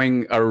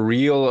showing a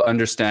real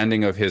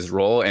understanding of his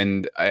role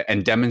and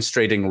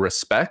demonstrating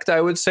respect, I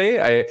would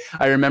say.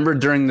 I remember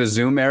during the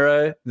Zoom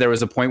era, there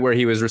was a point where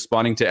he was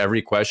responding to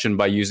every question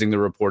by using the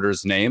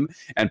reporter's name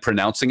and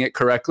pronouncing it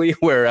correctly,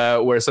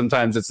 where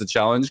sometimes it's a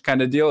challenge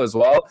kind of deal as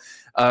well.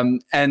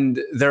 And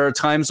there are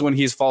times when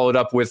he's followed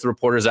up with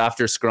reporters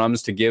after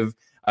scrums to give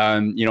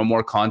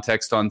more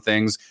context on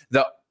things.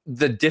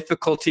 The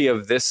difficulty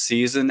of this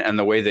season and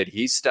the way that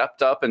he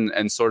stepped up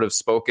and sort of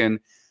spoken,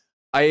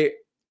 I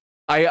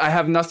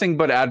have nothing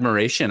but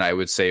admiration, I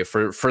would say,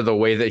 for the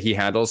way that he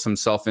handles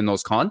himself in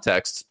those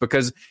contexts,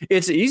 because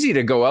it's easy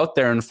to go out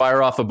there and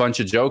fire off a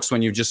bunch of jokes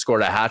when you've just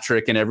scored a hat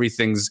trick and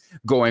everything's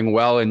going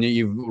well and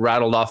you've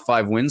rattled off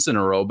 5 wins in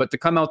a row. But to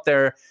come out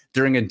there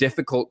during a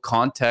difficult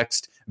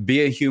context,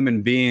 be a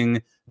human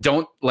being,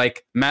 don't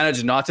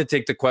manage not to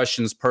take the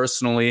questions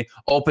personally,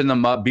 open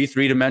them up, be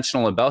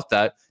 3-dimensional about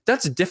that.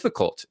 That's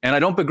difficult. And I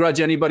don't begrudge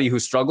anybody who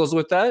struggles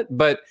with that,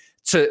 but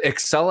to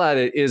excel at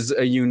it is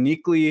a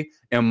uniquely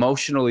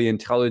emotionally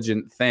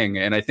intelligent thing.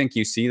 And I think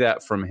you see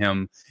that from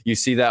him. You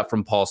see that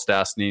from Paul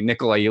Stastny,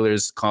 Nikolai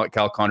Ehlers,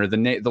 Cal Connor,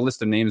 the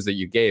list of names that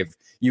you gave.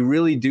 You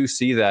really do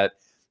see that.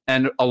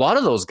 And a lot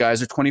of those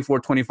guys are 24,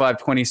 25,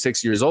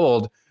 26 years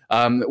old,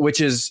 which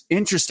is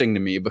interesting to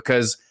me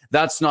because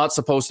that's not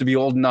supposed to be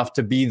old enough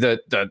to be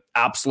the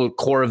absolute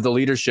core of the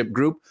leadership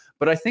group.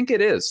 But I think it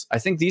is. I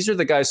think these are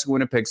the guys who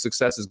Winnipeg's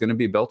success is going to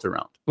be built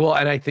around. Well,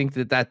 and I think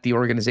that the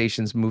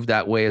organization's moved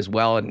that way as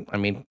well. And I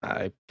mean,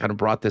 I kind of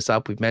brought this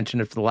up. We've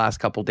mentioned it for the last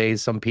couple of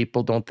days. Some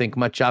people don't think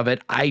much of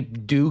it. I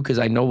do, because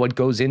I know what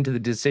goes into the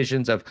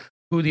decisions of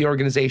who the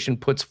organization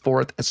puts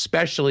forth,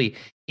 especially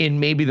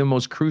in maybe the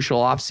most crucial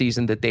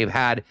offseason that they've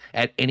had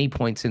at any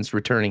point since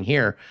returning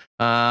here.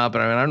 But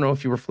I mean, I don't know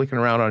if you were flicking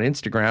around on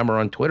Instagram or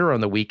on Twitter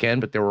on the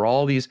weekend, but there were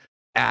all these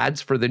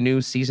ads for the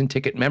new season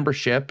ticket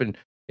membership, and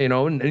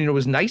it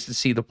was nice to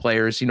see the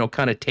players,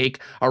 kind of take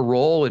a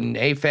role, and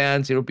hey,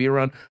 fans, be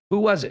around. Who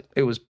was it?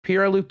 It was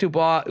Pierre-Luc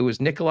Dubois, it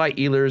was Nikolai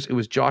Ehlers, it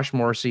was Josh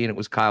Morrissey, and it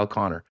was Kyle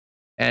Connor.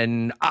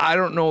 And I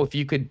don't know if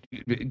you could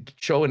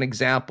show an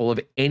example of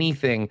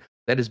anything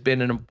that has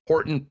been an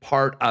important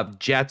part of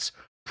Jets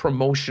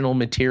promotional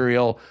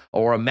material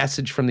or a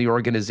message from the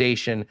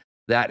organization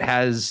that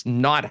has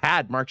not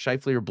had Mark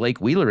Scheifele or Blake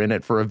Wheeler in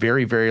it for a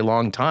very, very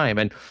long time.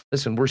 And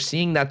listen, we're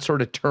seeing that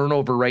sort of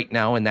turnover right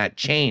now and that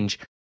change.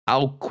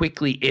 How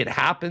quickly it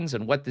happens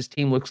and what this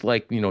team looks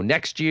like,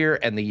 next year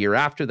and the year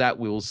after that,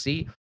 we will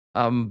see.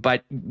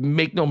 But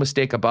make no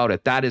mistake about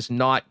it, that is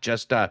not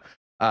just a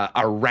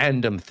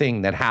random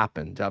thing that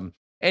happened.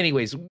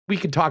 Anyways, we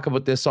could talk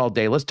about this all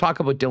day. Let's talk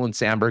about Dylan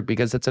Samberg,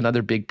 because that's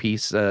another big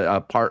piece,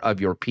 part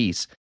of your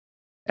piece.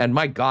 And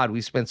my God,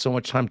 we spent so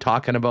much time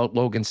talking about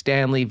Logan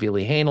Stanley, Ville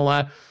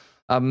Heinola.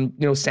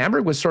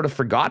 Samberg was sort of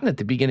forgotten at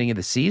the beginning of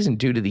the season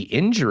due to the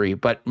injury,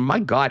 but my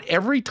God,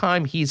 every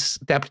time he's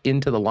stepped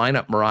into the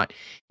lineup, Murat,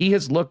 he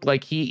has looked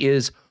like he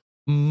is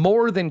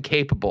more than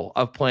capable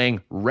of playing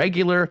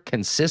regular,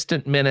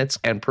 consistent minutes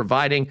and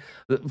providing,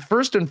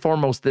 first and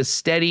foremost, this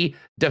steady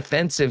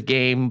defensive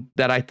game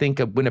that I think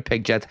a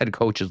Winnipeg Jets head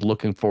coach is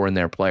looking for in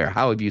their player.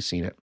 How have you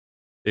seen it?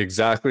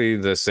 Exactly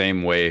the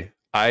same way.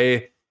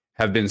 I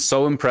have been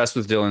so impressed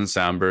with Dylan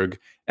Samberg,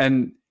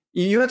 and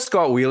you had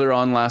Scott Wheeler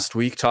on last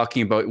week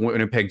talking about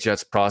Winnipeg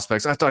Jets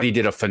prospects. I thought he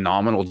did a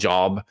phenomenal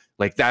job.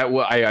 Like that,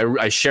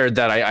 I shared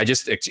that. I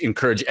just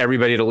encourage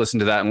everybody to listen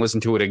to that and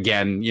listen to it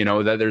again.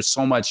 That there's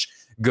so much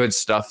good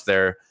stuff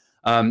there.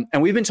 And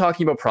we've been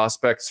talking about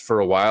prospects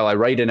for a while. I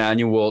write an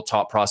annual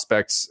top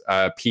prospects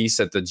piece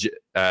at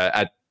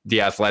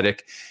the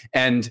Athletic,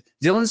 and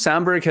Dylan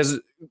Samberg has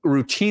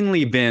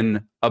routinely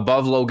been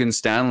above Logan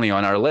Stanley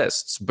on our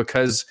lists,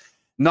 because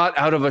not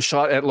out of a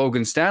shot at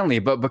Logan Stanley,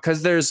 but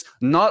because there's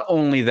not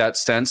only that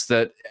sense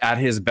that at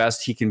his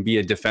best, he can be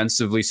a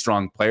defensively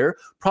strong player,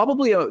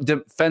 probably a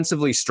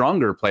defensively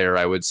stronger player,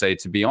 I would say,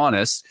 to be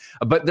honest.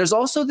 But there's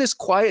also this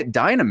quiet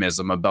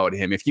dynamism about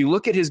him. If you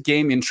look at his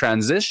game in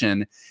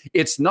transition,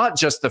 it's not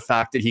just the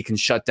fact that he can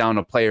shut down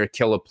a player,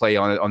 kill a play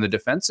on the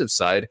defensive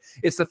side.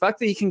 It's the fact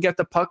that he can get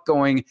the puck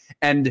going,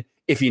 and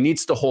if he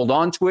needs to hold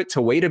on to it,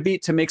 to wait a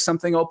beat, to make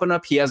something open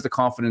up, he has the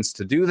confidence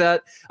to do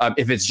that.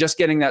 If it's just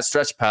getting that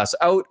stretch pass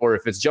out, or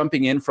if it's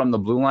jumping in from the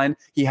blue line,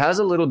 he has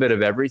a little bit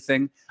of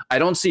everything. I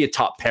don't see a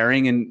top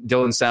pairing in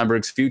Dylan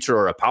Samberg's future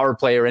or a power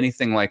play or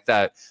anything like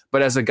that.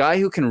 But as a guy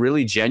who can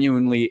really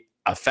genuinely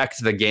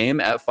affect the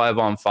game at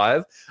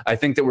 5-on-5, I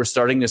think that we're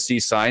starting to see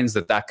signs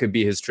that could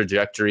be his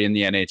trajectory in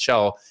the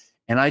NHL.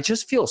 And I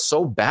just feel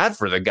so bad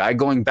for the guy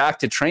going back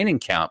to training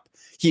camp.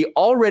 he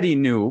already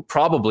knew,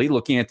 probably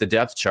looking at the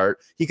depth chart,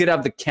 he could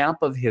have the camp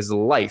of his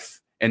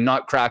life and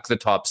not crack the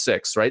top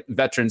 6, right?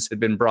 Veterans had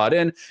been brought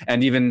in,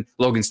 and even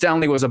Logan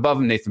Stanley was above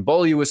him. Nathan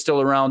Beaulieu was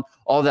still around,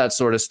 all that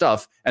sort of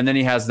stuff. And then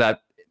he has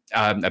that,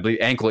 I believe,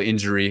 ankle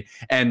injury.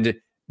 And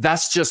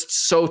that's just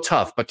so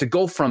tough. But to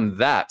go from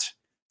that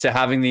to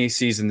having the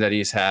season that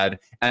he's had,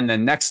 and the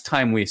next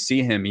time we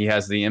see him, he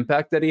has the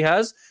impact that he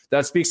has,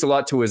 that speaks a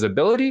lot to his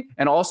ability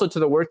and also to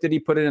the work that he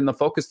put in and the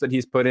focus that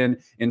he's put in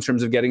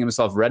terms of getting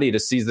himself ready to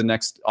seize the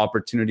next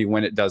opportunity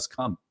when it does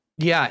come.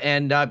 Yeah,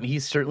 and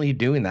he's certainly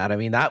doing that. I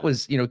mean, that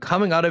was,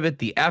 coming out of it,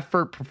 the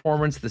effort,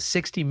 performance, the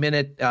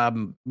 60-minute,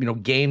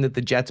 game that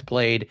the Jets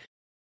played,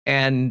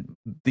 and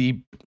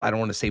the, I don't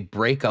want to say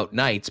breakout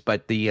nights,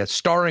 but the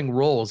starring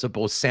roles of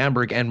both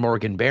Samberg and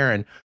Morgan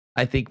Barron,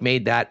 I think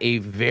made that a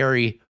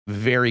very,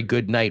 very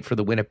good night for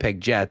the Winnipeg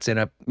Jets in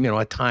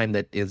a time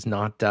that is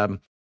not,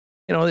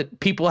 that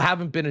people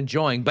haven't been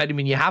enjoying. But I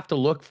mean, you have to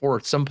look for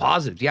some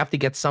positives. You have to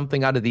get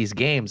something out of these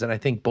games, and I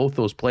think both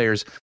those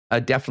players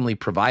definitely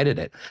provided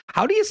it.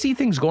 How do you see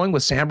things going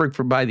with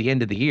Samberg by the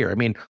end of the year? I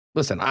mean,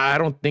 listen, I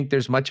don't think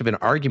there's much of an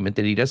argument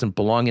that he doesn't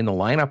belong in the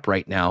lineup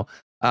right now.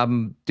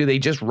 Do they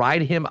just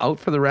ride him out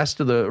for the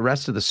rest of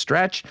the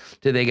stretch?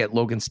 Do they get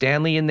Logan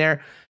Stanley in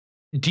there?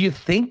 Do you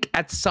think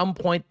at some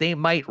point they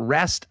might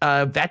rest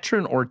a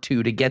veteran or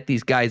two to get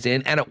these guys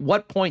in? And at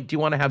what point do you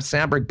want to have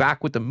Samberg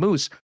back with the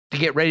Moose to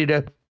get ready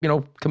to,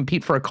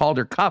 compete for a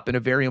Calder Cup in a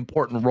very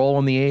important role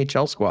in the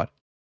AHL squad?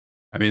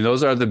 I mean,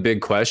 those are the big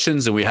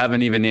questions, and we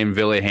haven't even named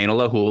Ville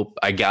Heinola, who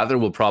I gather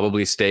will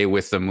probably stay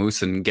with the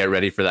Moose and get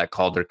ready for that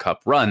Calder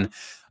Cup run.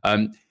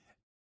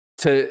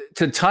 To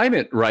time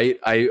it right,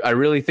 I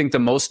really think the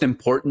most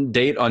important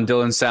date on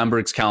Dylan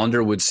Samberg's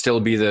calendar would still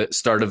be the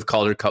start of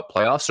Calder Cup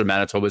playoffs or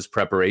Manitoba's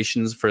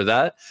preparations for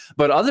that.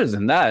 But other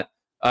than that,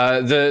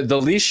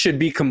 the leash should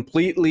be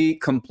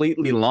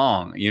completely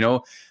long.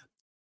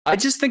 I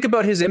just think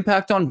about his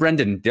impact on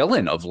Brendan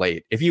Dillon of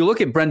late. If you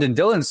look at Brendan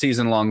Dillon's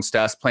season-long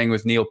stats playing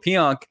with Neil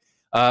Pionk,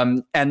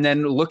 and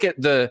then look at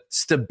the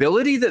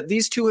stability that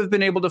these two have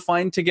been able to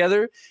find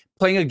together,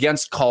 playing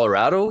against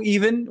Colorado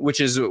even, which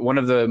is one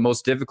of the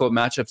most difficult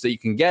matchups that you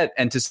can get,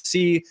 and to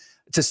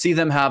see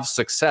them have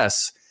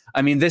success.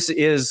 I mean, this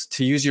is,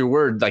 to use your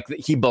word, like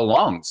he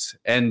belongs.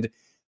 And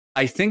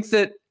I think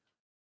that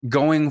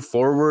going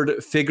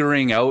forward,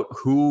 figuring out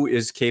who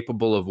is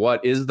capable of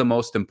what is the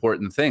most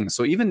important thing.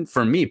 So even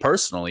for me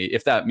personally,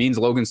 if that means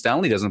Logan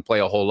Stanley doesn't play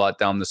a whole lot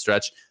down the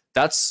stretch,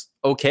 that's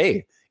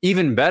okay.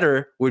 Even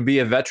better would be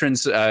if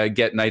veterans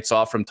get nights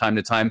off from time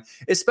to time,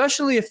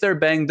 especially if they're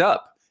banged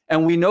up.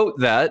 And we note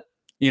that,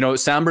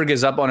 Samberg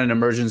is up on an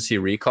emergency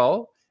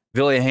recall.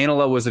 Ville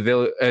Heinola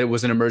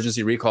was an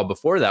emergency recall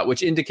before that,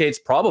 which indicates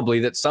probably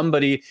that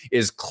somebody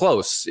is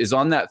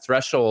on that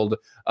threshold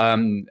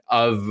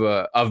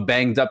of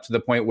banged up to the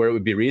point where it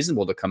would be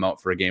reasonable to come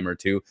out for a game or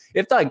two.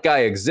 If that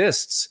guy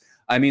exists,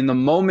 I mean, the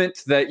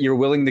moment that you're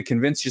willing to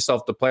convince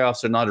yourself the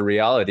playoffs are not a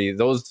reality,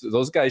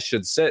 those guys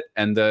should sit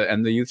and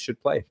the youth should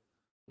play.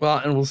 Well,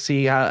 and we'll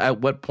see at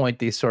what point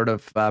they sort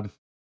of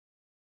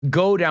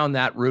go down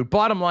that route.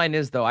 Bottom line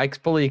is, though, I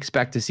fully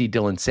expect to see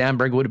Dylan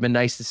Samberg. Would have been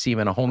nice to see him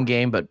in a home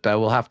game, but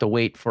we'll have to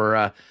wait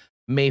for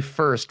May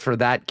 1st for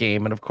that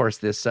game. And of course,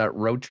 this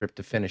road trip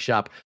to finish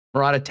up.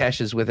 Murat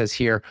is with us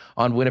here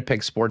on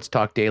Winnipeg Sports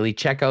Talk Daily.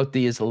 Check out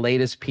his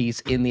latest piece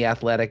in The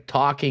Athletic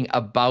talking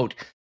about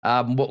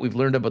what we've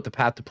learned about the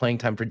path to playing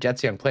time for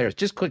Jets young players.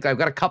 Just quick, I've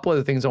got a couple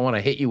other things I want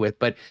to hit you with,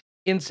 but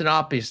in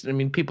synopsis, I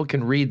mean, people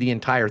can read the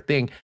entire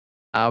thing.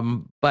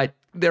 But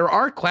there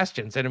are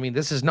questions, and I mean,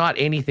 this is not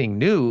anything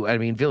new. I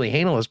mean, Ville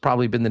Heinola has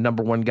probably been the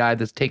number one guy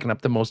that's taken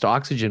up the most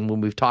oxygen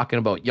when we've talking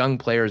about young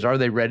players. Are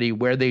they ready?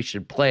 Where they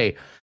should play?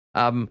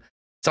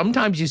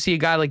 Sometimes you see a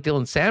guy like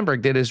Dylan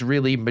Samberg that has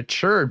really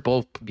matured,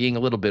 both being a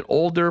little bit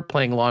older,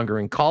 playing longer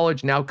in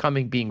college, now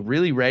being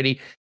really ready,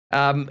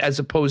 as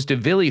opposed to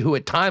Ville, who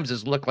at times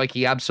has looked like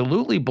he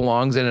absolutely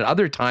belongs, and at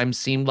other times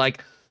seemed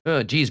like,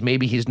 oh, geez,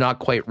 maybe he's not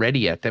quite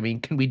ready yet. I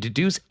mean, can we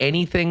deduce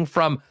anything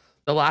from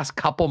the last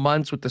couple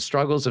months with the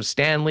struggles of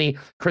Stanley,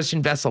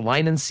 Christian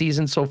Vesselainen's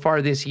season so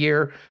far this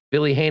year,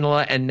 Ville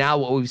Heinola, and now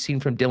what we've seen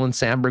from Dylan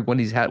Samberg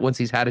once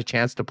he's had a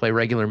chance to play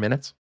regular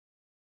minutes?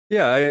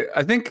 Yeah,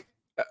 I think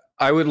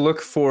I would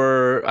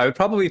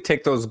probably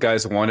take those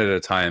guys one at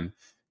a time.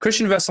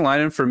 Christian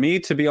Vesselainen, for me,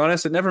 to be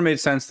honest, it never made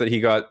sense that he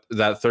got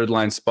that third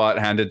line spot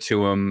handed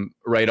to him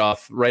right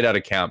out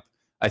of camp.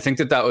 I think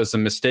that was a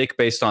mistake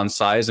based on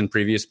size and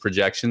previous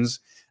projections.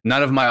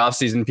 None of my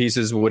offseason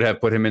pieces would have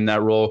put him in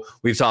that role.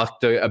 We've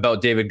talked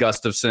about David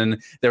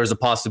Gustafsson. There was a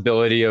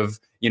possibility of,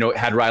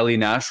 had Riley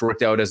Nash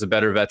worked out as a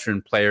better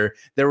veteran player,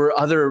 there were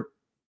other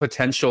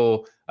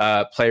potential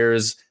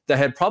players that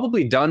had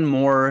probably done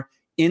more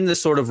in the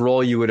sort of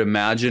role you would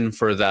imagine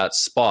for that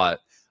spot.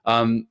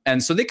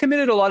 And so they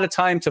committed a lot of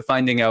time to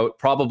finding out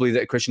probably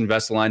that Christian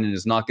Vesselainen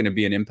is not going to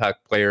be an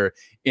impact player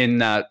in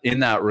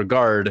that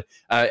regard.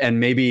 And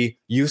maybe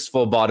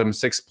useful bottom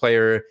six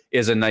player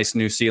is a nice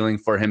new ceiling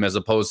for him as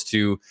opposed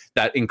to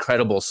that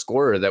incredible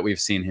scorer that we've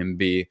seen him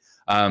be.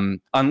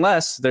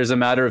 unless there's a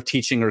matter of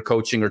teaching or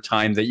coaching or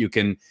time that you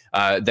can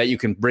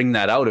bring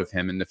that out of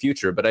him in the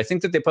future. But I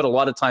think that they put a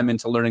lot of time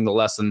into learning the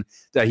lesson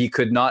that he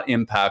could not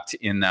impact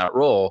in that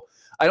role.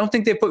 I don't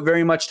think they put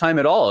very much time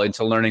at all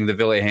into learning the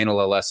Ville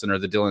Heinola lesson or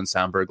the Dylan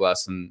Sandberg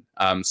lesson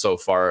so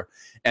far.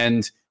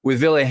 And with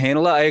Ville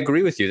Heinola, I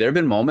agree with you. There have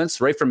been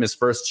moments right from his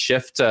first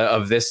shift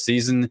of this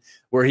season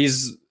where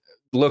he's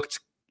looked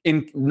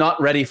not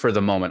ready for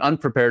the moment,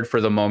 unprepared for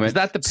the moment. Is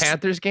that the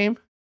Panthers game?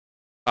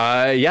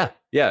 Yeah.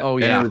 Oh,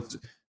 yeah. And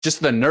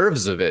just the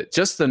nerves of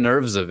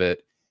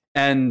it.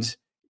 And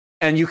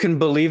you can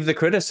believe the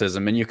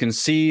criticism, and you can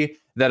see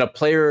that a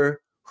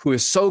player who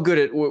is so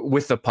good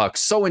with the puck,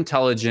 so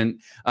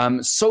intelligent,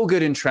 so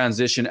good in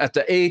transition at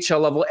the AHL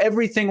level,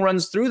 everything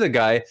runs through the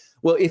guy.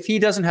 Well, if he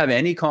doesn't have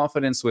any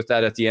confidence with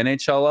that at the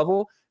NHL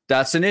level,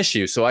 that's an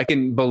issue. So I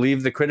can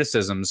believe the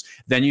criticisms.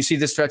 Then you see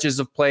the stretches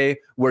of play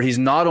where he's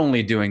not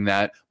only doing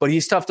that, but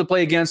he's tough to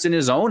play against in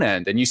his own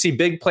end. And you see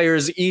big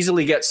players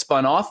easily get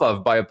spun off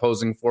of by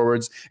opposing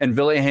forwards. And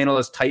Ville Heinola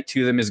is tight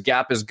to them. His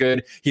gap is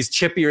good. He's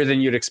chippier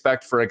than you'd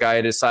expect for a guy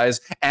at his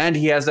size. And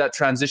he has that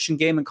transition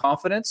game and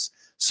confidence.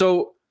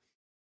 So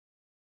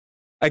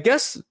I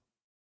guess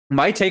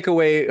my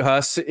takeaway,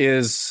 Huss,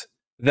 is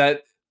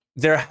that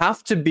there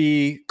have to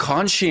be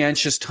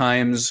conscientious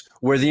times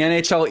where the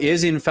NHL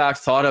is in fact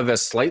thought of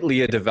as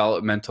slightly a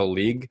developmental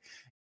league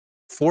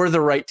for the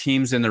right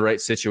teams in the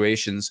right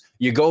situations.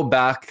 You go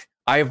back,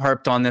 I've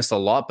harped on this a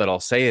lot, but I'll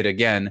say it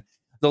again.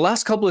 The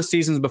last couple of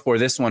seasons before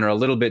this one are a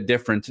little bit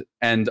different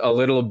and a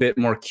little bit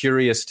more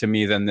curious to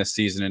me than this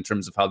season in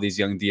terms of how these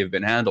young D have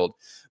been handled.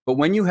 But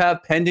when you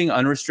have pending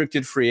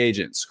unrestricted free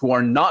agents who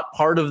are not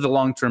part of the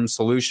long-term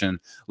solution,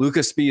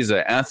 Lucas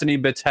Spiza, Anthony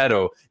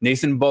Bitetto,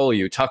 Nathan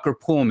Beaulieu, Tucker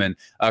Pullman,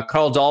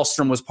 Carl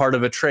Dahlstrom was part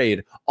of a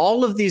trade.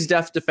 All of these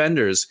depth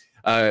defenders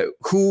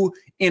who,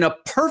 in a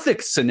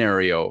perfect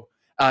scenario,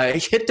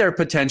 hit their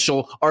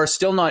potential, are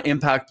still not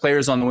impact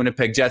players on the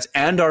Winnipeg Jets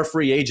and are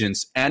free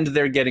agents, and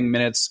they're getting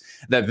minutes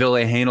that Ville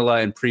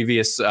Heinola and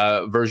previous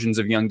versions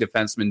of young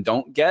defensemen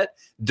don't get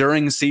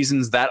during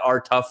seasons that are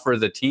tough for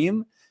the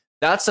team.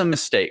 That's a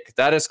mistake.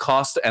 That is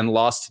cost and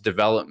lost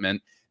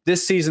development.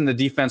 This season, the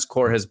defense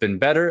core has been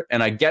better,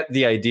 and I get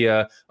the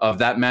idea of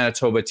that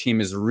Manitoba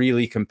team is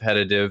really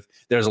competitive.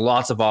 There's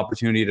lots of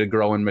opportunity to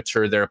grow and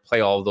mature there,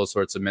 play all of those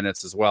sorts of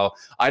minutes as well.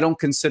 I don't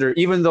consider,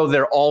 even though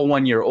they're all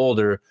 1 year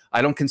older,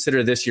 I don't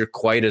consider this year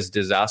quite as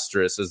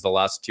disastrous as the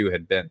last two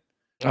had been.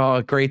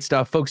 Oh, great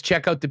stuff. Folks,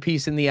 check out the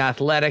piece in The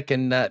Athletic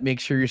and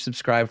make sure you're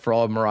subscribed for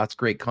all of Murat's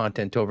great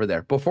content over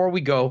there. Before we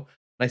go,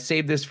 I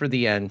saved this for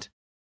the end.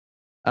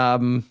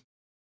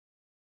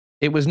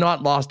 It was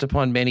not lost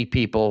upon many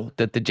people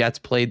that the Jets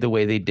played the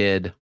way they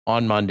did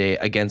on Monday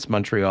against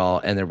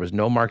Montreal, and there was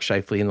no Mark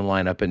Scheifele in the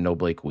lineup and no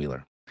Blake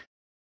Wheeler.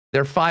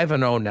 They're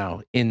 5-0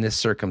 now in this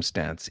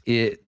circumstance.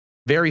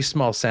 Very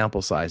small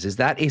sample size. Is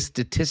that a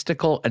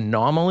statistical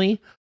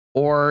anomaly,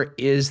 or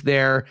is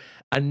there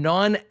a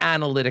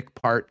non-analytic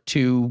part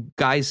to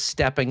guys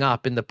stepping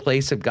up in the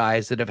place of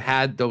guys that have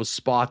had those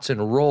spots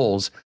and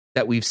roles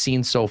that we've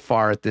seen so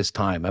far at this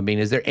time? I mean,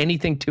 is there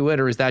anything to it,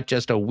 or is that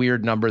just a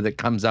weird number that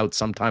comes out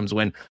sometimes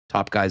when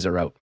top guys are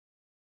out?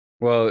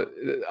 Well,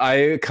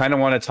 I kind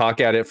of want to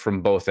talk at it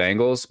from both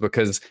angles,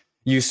 because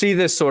you see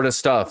this sort of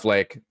stuff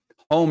like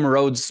home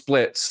road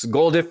splits,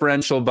 goal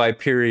differential by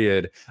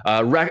period,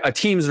 a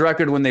team's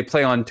record when they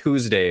play on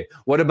Tuesday.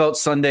 What about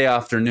Sunday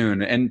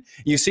afternoon? And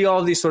you see all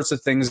of these sorts of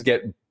things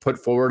get put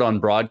forward on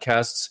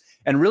broadcasts.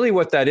 And really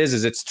what that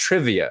is it's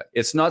trivia.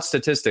 It's not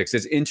statistics.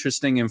 It's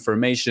interesting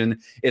information.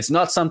 It's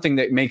not something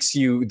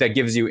that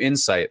gives you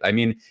insight. I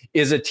mean,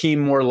 is a team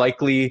more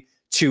likely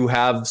to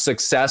have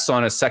success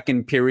on a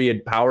second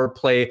period power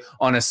play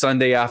on a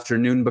Sunday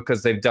afternoon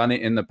because they've done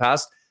it in the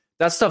past?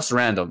 That stuff's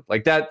random.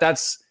 Like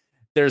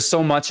there's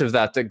so much of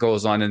that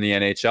goes on in the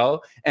NHL,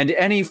 and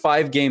any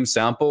 5-game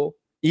sample,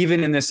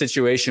 even in this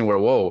situation where,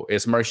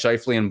 it's Mark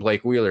Scheifele and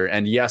Blake Wheeler.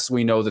 And yes,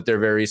 we know that they're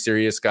very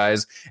serious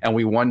guys, and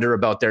we wonder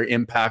about their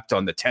impact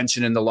on the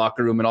tension in the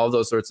locker room and all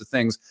those sorts of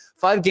things.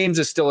 5 games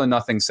is still a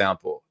nothing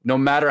sample, no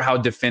matter how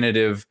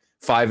definitive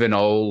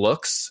 5-0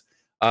 looks.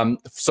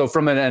 So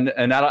from an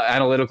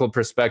analytical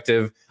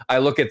perspective, I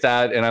look at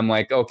that and I'm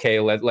like, okay,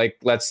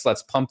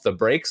 let's pump the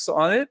brakes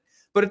on it.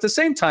 But at the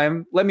same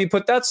time, let me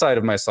put that side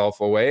of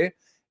myself away.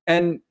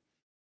 And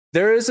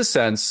there is a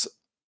sense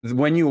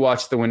when you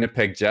watch the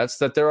Winnipeg Jets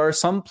that there are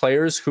some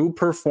players who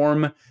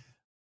perform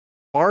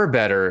far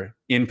better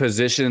in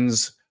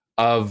positions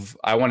of,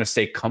 I want to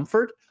say,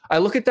 comfort. I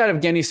look at that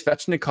Evgeny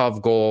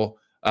Svechnikov goal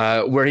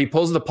where he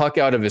pulls the puck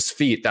out of his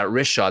feet, that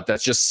wrist shot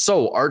that's just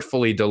so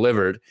artfully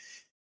delivered.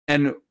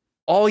 And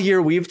all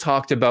year we've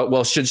talked about,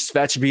 should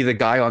Svech be the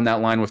guy on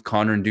that line with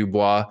Connor and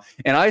Dubois?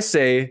 And I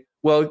say,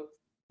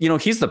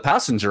 he's the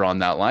passenger on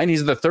that line.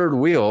 He's the third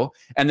wheel.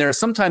 And there are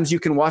sometimes you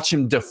can watch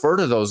him defer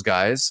to those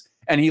guys,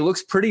 and he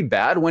looks pretty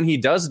bad when he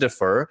does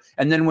defer.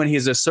 And then when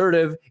he's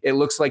assertive, it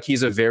looks like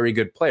he's a very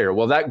good player.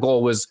 Well, that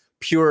goal was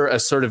pure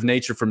assertive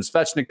nature from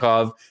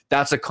Svechnikov.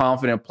 That's a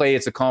confident play.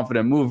 It's a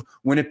confident move.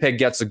 Winnipeg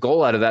gets a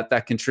goal out of that.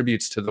 That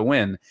contributes to the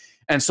win.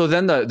 And so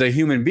then the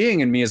human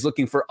being in me is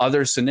looking for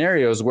other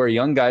scenarios where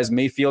young guys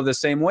may feel the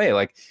same way.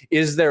 Like,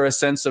 is there a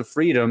sense of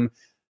freedom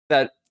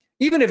that,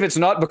 even if it's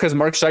not because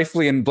Mark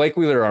Scheifele and Blake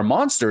Wheeler are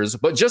monsters,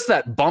 but just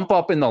that bump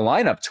up in the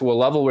lineup to a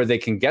level where they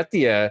can get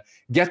the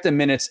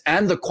minutes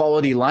and the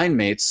quality line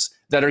mates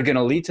that are going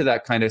to lead to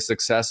that kind of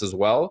success as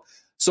well.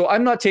 So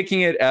I'm not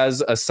taking it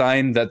as a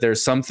sign that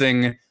there's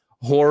something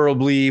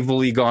horribly,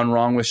 evilly gone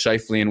wrong with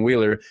Scheifele and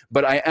Wheeler,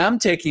 but I am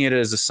taking it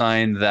as a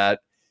sign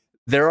that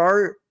there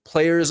are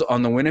players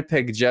on the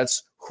Winnipeg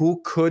Jets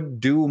who could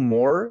do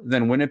more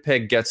than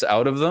Winnipeg gets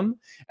out of them.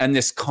 And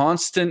this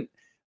constant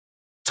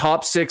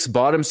top six,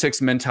 bottom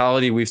six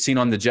mentality we've seen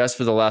on the Jets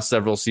for the last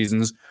several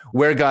seasons,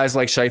 where guys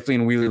like Scheifele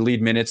and Wheeler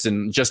lead minutes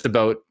in just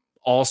about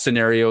all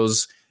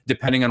scenarios,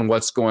 depending on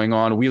what's going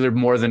on. Wheeler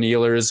more than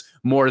Ehlers,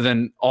 more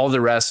than all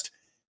the rest.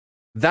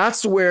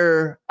 That's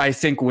where I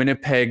think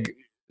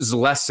Winnipeg's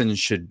lesson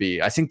should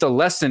be. I think the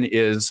lesson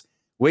is,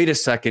 wait a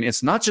second,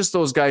 it's not just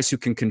those guys who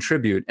can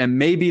contribute. And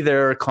maybe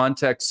there are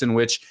contexts in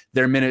which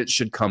their minutes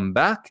should come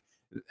back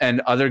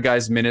and other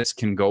guys' minutes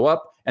can go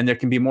up, and there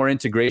can be more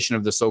integration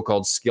of the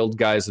so-called skilled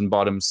guys in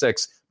bottom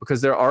six,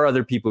 because there are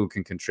other people who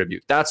can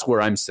contribute. That's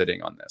where I'm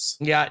sitting on this.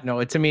 Yeah, no,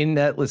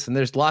 listen,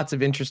 there's lots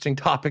of interesting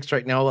topics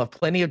right now. We'll have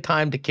plenty of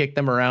time to kick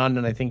them around,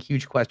 and I think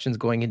huge questions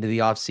going into the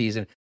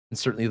offseason. And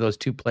certainly those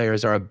two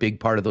players are a big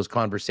part of those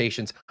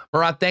conversations.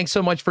 Murat, thanks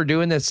so much for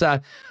doing this.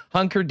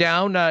 Hunker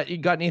down. You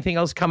got anything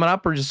else coming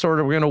up, or just sort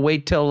of we're going to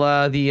wait till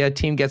the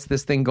team gets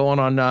this thing going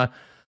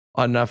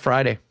on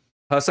Friday?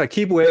 Plus, I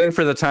keep waiting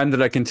for the time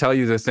that I can tell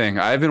you the thing.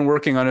 I've been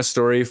working on a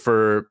story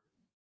for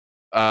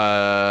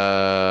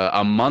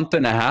a month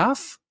and a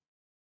half.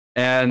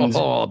 And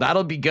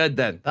that'll be good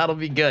then. That'll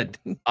be good.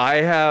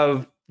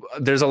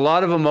 There's a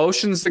lot of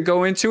emotions that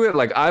go into it.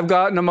 Like, I've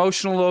gotten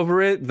emotional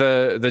over it.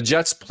 The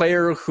Jets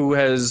player who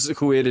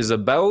it is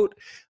about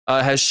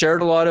has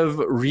shared a lot of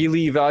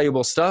really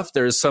valuable stuff.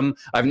 There's some,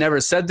 I've never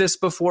said this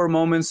before,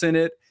 moments in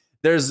it.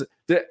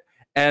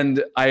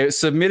 And I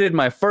submitted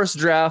my first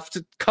draft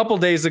a couple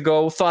days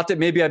ago, thought that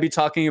maybe I'd be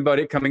talking about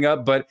it coming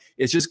up, but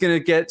it's just going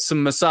to get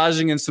some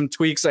massaging and some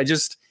tweaks.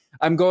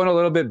 I'm going a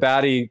little bit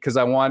batty because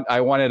I want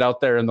it out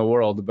there in the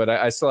world, but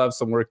I still have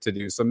some work to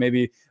do. So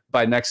maybe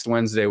by next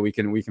Wednesday we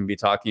can be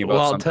talking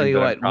about something. I'll tell you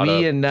what,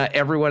 we and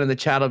everyone in the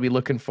chat will be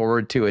looking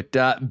forward to it.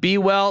 Be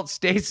well,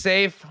 stay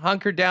safe,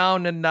 hunker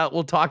down, and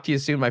we'll talk to you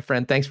soon, my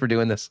friend. Thanks for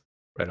doing this.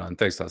 Right on.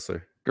 Thanks,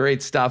 Hustler.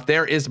 Great stuff.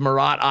 There is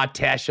Murat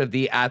Atesh of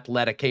The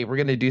Athletic. Hey, we're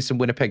going to do some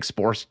Winnipeg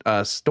sports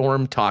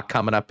storm talk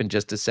coming up in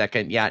just a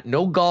second. Yeah,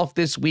 no golf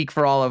this week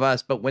for all of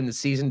us, but when the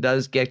season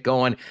does get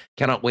going,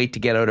 cannot wait to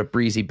get out of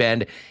Breezy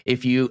Bend.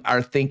 If you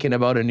are thinking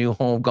about a new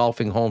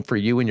golfing home for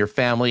you and your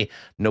family,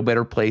 no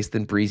better place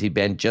than Breezy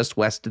Bend, just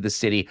west of the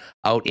city,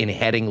 out in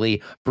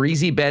Headingley.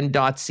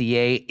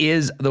 breezybend.ca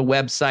is the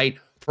website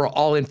for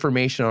all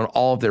information on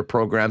all of their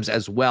programs,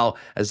 as well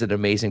as an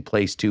amazing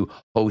place to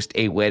host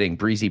a wedding,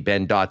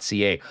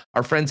 breezybend.ca.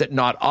 Our friends at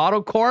Not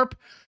Auto Corp,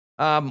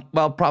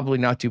 probably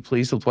not too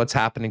pleased with what's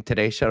happening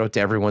today. Shout out to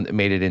everyone that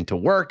made it into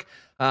work.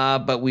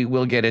 But we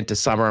will get into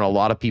summer, and a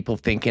lot of people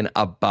thinking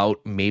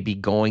about maybe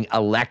going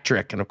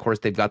electric. And of course,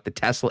 they've got the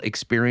Tesla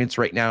experience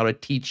right now to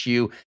teach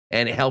you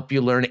and help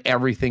you learn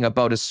everything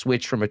about a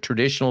switch from a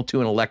traditional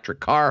to an electric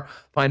car.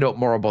 Find out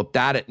more about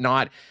that at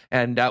Not.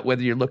 And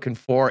whether you're looking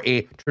for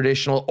a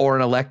traditional or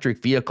an electric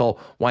vehicle,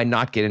 why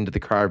not get into the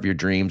car of your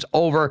dreams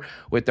over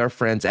with our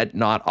friends at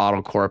Not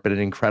Auto Corp at an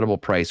incredible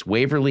price.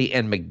 Waverly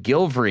and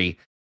McGillivray,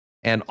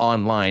 and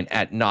online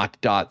at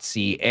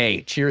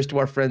not.ca. Cheers to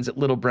our friends at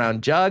Little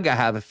Brown Jug. I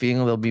have a feeling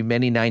there'll be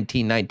many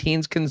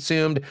 1919s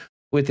consumed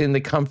within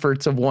the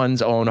comforts of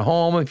one's own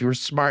home. If you were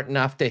smart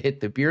enough to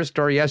hit the beer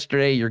store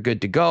yesterday, you're good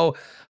to go.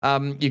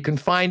 You can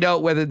find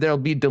out whether they'll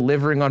be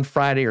delivering on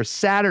Friday or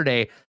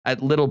Saturday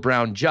at Little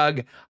Brown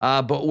Jug.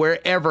 But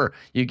wherever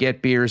you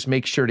get beers,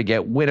 make sure to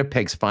get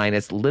Winnipeg's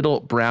finest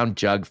Little Brown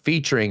Jug,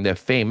 featuring the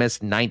famous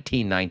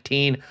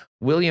 1919.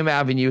 William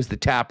Avenue is the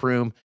tap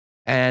room,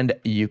 and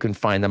you can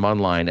find them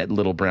online at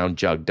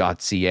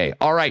littlebrownjug.ca.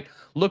 All right,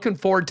 looking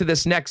forward to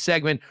this next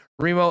segment.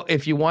 Remo,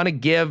 if you want to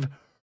give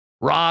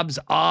Rob's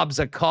Obs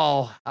a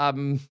call,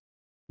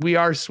 we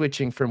are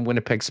switching from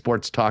Winnipeg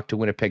Sports Talk to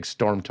Winnipeg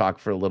Storm Talk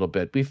for a little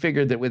bit. We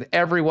figured that with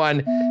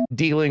everyone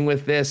dealing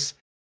with this,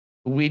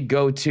 we'd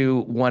go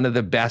to one of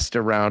the best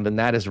around, and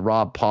that is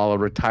Rob Paula,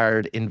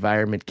 retired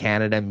Environment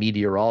Canada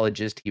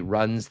meteorologist. He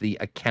runs the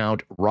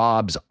account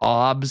Rob's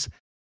Obs.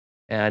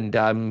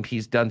 And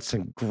he's done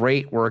some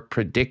great work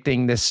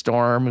predicting this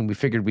storm. And we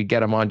figured we'd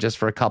get him on just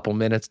for a couple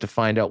minutes to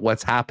find out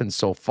what's happened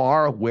so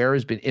far, where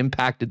has been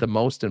impacted the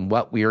most, and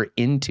what we're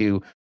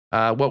into,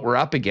 what we're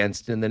up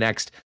against in the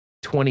next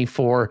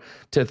 24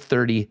 to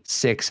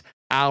 36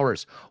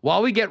 hours.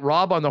 While we get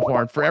Rob on the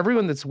horn, for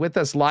everyone that's with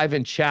us live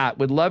in chat,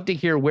 would love to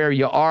hear where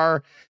you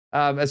are,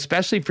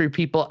 especially for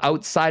people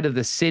outside of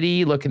the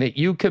city. Looking at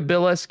you,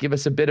 Kabilis, give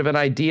us a bit of an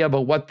idea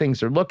about what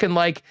things are looking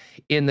like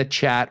in the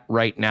chat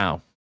right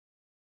now.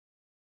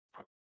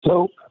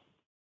 So,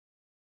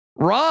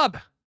 Rob.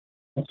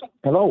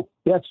 hello.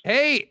 Yes.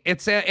 Hey,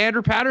 it's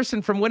Andrew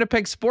Patterson from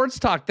Winnipeg Sports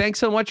Talk. Thanks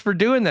so much for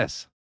doing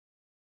this.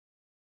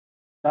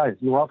 Guys,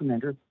 you're welcome,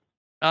 Andrew.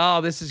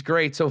 Oh, this is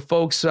great. So,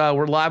 folks,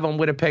 we're live on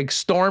Winnipeg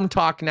Storm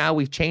Talk now.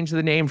 We've changed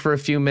the name for a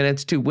few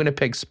minutes to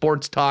Winnipeg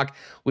Sports Talk.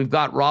 We've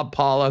got Rob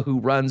Paula, who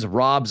runs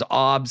Rob's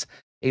Obs,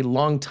 a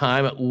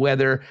longtime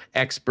weather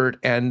expert.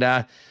 And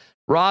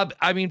Rob,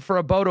 I mean, for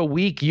about a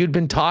week, you'd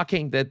been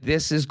talking that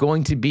this is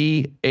going to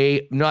be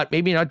not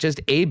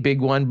just a big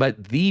one,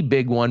 but the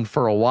big one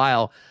for a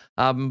while.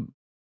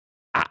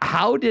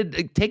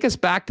 Take us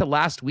back to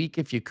last week,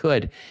 if you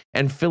could,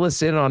 and fill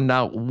us in on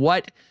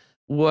what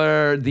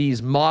were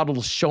these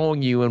models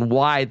showing you and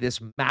why this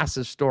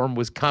massive storm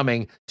was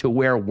coming to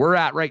where we're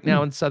at right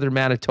now in southern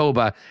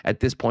Manitoba at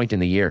this point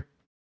in the year.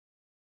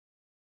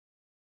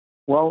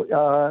 Well,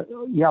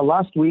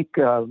 last week,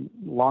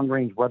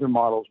 long-range weather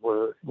models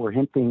were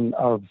hinting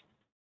of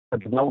the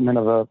development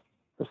of a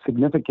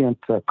significant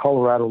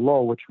Colorado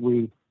low, which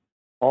we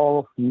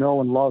all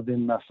know and love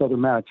in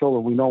southern Manitoba.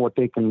 We know what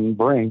they can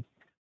bring.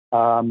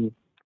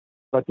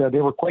 But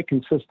they were quite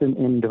consistent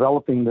in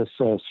developing this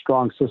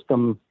strong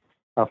system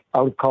out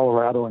of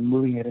Colorado and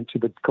moving it into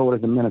the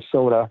Dakotas and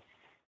Minnesota.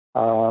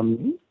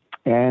 And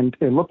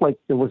it looked like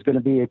there was going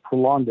to be a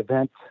prolonged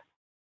event.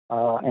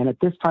 And at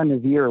this time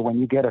of year, when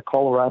you get a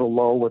Colorado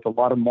low with a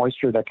lot of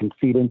moisture that can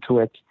feed into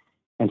it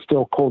and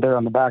still cold air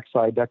on the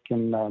backside, that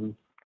can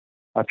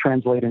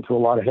translate into a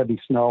lot of heavy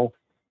snow,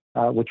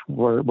 which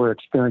we're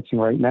experiencing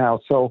right now.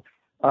 So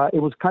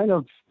it was kind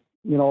of,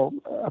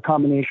 a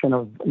combination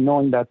of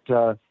knowing that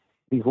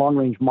these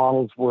long-range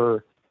models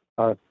were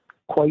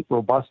quite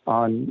robust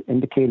on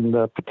indicating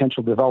the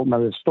potential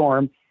development of the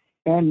storm,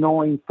 and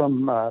knowing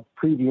from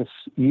previous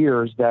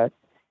years that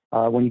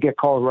when you get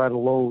Colorado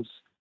lows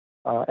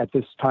at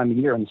this time of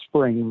year in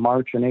spring,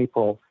 March and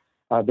April,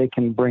 they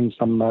can bring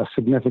some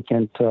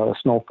significant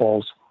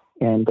snowfalls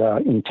and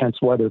intense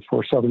weather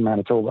for southern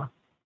Manitoba.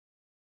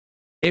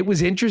 It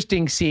was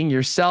interesting seeing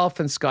yourself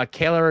and Scott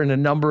Kaler and a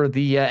number of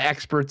the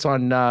experts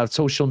on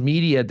social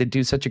media that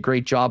do such a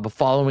great job of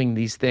following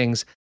these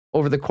things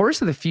over the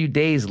course of the few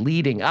days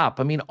leading up.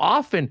 I mean,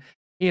 often,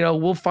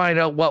 we'll find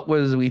out what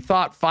we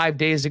thought 5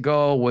 days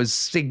ago was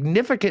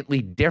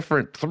significantly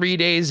different 3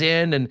 days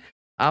in. And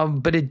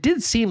but it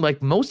did seem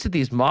like most of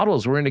these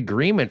models were in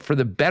agreement for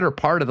the better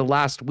part of the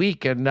last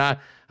week. And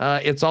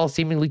it's all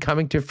seemingly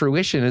coming to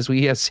fruition as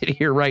we sit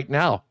here right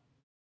now.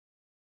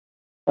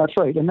 That's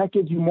right. And that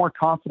gives you more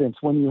confidence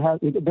when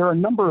there are a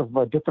number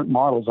of different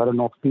models. I don't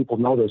know if people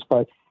know this,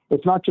 but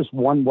it's not just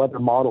one weather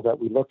model that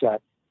we look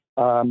at.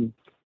 The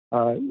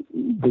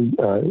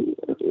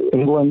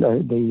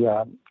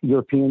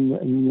European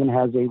Union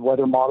has a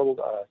weather model.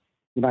 The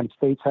United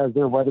States has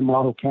their weather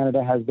model.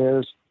 Canada has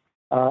theirs.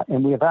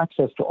 And we have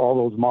access to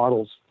all those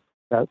models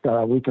that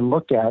we can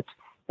look at.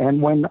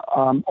 And when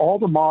all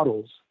the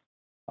models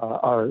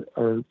are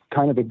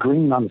kind of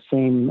agreeing on the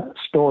same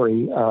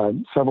story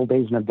several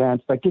days in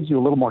advance, that gives you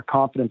a little more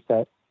confidence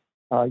that,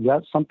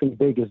 something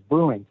big is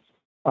brewing.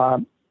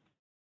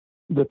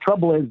 The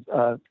trouble is,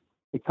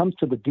 it comes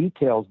to the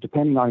details,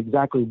 depending on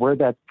exactly where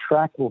that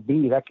track will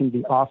be. That can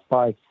be off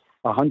by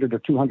 100 or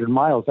 200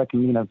 miles. That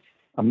can mean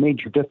a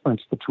major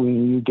difference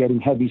between you getting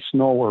heavy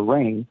snow or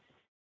rain.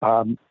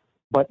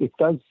 But it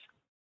does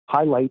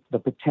highlight the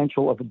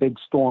potential of a big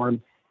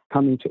storm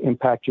coming to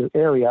impact your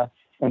area.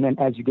 And then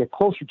as you get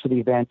closer to the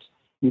event,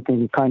 you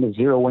can kind of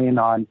zero in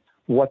on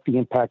what the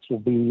impacts will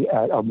be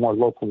at a more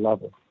local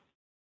level.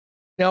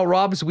 Now,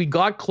 Rob, as we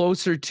got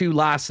closer to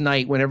last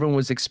night when everyone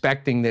was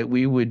expecting that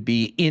we would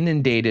be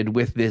inundated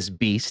with this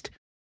beast,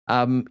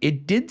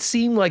 it did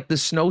seem like the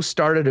snow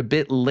started a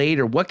bit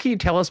later. What can you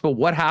tell us about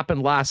what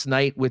happened last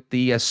night with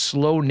the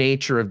slow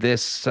nature of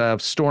this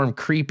storm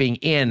creeping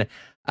in?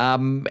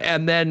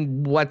 And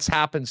then what's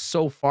happened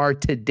so far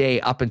today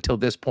up until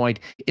this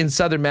point in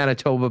southern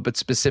Manitoba, but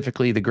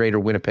specifically the greater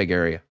Winnipeg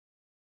area?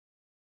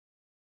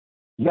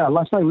 Yeah,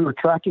 last night we were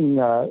tracking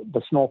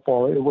the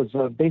snowfall. It was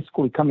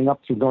basically coming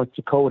up through North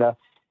Dakota.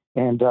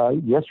 And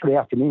yesterday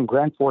afternoon,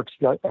 Grand Forks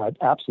got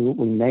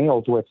absolutely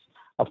nailed with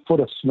a foot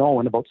of snow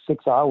in about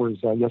 6 hours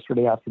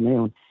yesterday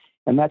afternoon.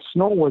 And that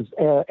snow was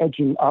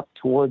edging up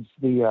towards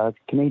the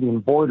Canadian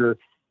border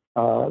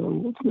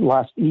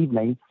last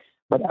evening.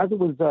 But as it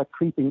was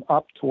creeping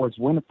up towards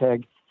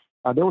Winnipeg,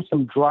 there was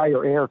some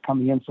drier air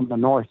coming in from the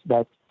north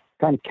that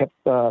kind of kept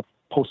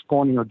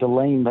postponing or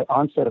delaying the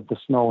onset of the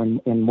snow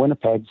in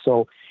Winnipeg.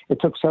 So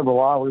it took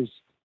several hours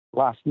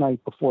last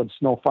night before the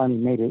snow finally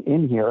made it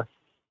in here.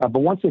 But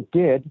once it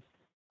did,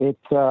 it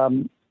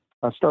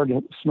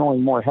started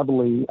snowing more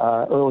heavily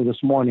early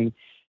this morning,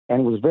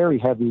 and it was very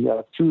heavy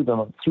through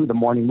the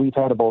morning. We've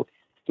had about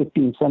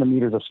 15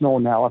 centimeters of snow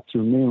now up to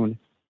noon,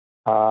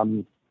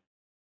 and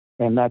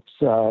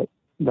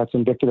that's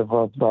indicative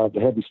of the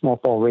heavy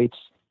snowfall rates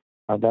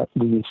that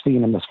we've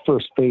seen in this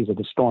first phase of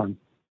the storm.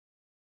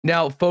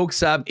 Now,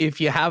 folks,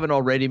 if you haven't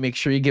already, make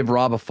sure you give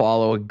Rob a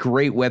follow, a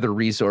great weather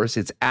resource.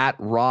 It's at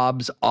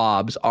Rob's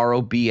Obs,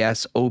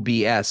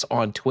 ROBSOBS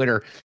on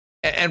Twitter.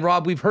 And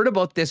Rob, we've heard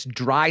about this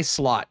dry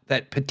slot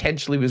that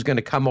potentially was going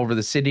to come over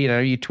the city. And I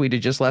know you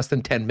tweeted just less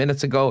than 10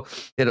 minutes ago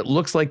that it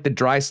looks like the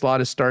dry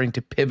slot is starting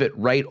to pivot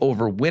right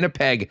over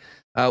Winnipeg.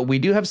 We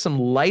do have some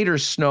lighter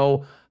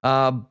snow,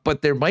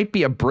 but there might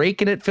be a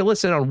break in it. Fill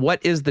us in on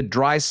what is the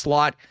dry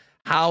slot,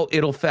 how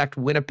it'll affect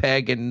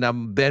Winnipeg, and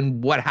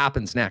then what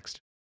happens next.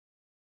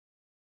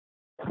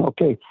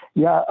 Okay.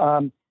 Yeah.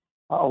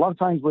 A lot of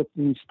times with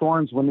these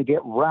storms, when they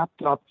get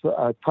wrapped up,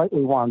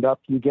 tightly wound up,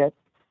 you get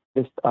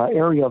this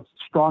area of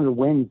stronger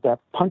winds that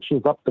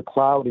punches up the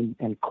cloud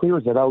and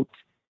clears it out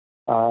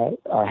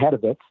ahead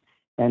of it.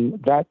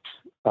 And that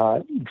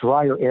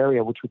drier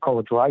area, which we call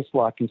a dry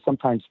slot, can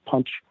sometimes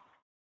punch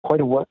quite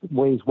a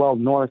ways well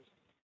north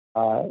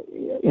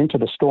into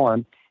the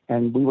storm.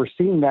 And we were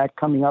seeing that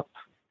coming up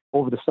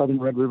over the southern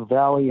Red River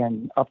Valley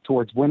and up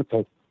towards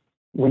Winnipeg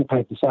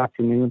this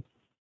afternoon.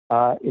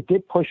 It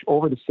did push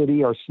over the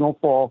city. Our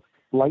snowfall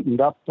lightened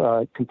up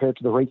compared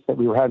to the rates that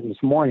we were having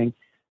this morning.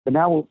 But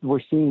now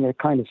we're seeing it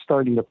kind of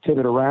starting to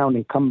pivot around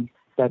and come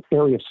that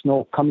area of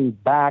snow coming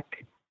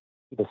back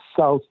to the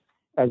south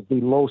as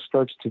the low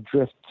starts to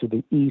drift to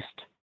the east.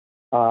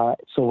 So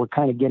we're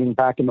kind of getting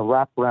back in the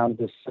wraparound of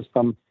this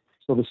system.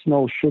 So the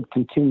snow should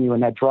continue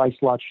and that dry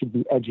slot should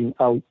be edging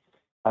out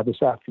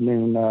this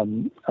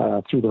afternoon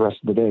through the rest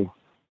of the day.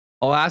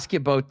 I'll ask you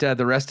about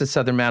the rest of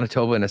southern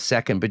Manitoba in a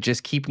second, but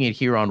just keeping it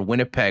here on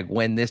Winnipeg,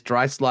 when this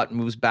dry slot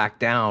moves back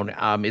down,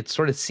 it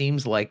sort of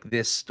seems like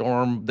this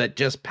storm that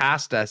just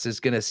passed us is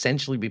going to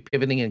essentially be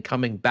pivoting and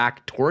coming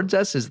back towards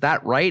us. Is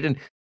that right? And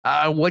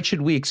what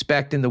should we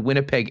expect in the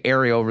Winnipeg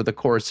area over the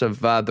course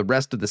of the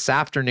rest of this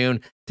afternoon,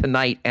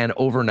 tonight, and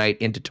overnight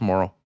into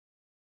tomorrow?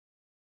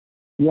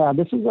 Yeah,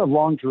 this is a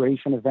long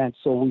duration event.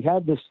 So we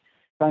had this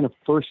kind of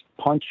first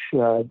punch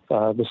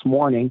this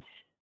morning.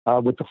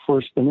 With the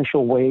first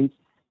initial wave.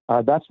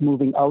 That's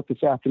moving out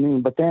this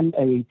afternoon. But then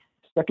a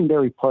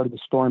secondary part of the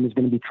storm is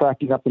going to be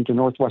tracking up into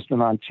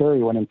northwestern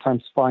Ontario and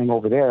intensifying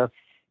over there.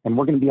 And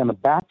we're going to be on the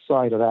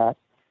backside of that.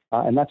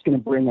 And that's going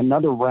to bring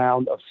another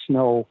round of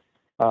snow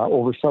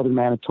over southern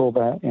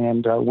Manitoba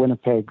and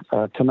Winnipeg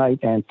tonight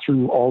and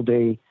through all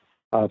day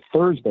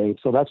Thursday.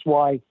 So that's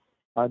why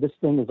this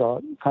thing is a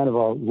kind of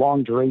a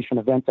long duration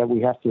event that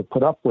we have to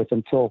put up with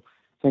until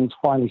things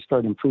finally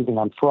start improving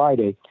on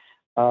Friday.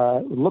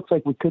 It looks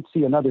like we could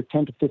see another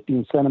 10 to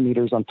 15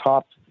 centimeters on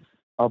top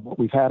of what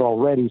we've had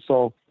already.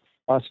 So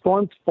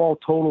stormfall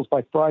totals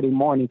by Friday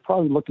morning,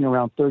 probably looking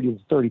around 30 to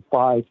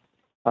 35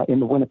 in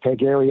the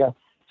Winnipeg area.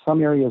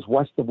 Some areas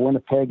west of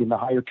Winnipeg in the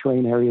higher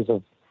terrain areas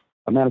of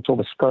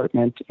Manitoba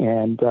Escarpment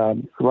and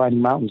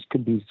Riding Mountains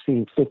could be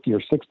seeing 50 or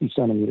 60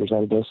 centimeters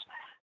out of this.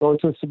 So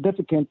it's a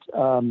significant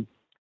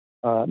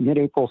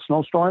mid-April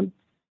snowstorm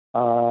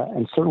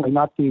and certainly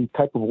not the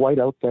type of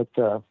whiteout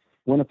that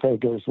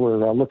Winnipeggers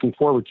were looking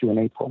forward to in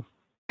April.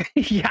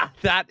 Yeah,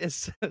 that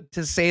is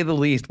to say the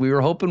least. We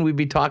were hoping we'd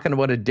be talking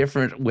about a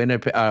different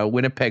Winnipeg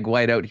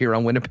whiteout here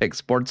on Winnipeg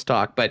Sports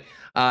Talk, but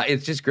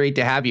it's just great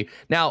to have you.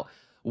 Now,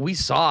 we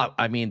saw,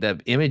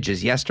 the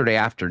images yesterday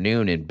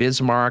afternoon in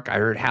Bismarck. I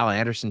heard Hal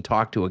Anderson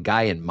talk to a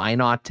guy in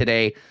Minot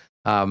today.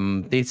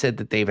 They said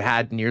that they've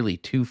had nearly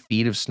 2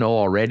 feet of snow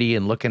already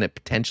and looking at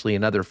potentially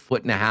another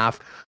 1.5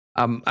 feet.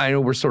 I know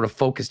we're sort of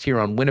focused here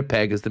on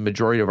Winnipeg as the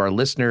majority of our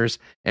listeners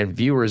and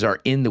viewers are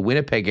in the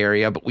Winnipeg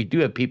area, but we do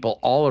have people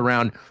all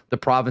around the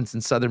province in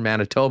southern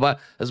Manitoba,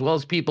 as well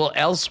as people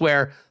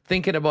elsewhere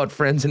thinking about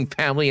friends and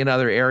family in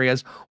other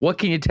areas. What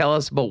can you tell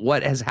us about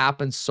what has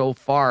happened so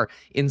far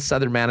in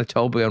southern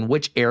Manitoba and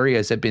which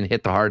areas have been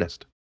hit the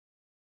hardest?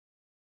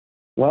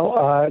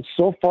 Well,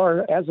 so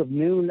far as of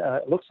noon,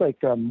 it looks like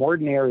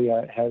Morden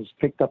area has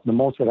picked up the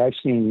most that I've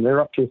seen. They're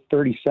up to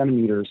 30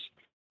 centimeters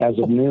as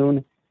of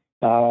noon.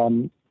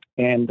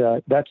 And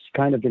that's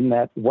kind of in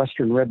that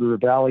western Red River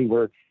Valley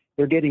where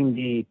they're getting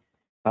the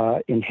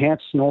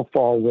enhanced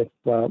snowfall with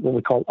what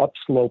we call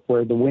upslope,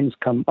 where the winds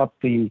come up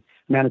the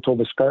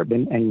Manitoba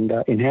Escarpment and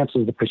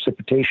enhances the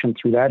precipitation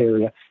through that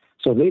area.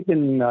 So they've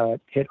been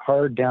hit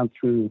hard down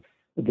through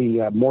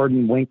the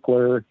Morden,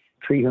 Winkler,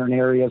 Treehorn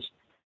areas.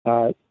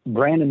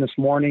 Brandon this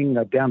morning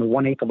down to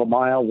 1/8 of a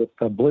mile with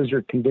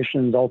blizzard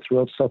conditions all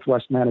throughout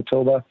southwest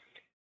Manitoba.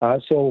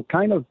 So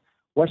kind of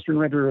western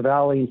Red River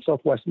Valley and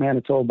southwest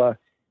Manitoba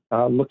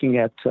looking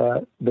at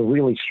the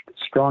really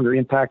stronger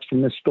impacts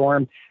from this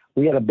storm.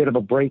 We had a bit of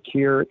a break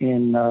here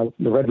in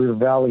the Red River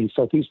Valley and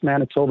southeast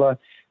Manitoba,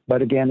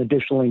 but again,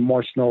 additionally,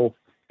 more snow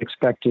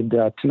expected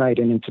tonight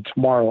and into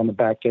tomorrow on the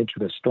back edge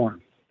of this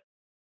storm.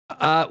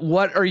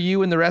 What are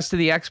you and the rest of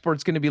the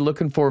experts going to be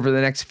looking for over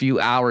the next few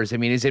hours?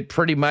 Is it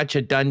pretty much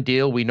a done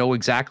deal? We know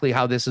exactly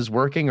how this is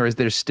working, or is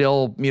there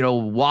still,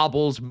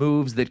 wobbles,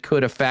 moves that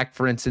could affect,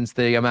 for instance,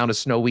 the amount of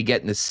snow we get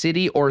in the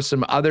city or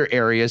some other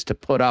areas to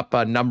put up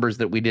numbers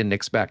that we didn't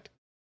expect?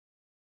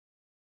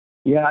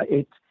 Yeah,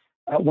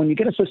 when you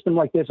get a system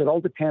like this, it all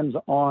depends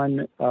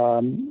on,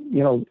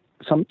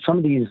 some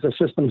of these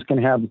systems can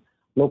have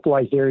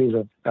localized areas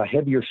of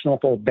heavier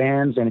snowfall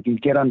bands, and if you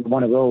get under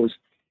one of those,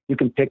 you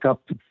can pick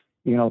up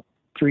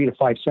 3 to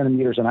 5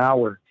 centimeters an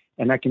hour,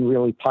 and that can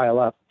really pile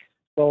up.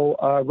 So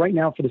right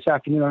now for this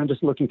afternoon, I'm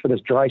just looking for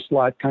this dry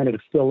slot kind of to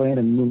fill in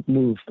and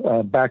move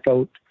back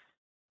out.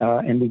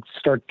 And we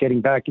start getting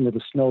back into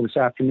the snow this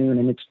afternoon.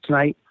 And it's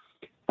tonight,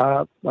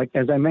 like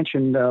as I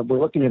mentioned, we're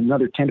looking at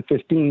another 10 to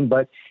 15.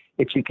 But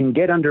if you can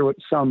get under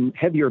some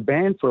heavier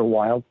band for a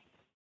while,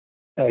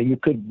 you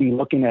could be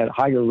looking at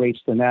higher rates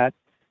than that.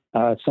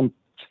 Some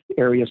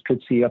areas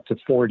could see up to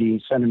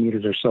 40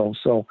 centimeters or so.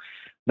 So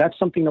that's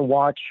something to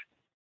watch.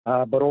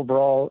 But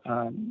overall,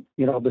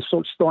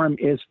 the storm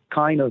is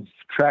kind of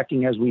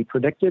tracking as we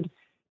predicted.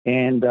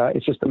 And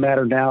it's just a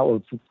matter now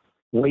of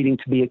waiting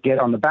to get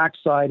on the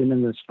backside and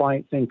then this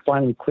thing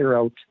finally clear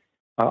out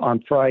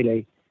on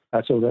Friday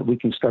so that we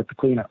can start the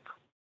cleanup.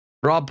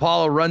 Rob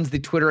Paula runs the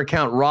Twitter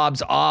account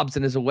Rob's Obs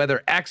and is a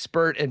weather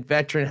expert and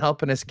veteran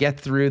helping us get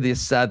through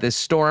this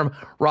storm.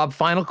 Rob,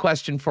 final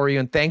question for you,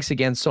 and thanks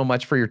again so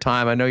much for your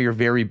time. I know you're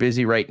very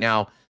busy right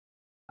now.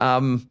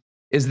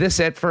 Is this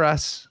it for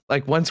us?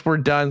 Like once we're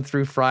done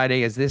through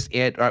Friday, is this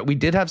it? All right, we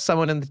did have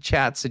someone in the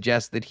chat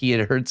suggest that he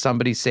had heard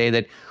somebody say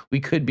that we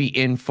could be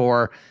in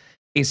for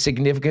a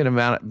significant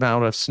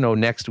amount of snow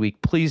next week.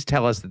 Please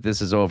tell us that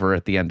this is over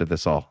at the end of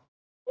this all.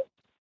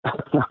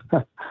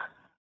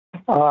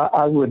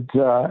 I would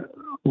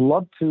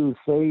love to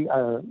say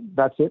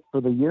that's it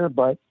for the year,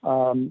 but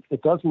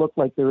it does look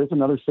like there is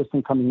another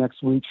system coming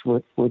next week,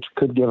 which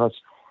could give us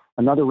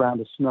another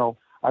round of snow.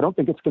 I don't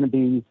think it's going to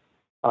be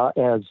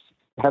as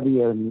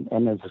heavy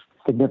and as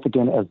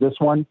significant as this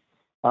one,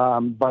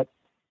 but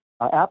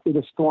after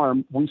the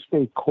storm, we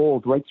stay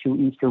cold right through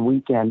Easter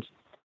weekend,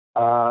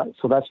 so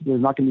there's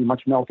not going to be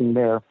much melting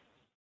there.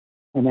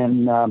 And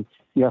then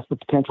yes, the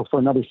potential for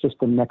another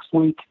system next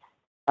week.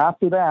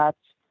 After that,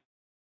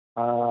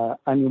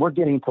 we're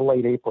getting to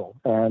late April,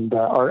 and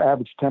our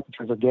average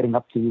temperatures are getting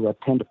up to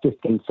 10 to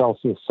 15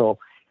 Celsius. So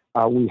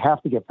we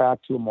have to get back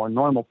to a more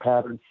normal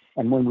pattern.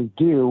 And when we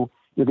do,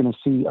 you're going to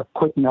see a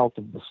quick melt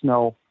of the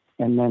snow,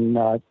 and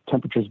then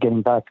temperatures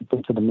getting back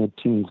into the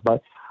mid-teens.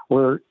 But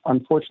we're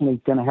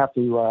unfortunately going to have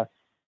to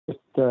just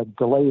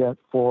delay it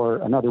for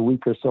another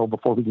week or so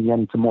before we can get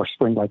into more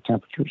spring-like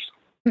temperatures.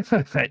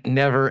 It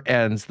never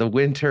ends. The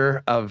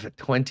winter of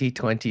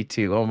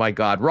 2022. Oh my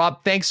God.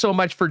 Rob, thanks so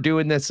much for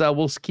doing this.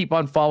 We'll keep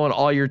on following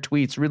all your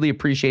tweets. Really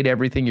appreciate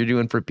everything you're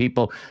doing for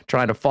people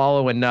trying to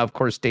follow and of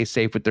course stay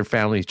safe with their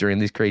families during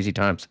these crazy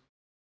times.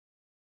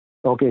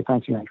 Okay.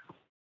 Thanks, Andrew.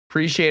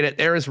 Appreciate it.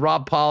 There is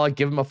Rob Paula.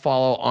 Give him a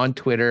follow on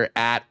Twitter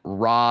at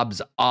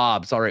Rob's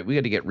Obs. All right, we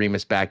got to get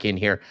Remus back in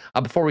here.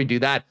 Before we do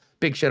that,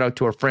 big shout out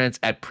to our friends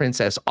at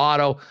Princess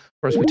Auto.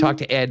 Of course, we talked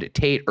to Ed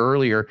Tait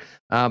earlier.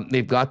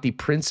 They've got the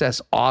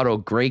Princess Auto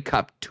Grey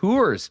Cup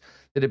tours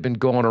that have been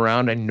going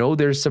around. I know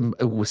there's some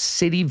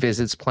city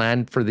visits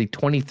planned for the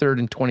 23rd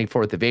and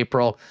 24th of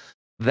April.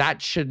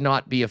 That should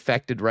not be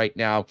affected right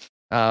now.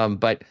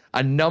 But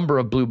a number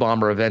of Blue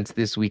Bomber events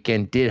this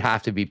weekend did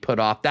have to be put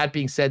off. That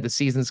being said, the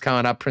season's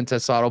coming up.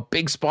 Princess Auto,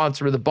 big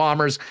sponsor of the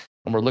Bombers.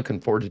 And we're looking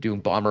forward to doing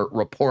Bomber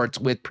reports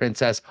with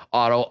Princess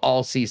Auto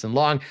all season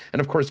long. And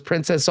of course,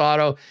 Princess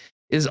Auto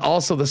is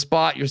also the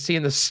spot. You're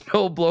seeing the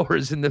snow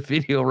blowers in the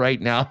video right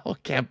now. I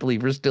can't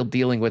believe we're still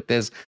dealing with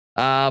this.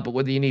 But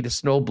whether you need a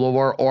snow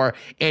blower or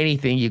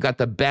anything, you got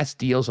the best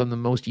deals on the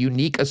most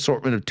unique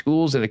assortment of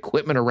tools and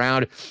equipment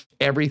around.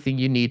 Everything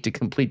you need to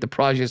complete the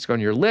projects on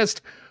your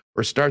list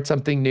or start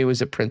something new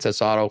is at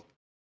Princess Auto.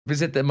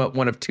 Visit them at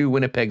one of 2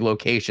 Winnipeg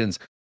locations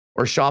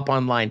or shop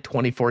online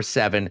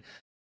 24/7,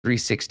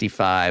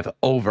 365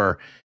 over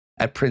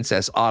at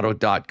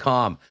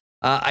princessauto.com.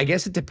 I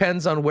guess it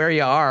depends on where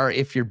you are.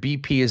 If your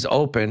BP is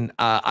open,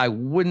 I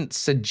wouldn't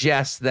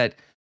suggest that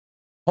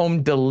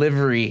home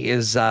delivery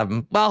is,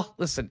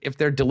 listen, if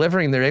they're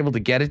delivering, they're able to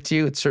get it to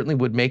you. It certainly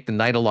would make the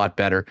night a lot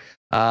better.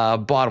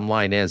 Bottom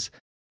line is,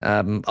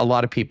 a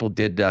lot of people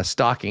did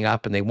stocking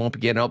up and they won't be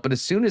getting out. But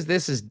as soon as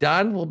this is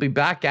done, we'll be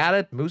back at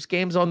it. Moose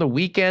games on the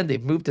weekend.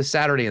 They've moved to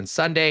Saturday and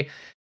Sunday,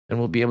 and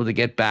we'll be able to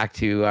get back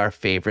to our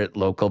favorite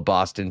local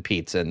Boston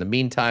pizza. In the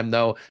meantime,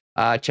 though,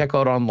 check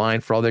out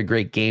online for all their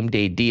great game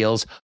day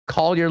deals.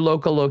 Call your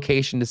local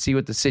location to see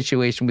what the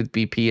situation with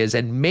BP is.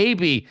 And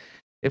maybe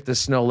if the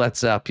snow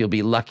lets up, you'll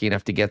be lucky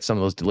enough to get some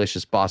of those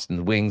delicious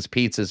Boston wings,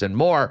 pizzas, and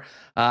more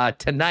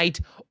tonight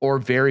or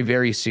very,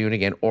 very soon.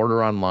 Again,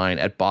 order online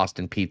at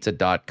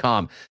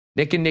bostonpizza.com.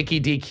 Nick and Nikki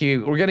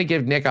DQ, we're going to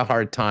give Nick a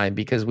hard time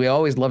because we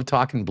always love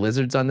talking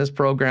blizzards on this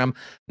program.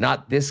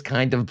 Not this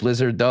kind of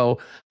blizzard, though.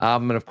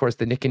 And of course,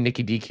 the Nick and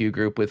Nikki DQ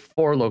group with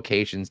 4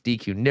 locations: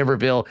 DQ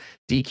Niverville,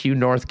 DQ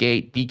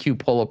Northgate, DQ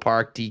Polo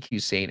Park,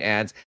 DQ St.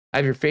 Anne's.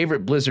 Have your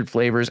favorite blizzard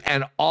flavors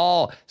and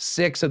all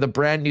 6 of the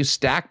brand new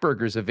stack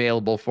burgers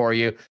available for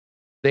you.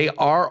 They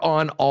are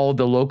on all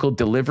the local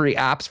delivery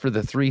apps for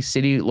the 3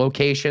 city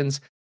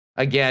locations.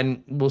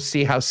 Again, we'll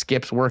see how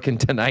Skip's working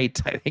tonight.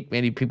 I think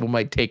many people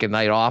might take a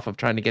night off of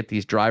trying to get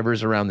these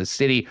drivers around the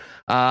city.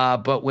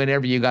 But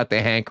whenever you got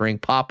the hankering,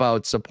 pop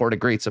out, support a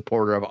great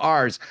supporter of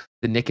ours,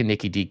 the Nick and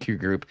Nikki DQ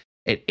group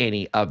at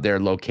any of their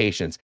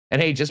locations. And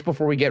hey, just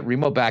before we get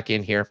Remo back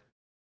in here,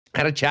 I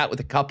had a chat with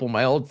a couple of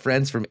my old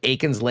friends from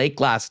Aikens Lake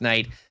last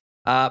night.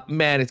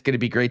 Man, it's going to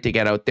be great to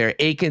get out there.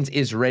 Aikens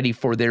is ready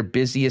for their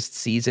busiest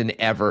season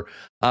ever,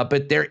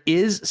 but there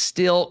is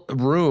still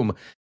room.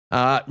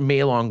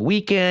 May long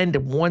weekend,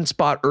 one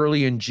spot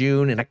early in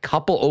June, and a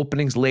couple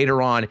openings later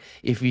on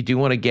if you do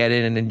want to get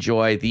in and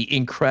enjoy the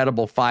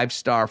incredible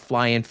 5-star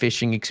fly-in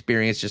fishing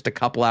experience just a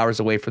couple hours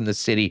away from the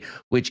city,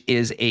 which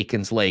is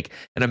Aikens Lake.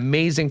 An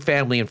amazing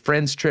family and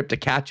friends trip to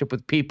catch up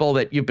with people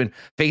that you've been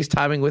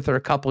FaceTiming with for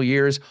a couple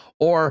years,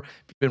 or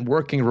been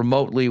working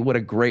remotely. What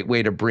a great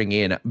way to bring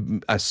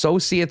in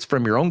associates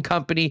from your own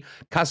company,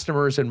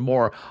 customers, and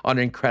more on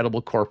an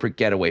incredible corporate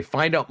getaway.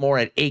 Find out more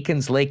at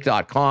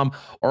aikenslake.com,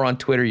 or on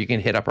Twitter, you can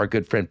hit up our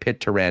good friend Pitt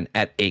Turan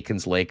at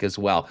Aikens Lake as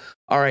well.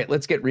 All right,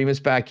 let's get Remus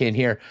back in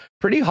here.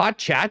 Pretty hot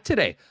chat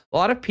today. A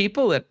lot of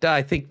people that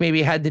I think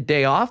maybe had the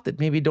day off that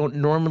maybe don't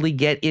normally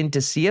get in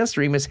to see us.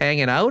 Remus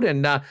hanging out.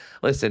 And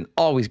listen,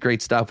 always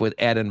great stuff with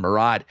Ed and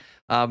Murat.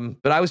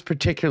 But I was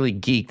particularly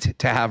geeked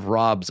to have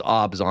Rob's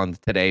Obs on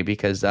today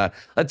because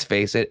let's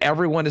face it,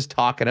 everyone is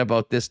talking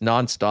about this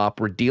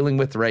nonstop. We're dealing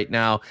with right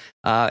now,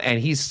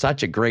 and he's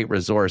such a great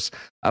resource.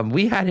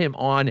 We had him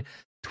on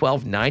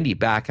 1290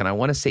 back, and I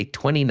want to say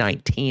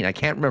 2019. I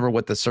can't remember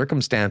what the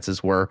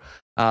circumstances were,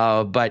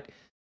 but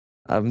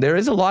there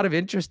is a lot of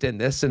interest in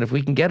this, and if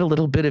we can get a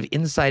little bit of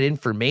inside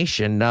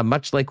information,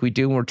 much like we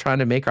do when we're trying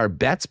to make our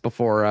bets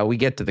before we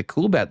get to the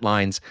cool bet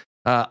lines,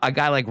 a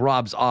guy like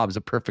Rob's Obs,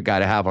 a perfect guy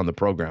to have on the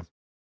program.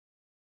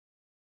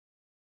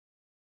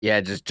 Yeah,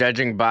 just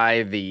judging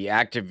by the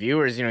active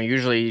viewers,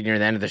 usually near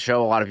the end of the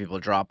show, a lot of people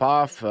drop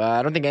off.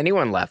 I don't think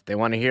anyone left. They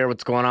want to hear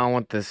what's going on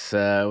with this,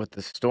 with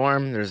the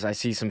storm. I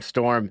see some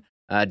storm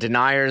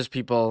deniers,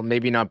 people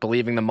maybe not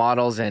believing the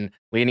models and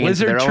leaning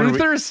Lizard into their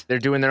truthers? own. They're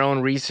doing their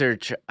own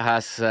research,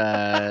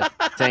 saying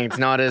it's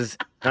not as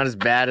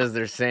bad as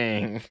they're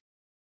saying.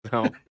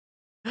 So,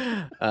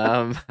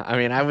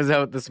 I was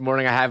out this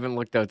morning. I haven't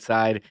looked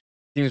outside.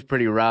 Seems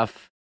pretty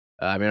rough.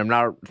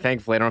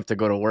 Thankfully I don't have to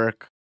go to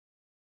work.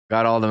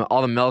 Got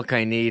all the milk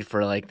I need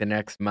for like the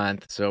next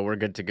month, so we're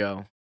good to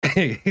go.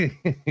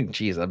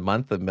 Geez, a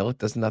month of milk,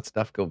 doesn't that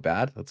stuff go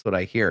bad? That's what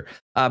I hear.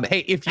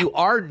 Hey, if you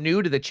are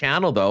new to the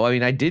channel, though,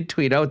 I did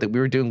tweet out that we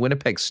were doing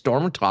Winnipeg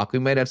Storm Talk. We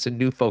might have some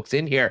new folks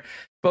in here.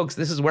 Folks,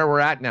 this is where we're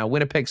at now.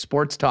 Winnipeg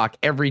Sports Talk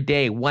every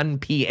day, 1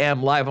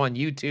 p.m. live on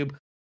YouTube.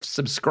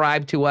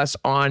 Subscribe to us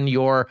on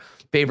your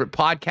favorite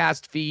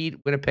podcast feed,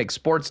 Winnipeg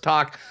Sports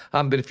Talk.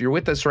 But if you're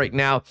with us right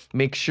now,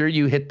 make sure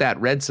you hit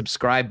that red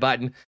subscribe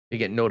button. You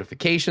get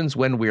notifications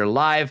when we're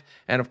live,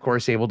 and of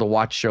course, able to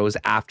watch shows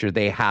after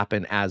they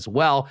happen as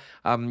well.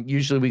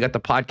 Usually we got the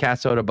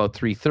podcast out about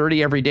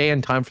 3:30 every day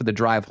in time for the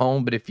drive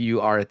home. But if you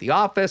are at the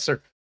office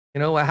or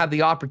have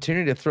the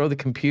opportunity to throw the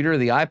computer or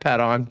the iPad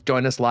on,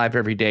 join us live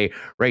every day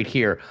right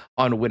here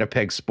on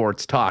Winnipeg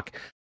Sports Talk.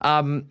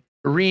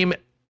 Reem,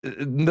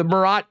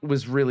 Murat's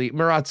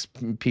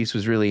piece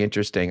was really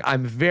interesting.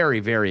 I'm very,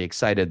 very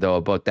excited though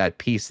about that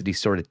piece that he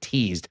sort of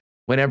teased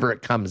whenever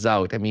it comes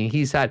out.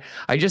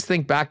 I just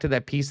think back to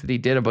that piece that he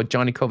did about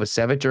Johnny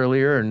Kovacevic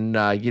earlier, and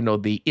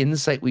the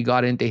insight we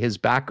got into his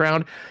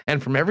background,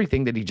 and from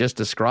everything that he just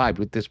described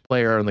with this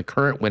player on the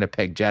current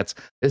Winnipeg Jets,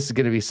 this is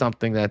going to be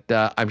something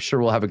that I'm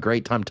sure we'll have a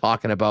great time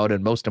talking about,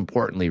 and most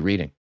importantly,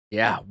 reading.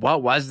 Yeah,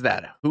 what was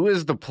that? Who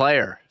is the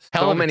player?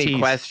 So many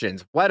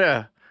questions.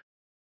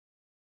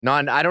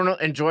 I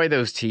don't enjoy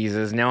those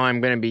teases. Now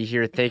I'm going to be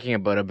here thinking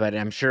about it, but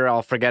I'm sure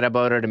I'll forget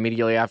about it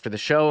immediately after the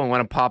show. And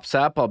when it pops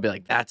up, I'll be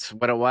like, that's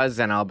what it was.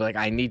 And I'll be like,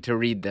 I need to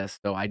read this.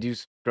 So I do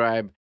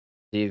subscribe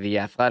to The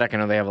Athletic. I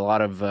know they have a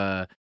lot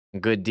of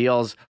good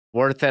deals.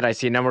 Worth it. I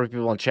see a number of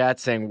people in chat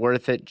saying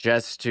worth it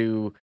just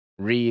to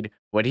read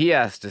what he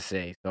has to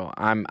say. So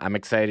I'm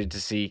excited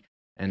to see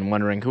and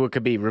wondering who it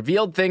could be.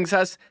 Revealed things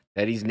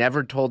that he's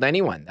never told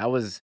anyone. That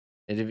was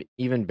an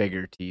even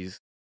bigger tease.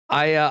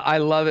 I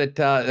love it,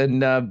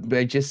 and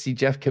I just see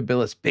Jeff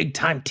Kabilas, big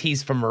time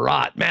tease from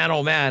Murat. Man,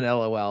 oh man,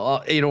 LOL.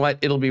 Oh, you know what?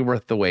 It'll be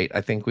worth the wait.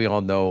 I think we all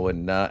know,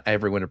 and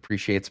everyone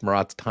appreciates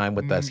Murat's time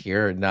with us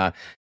here.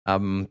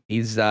 And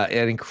he's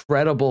an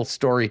incredible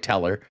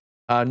storyteller,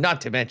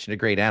 not to mention a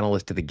great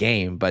analyst of the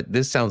game. But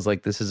this sounds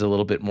like this is a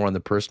little bit more on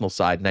the personal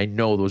side, and I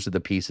know those are the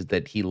pieces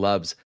that he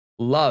loves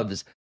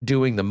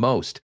doing the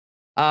most.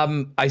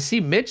 I see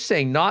Mitch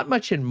saying not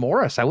much in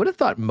Morris. I would have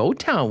thought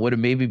Motown would have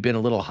maybe been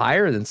a little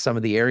higher than some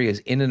of the areas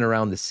in and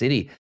around the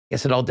city. I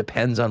guess it all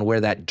depends on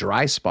where that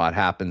dry spot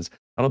happens.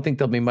 I don't think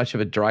there'll be much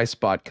of a dry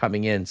spot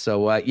coming in.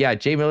 So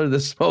Jay Miller, the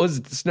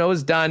snow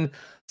is done.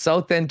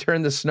 South End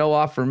turned the snow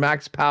off for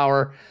max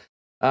power.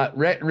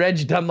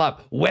 Reg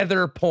Dunlop,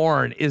 weather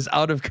porn is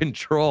out of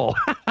control.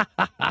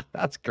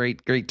 That's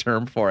great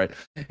term for it.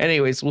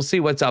 Anyways, we'll see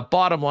what's up.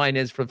 Bottom line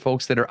is, for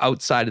folks that are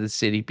outside of the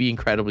city, be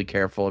incredibly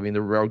careful.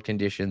 The road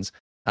conditions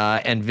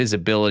and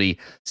visibility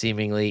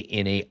seemingly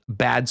in a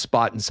bad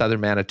spot in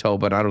southern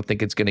Manitoba, and I don't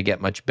think it's going to get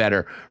much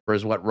better for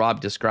what Rob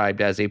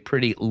described as a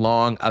pretty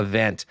long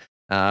event,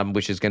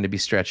 which is going to be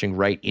stretching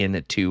right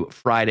into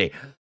Friday.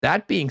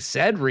 That being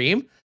said,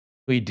 Reem,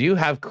 we do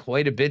have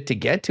quite a bit to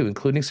get to,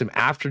 including some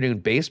afternoon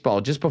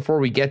baseball. Just before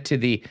we get to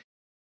the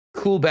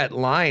Cool bet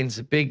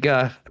lines. Big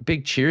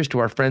cheers to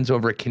our friends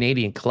over at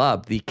Canadian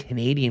Club. The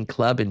Canadian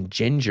Club and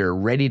Ginger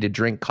ready to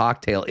drink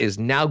cocktail is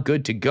now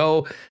good to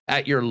go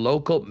at your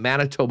local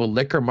Manitoba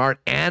Liquor Mart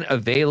and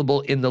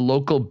available in the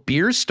local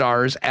beer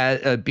stores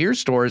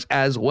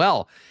as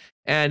well.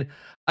 And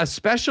a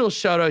special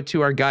shout out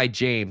to our guy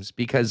James,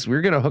 because we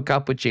were going to hook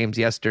up with James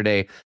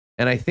yesterday,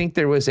 and I think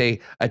there was a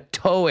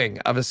towing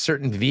of a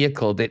certain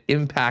vehicle that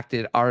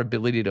impacted our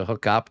ability to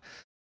hook up.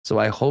 So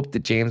I hope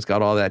that James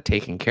got all that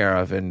taken care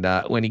of. And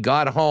when he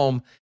got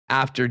home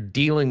after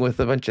dealing with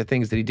a bunch of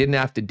things that he didn't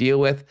have to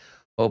deal with,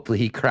 hopefully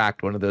he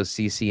cracked one of those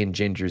CC and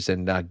Gingers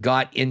and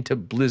got into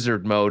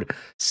blizzard mode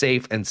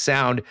safe and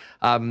sound.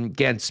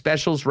 Again,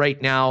 specials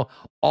right now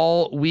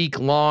all week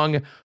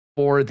long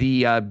for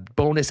the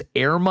bonus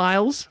air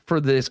miles for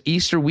this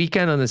Easter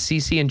weekend on the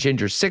CC and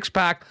Ginger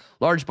 6-pack.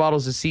 Large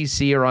bottles of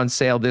CC are on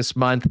sale this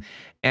month.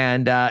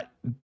 And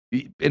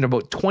in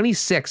about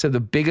 26 of the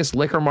biggest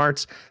liquor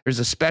marts, there's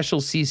a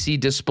special CC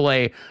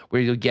display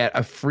where you'll get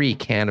a free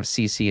can of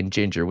CC and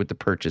Ginger with the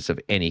purchase of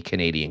any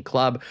Canadian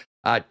Club.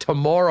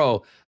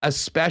 Tomorrow, a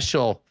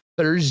special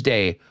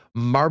Thursday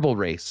marble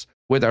race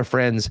with our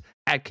friends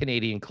at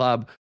Canadian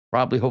Club.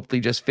 Probably,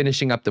 hopefully, just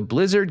finishing up the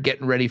blizzard,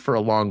 getting ready for a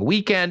long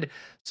weekend.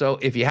 So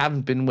if you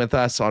haven't been with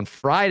us on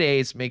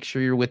Fridays, make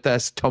sure you're with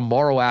us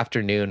tomorrow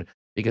afternoon,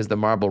 because the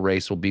marble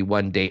race will be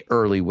one day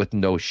early with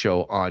no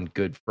show on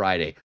Good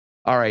Friday.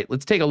 All right,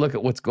 let's take a look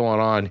at what's going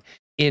on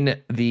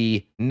in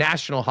the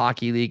National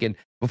Hockey League. And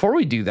before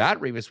we do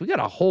that, Remus, we got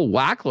a whole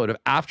whackload of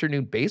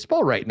afternoon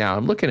baseball right now.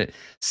 I'm looking at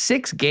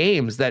 6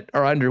 games that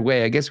are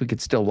underway. I guess we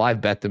could still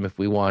live bet them if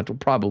we want. We'll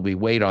probably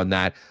wait on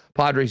that.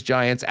 Padres,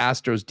 Giants,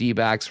 Astros,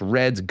 D-backs,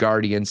 Reds,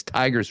 Guardians,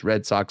 Tigers,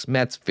 Red Sox,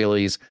 Mets,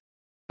 Phillies.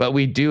 But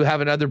we do have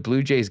another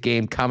Blue Jays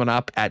game coming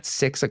up at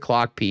 6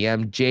 o'clock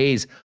p.m.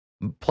 Jays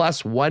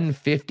plus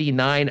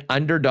 159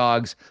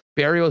 underdogs.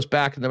 Berrios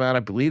back in the mound.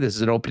 I believe this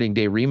is an opening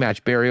day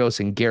rematch. Berrios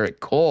and Garrett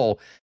Cole.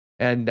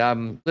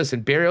 And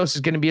listen, Berrios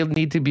is going to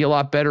need to be a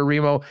lot better,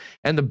 Remo,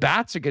 and the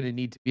bats are going to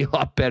need to be a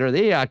lot better.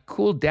 They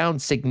cooled down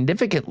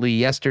significantly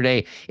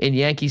yesterday in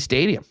Yankee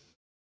Stadium.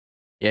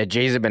 Yeah,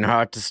 Jays have been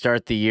hot to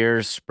start the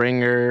year.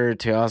 Springer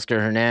to Oscar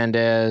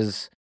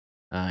Hernandez,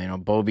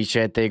 Bo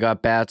Bichette, they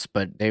got bats,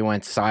 but they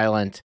went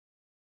silent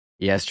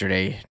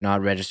yesterday,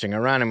 not registering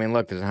a run. I mean,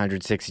 look, there's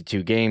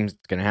 162 games.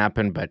 It's going to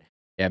happen, but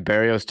yeah,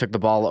 Berrios took the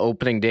ball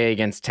opening day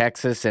against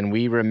Texas, and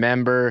we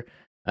remember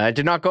it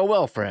did not go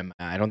well for him.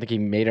 I don't think he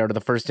made it out of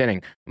the first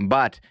inning.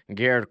 But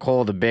Garrett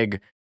Cole, the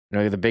big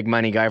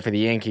money guy for the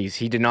Yankees,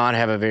 he did not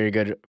have a very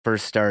good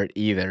first start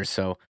either.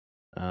 So,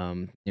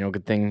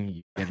 good thing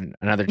you get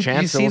another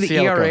chance. You see the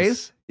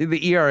ERAs?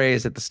 The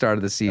ERAs at the start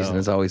of the season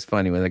is always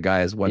funny when the guy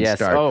has one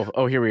start.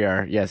 Oh, here we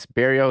are. Yes,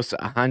 Berrios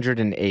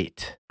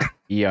 108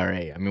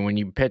 ERA. I mean, when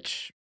you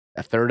pitch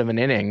a third of an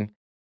inning,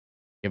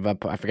 give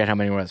up, I forget how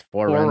many was,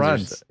 4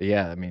 runs.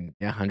 Yeah, I mean,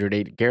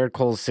 108. Garrett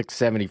Cole's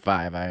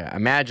 675. I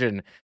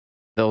imagine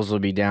those will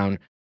be down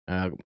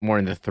more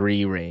in the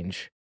 3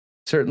 range.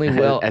 Certainly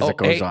will. As it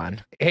goes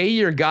on. Hey,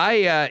 your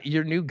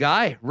new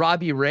guy,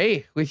 Robbie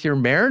Ray with your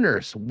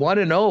Mariners.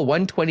 1-0,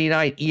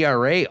 129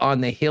 ERA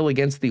on the hill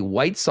against the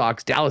White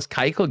Sox. Dallas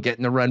Keuchel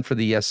getting the run for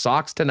the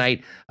Sox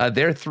tonight.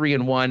 They're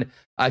 3-1.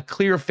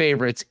 Clear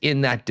favorites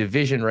in that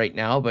division right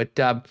now, but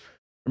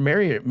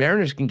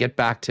Mariners can get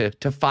back to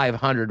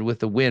 500 with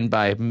the win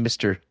by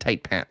Mr.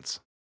 Tight Pants.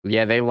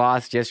 Yeah, they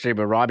lost yesterday,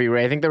 but Robbie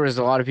Ray, I think there was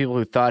a lot of people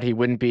who thought he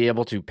wouldn't be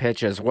able to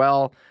pitch as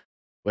well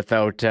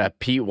without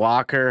Pete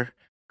Walker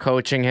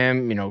coaching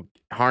him,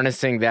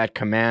 harnessing that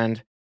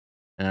command.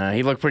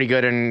 He looked pretty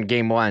good in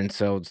game 1.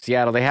 So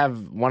Seattle, they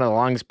have one of the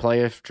longest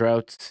playoff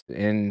droughts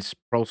in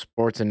pro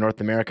sports in North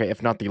America,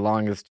 if not the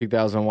longest.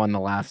 2001, the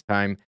last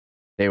time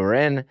they were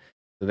in.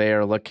 So they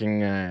are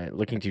looking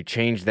to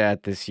change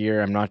that this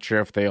year. I'm not sure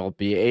if they'll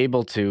be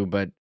able to,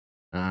 but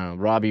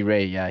Robbie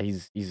Ray, yeah,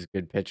 he's a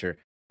good pitcher.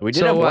 We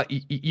did have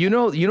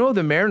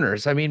the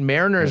Mariners. I mean,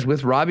 Mariners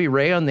with Robbie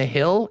Ray on the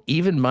hill,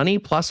 even money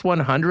plus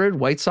 100.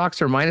 White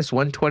Sox are minus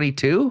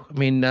 122. I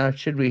mean,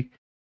 do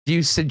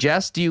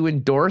you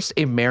endorse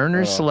a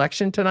Mariners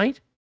selection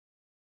tonight?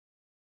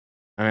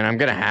 I mean, I'm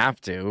gonna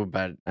have to,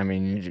 but I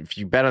mean, if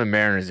you bet on the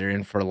Mariners, you're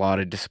in for a lot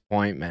of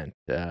disappointment.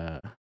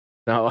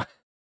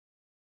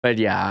 But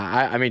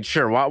yeah, I mean,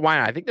 sure. Why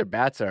not? I think their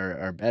bats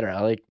are better.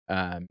 I like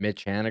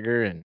Mitch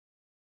Haniger, and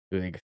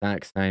who they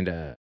signed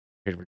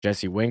for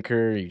Jesse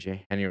Winker,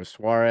 Eugenio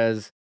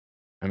Suarez.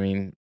 I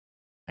mean,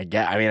 I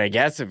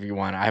guess if you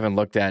want, I haven't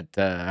looked at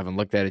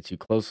it too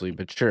closely,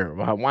 but sure,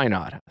 why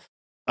not?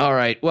 All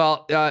right.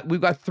 Well,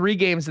 we've got 3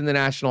 games in the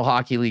National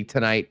Hockey League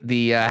tonight.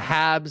 The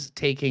Habs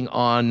taking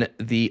on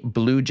the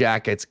Blue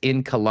Jackets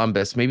in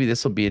Columbus. Maybe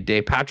this will be a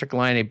day. Patrick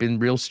Laine been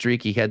real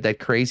streaky. He had that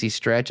crazy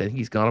stretch. I think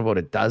he's gone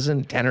about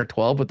 10 or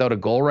 12 without a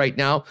goal right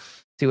now.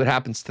 See what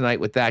happens tonight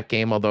with that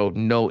game, although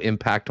no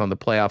impact on the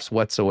playoffs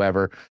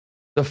whatsoever.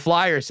 The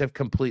Flyers have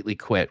completely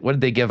quit. What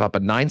did they give up? A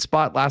 9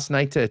 spot last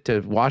night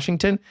to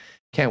Washington?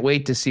 Can't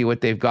wait to see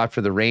what they've got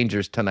for the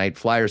Rangers tonight.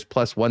 Flyers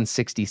plus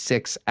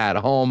 166 at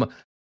home.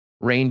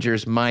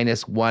 Rangers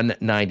minus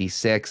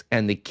 196,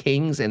 and the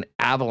Kings and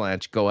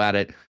Avalanche go at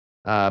it.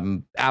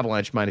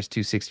 Avalanche minus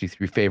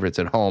 263 favorites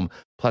at home,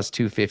 plus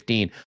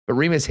 215. But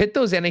Remus, hit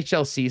those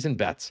NHL season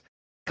bets.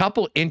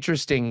 Couple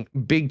interesting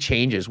big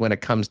changes when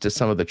it comes to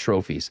some of the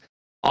trophies.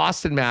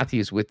 Austin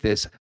Matthews, with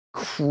this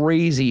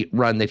crazy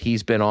run that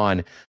he's been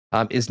on,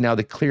 is now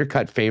the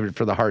clear-cut favorite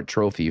for the Hart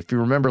Trophy. If you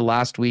remember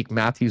last week,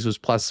 Matthews was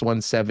plus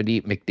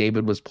 170,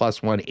 McDavid was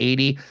plus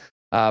 180.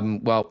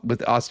 Well,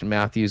 with Austin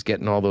Matthews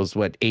getting all those,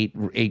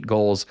 eight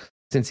goals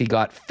since he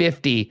got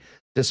 50,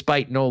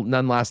 despite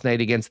none last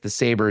night against the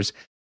Sabres,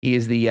 he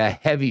is the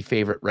heavy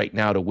favorite right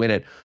now to win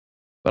it.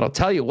 But I'll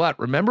tell you what,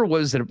 remember,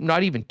 was it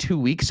not even 2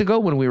 weeks ago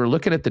when we were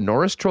looking at the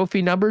Norris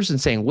Trophy numbers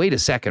and saying, wait a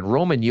second,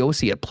 Roman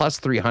Josi at plus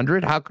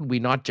 300, how could we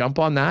not jump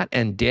on that?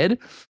 And did.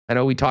 I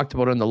know we talked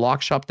about it in the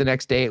lock shop the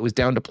next day. It was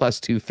down to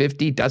plus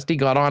 250. Dusty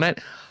got on it.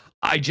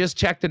 I just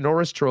checked the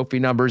Norris Trophy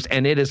numbers,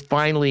 and it is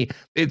finally,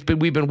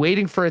 we've been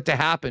waiting for it to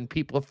happen.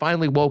 People have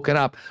finally woken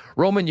up.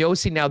 Roman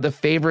Josi now the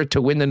favorite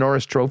to win the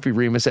Norris Trophy,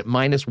 Remus, at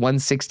minus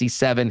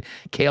 167.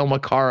 Cale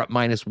Makar at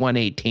minus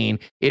 118.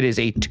 It is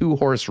a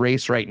two-horse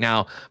race right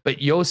now, but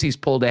Josi's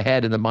pulled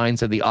ahead in the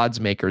minds of the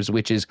odds makers,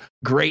 which is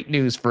great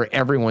news for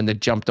everyone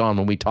that jumped on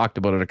when we talked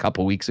about it a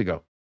couple weeks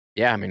ago.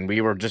 Yeah, I mean,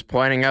 we were just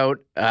pointing out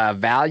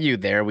value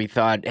there. We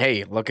thought,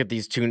 hey, look at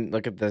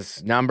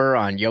this number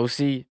on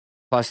Josi.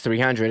 Plus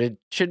 300. It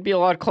should be a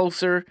lot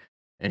closer.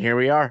 And here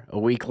we are, a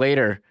week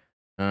later.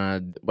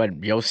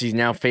 But Josi's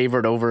now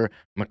favored over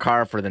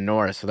Makar for the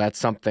Norris. So that's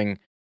something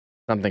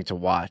to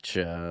watch.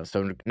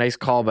 So nice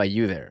call by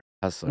you there,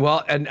 Hustler.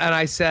 Well, and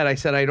I said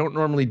I don't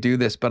normally do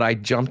this, but I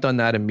jumped on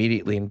that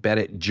immediately and bet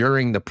it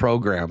during the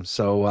program.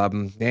 So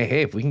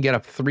hey, if we can get a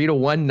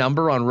 3-1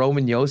 number on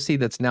Roman Josi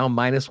that's now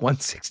minus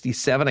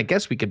 167, I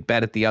guess we could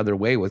bet it the other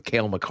way with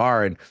Cale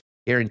Makar and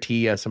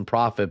guarantee some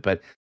profit.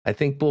 But I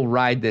think we'll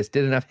ride this.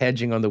 Did enough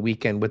hedging on the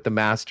weekend with the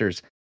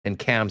Masters and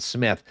Cam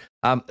Smith.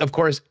 Of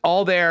course,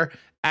 all there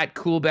at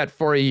CoolBet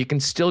for you. You can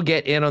still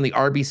get in on the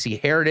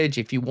RBC Heritage.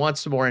 If you want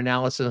some more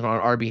analysis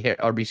on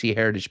RBC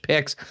Heritage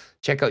picks,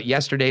 check out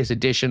yesterday's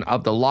edition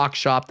of the Lock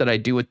Shop that I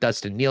do with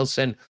Dustin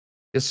Nielsen.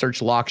 Just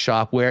search Lock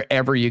Shop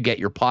wherever you get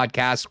your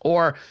podcasts,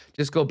 or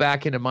just go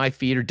back into my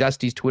feed or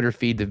Dusty's Twitter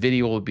feed. The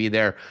video will be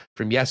there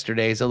from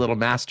yesterday's, a little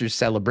Masters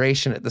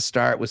celebration at the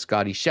start with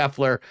Scotty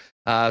Scheffler.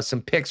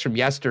 Some picks from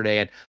yesterday,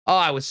 and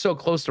I was so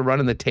close to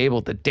running the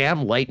table. The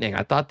damn Lightning,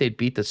 I thought they'd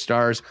beat the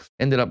Stars,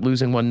 ended up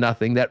losing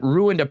 1-0. That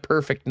ruined a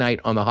perfect night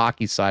on the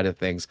hockey side of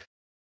things.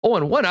 Oh,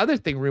 and one other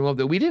thing, Remo,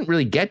 that we didn't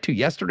really get to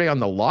yesterday on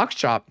the Lock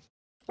Shop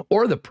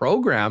or the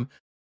program,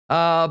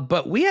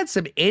 but we had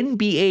some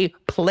NBA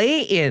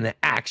play-in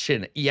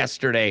action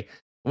yesterday.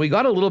 We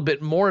got a little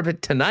bit more of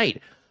it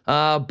tonight,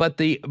 but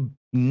the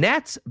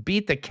Nets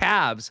beat the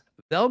Cavs.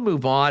 They'll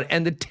move on,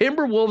 and the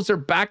Timberwolves are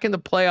back in the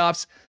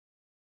playoffs.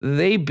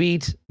 They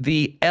beat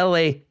the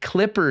LA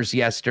Clippers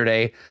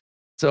yesterday,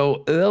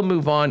 so they'll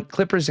move on.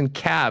 Clippers and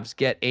Cavs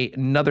get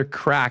another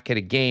crack at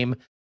a game,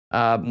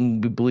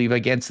 we believe,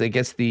 against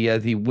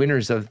the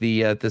winners of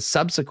the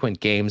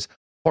subsequent games.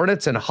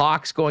 Hornets and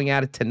Hawks going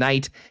at it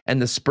tonight,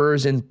 and the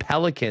Spurs and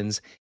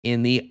Pelicans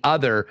in the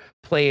other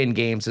play-in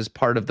games as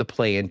part of the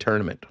play-in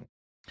tournament.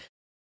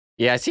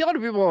 Yeah, I see a lot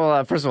of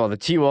people, first of all, the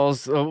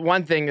T-Wolves.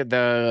 One thing,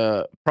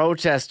 the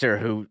protester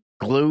who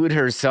glued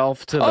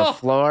herself to the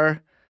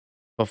floor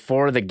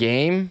before the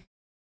game.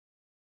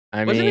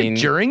 Wasn't it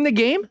during the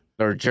game?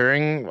 Or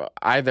during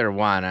either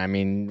one. I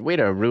mean, way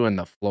to ruin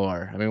the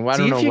floor. I mean, I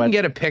don't know if you can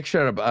get a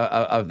picture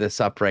of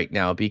this up right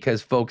now,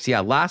 because, folks,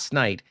 last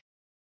night,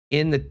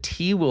 in the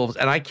T-Wolves,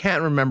 and I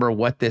can't remember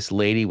what this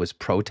lady was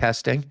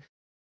protesting.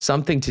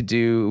 Something to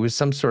do, it was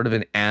some sort of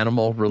an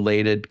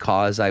animal-related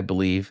cause, I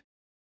believe.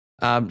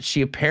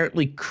 She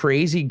apparently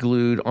crazy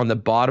glued on the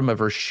bottom of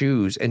her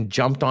shoes and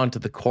jumped onto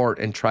the court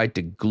and tried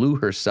to glue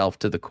herself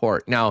to the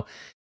court. Now,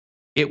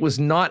 it was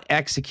not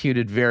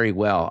executed very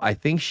well. I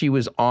think she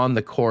was on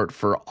the court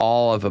for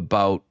all of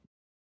about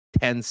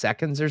 10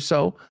 seconds or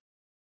so.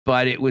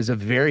 But it was a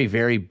very,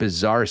 very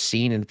bizarre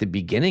scene. And at the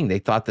beginning, they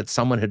thought that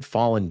someone had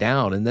fallen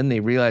down. And then they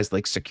realized,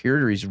 like,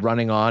 security's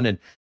running on and,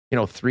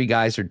 3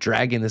 guys are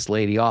dragging this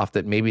lady off,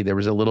 that maybe there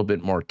was a little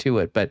bit more to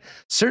it. But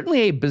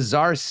certainly a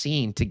bizarre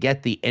scene to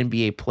get the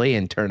NBA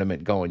play-in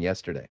tournament going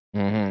yesterday.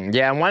 Mm-hmm.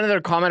 Yeah, and one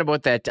other comment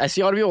about that. I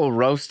see a lot of people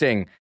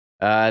roasting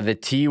the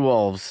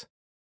T-Wolves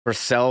for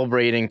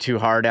celebrating too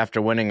hard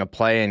after winning a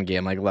play-in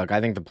game. Like, look,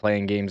 I think the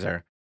play-in games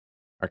are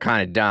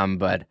kind of dumb,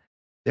 but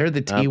they're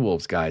the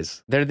T-Wolves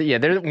guys.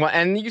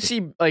 And you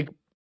see, like,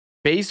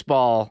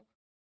 baseball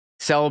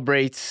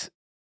celebrates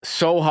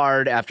so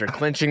hard after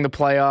clinching the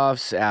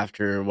playoffs,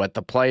 after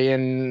the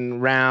play-in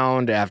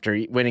round,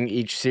 after winning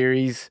each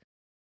series.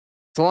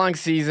 It's a long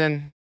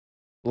season.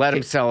 Let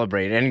them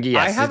celebrate. And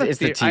yes, it's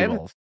the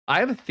T-Wolves. I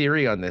have a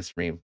theory on this,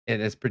 Reem,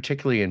 and it's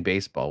particularly in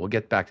baseball. We'll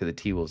get back to the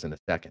T-Wolves in a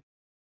second.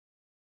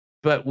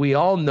 But we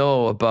all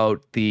know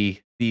about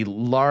the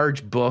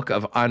large book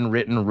of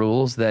unwritten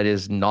rules that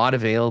is not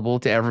available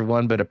to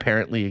everyone, but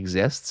apparently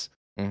exists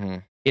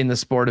in the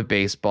sport of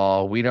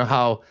baseball. We know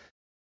how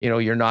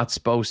you're not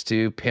supposed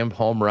to pimp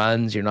home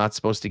runs. You're not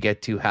supposed to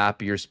get too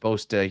happy. You're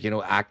supposed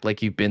to, act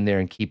like you've been there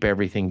and keep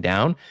everything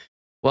down.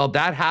 Well,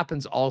 that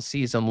happens all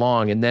season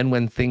long. And then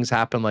when things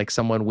happen, like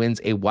someone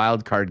wins a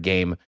wild card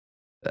game,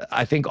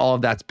 I think all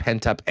of that's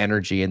pent up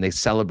energy, and they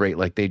celebrate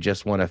like they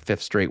just won a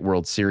 5th straight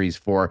World Series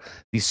for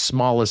the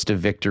smallest of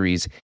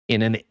victories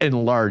in an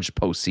enlarged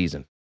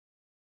postseason.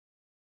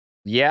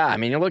 Yeah, I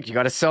mean, look, you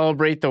got to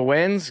celebrate the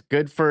wins.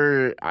 Good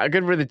for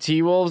the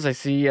T-Wolves. I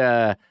see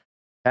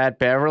Pat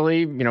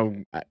Beverly.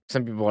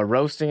 Some people are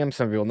roasting him,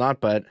 some people not,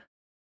 but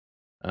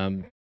I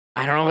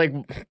don't know.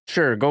 Like,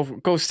 sure,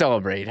 go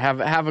celebrate.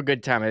 Have a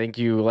good time. I think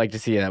you like to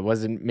see that.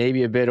 Wasn't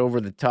maybe a bit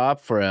over the top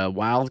for a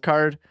wild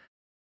card.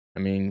 I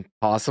mean,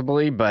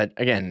 possibly, but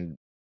again,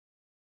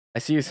 I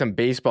see some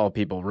baseball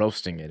people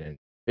roasting it, and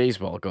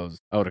baseball goes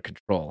out of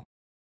control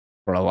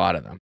for a lot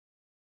of them.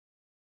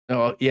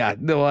 Oh, yeah.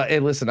 No, hey,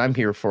 listen, I'm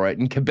here for it.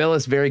 And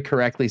Cabillas very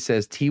correctly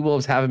says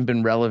T-Wolves haven't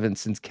been relevant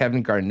since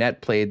Kevin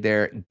Garnett played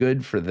there.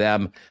 Good for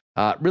them.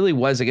 Really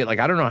was again. Like,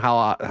 I don't know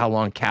how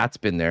long Cat's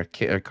been there,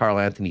 Karl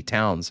Anthony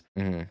Towns,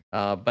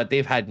 but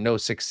they've had no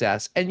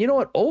success. And you know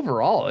what?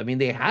 Overall, I mean,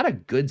 they had a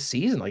good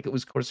season. Like, it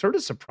was sort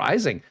of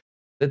surprising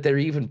that they're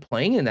even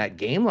playing in that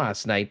game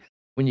last night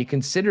when you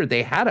consider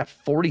they had a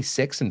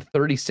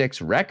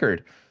 46-36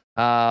 record.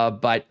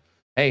 But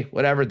hey,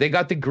 whatever. They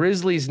got the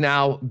Grizzlies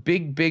now.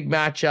 Big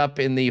matchup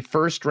in the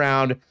first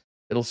round.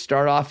 It'll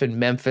start off in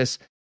Memphis.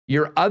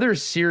 Your other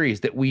series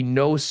that we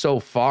know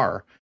so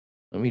far,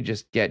 let me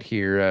just get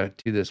here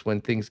to this when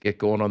things get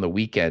going on the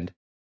weekend.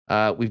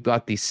 We've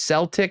got the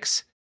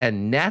Celtics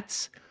and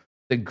Nets,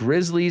 the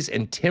Grizzlies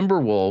and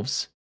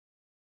Timberwolves.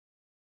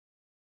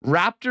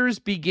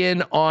 Raptors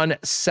begin on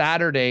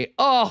Saturday.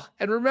 Oh,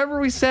 and remember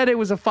we said it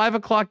was a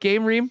 5:00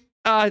 game, Reem?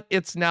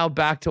 It's now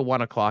back to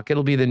 1:00.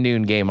 It'll be the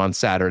noon game on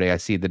Saturday. I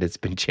see that it's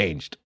been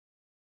changed.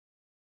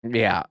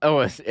 Yeah.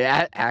 Oh,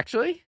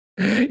 actually?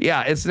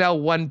 Yeah, it's now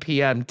 1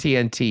 p.m.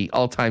 TNT,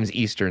 all times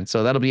Eastern.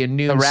 So that'll be a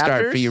noon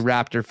start for you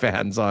Raptor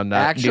fans on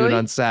noon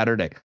on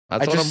Saturday.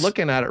 I'm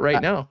looking at it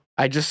right now.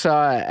 I just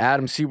saw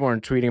Adam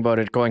Seaborn tweeting about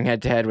it going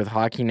head-to-head with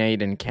Hockey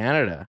Night in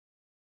Canada.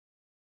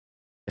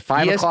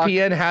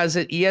 ESPN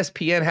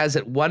has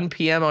it 1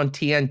 p.m. on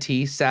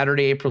TNT,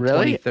 Saturday, April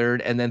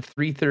 23rd, and then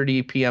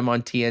 3:30 p.m.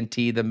 on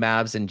TNT, the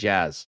Mavs and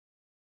Jazz.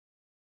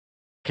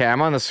 Okay,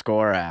 I'm on the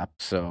Score app,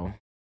 so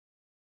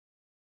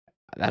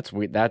that's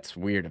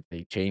weird if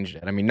they changed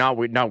it. I mean, not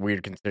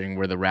weird considering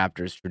where the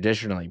Raptors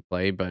traditionally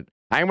play, but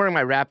I'm wearing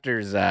my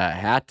Raptors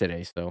hat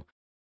today, so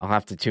I'll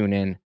have to tune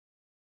in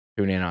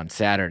on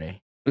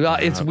Saturday. Well,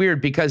 it's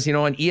weird because,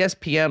 on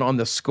ESPN on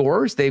the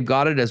scores, they've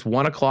got it as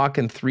 1:00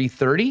 and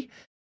 3:30.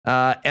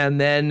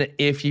 And then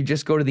if you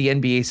just go to the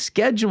NBA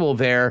schedule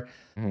there,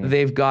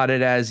 they've got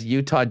it as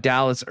Utah,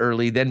 Dallas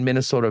early, then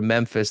Minnesota,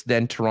 Memphis,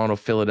 then Toronto,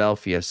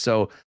 Philadelphia.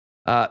 So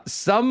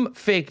some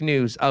fake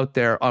news out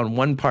there on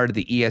one part of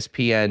the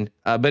ESPN,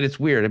 but it's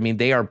weird. I mean,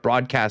 they are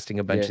broadcasting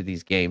a bunch of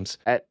these games.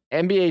 At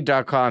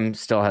NBA.com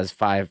still has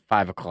 5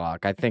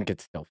 o'clock. I think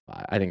it's still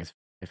 5. I think it's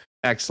 5.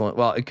 Excellent.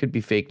 Well, it could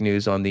be fake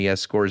news on the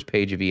scores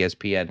page of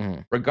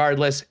ESPN.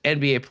 Regardless,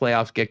 NBA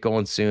playoffs get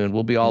going soon.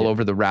 We'll be all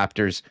over the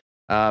Raptors.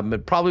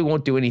 It probably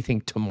won't do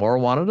anything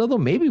tomorrow on it, although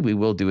maybe we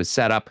will do a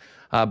setup,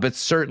 but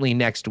certainly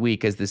next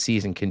week as the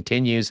season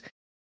continues.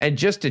 And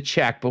just to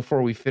check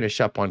before we finish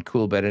up on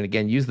CoolBet, and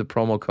again, use the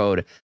promo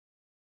code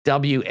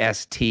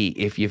WST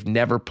if you've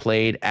never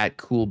played at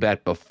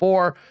CoolBet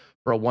before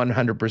for a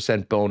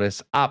 100%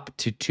 bonus up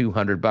to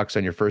 $200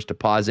 on your first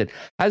deposit.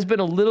 Has been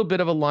a little bit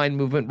of a line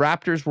movement.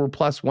 Raptors were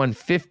plus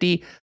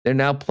 150. They're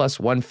now plus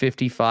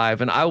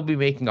 155. And I will be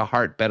making a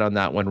heart bet on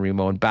that one,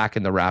 Remo, and back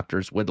in the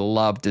Raptors. Would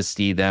love to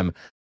see them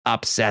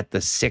upset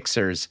the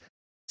Sixers.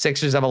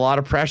 Sixers have a lot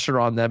of pressure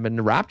on them, and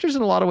the Raptors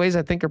in a lot of ways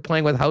I think are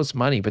playing with house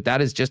money, but that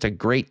is just a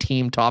great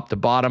team top to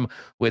bottom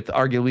with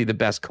arguably the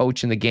best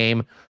coach in the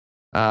game.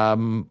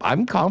 I'm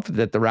confident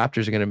that the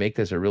Raptors are going to make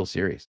this a real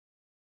series.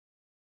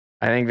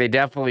 I think they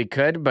definitely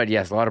could, but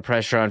yes, a lot of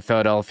pressure on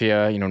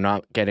Philadelphia,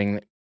 not getting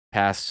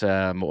past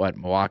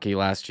Milwaukee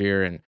last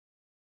year and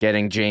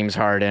getting James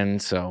Harden.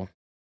 So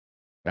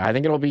I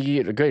think it'll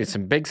be good.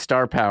 Some big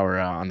star power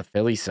on the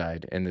Philly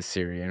side in this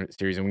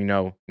series, and we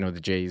know the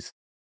Jays,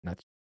 not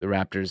the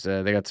Raptors.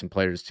 They got some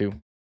players too.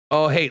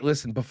 Oh, hey,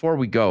 listen, before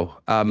we go,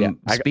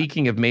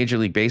 speaking of Major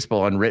League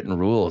Baseball unwritten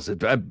rules,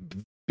 a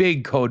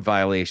big code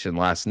violation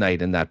last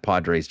night in that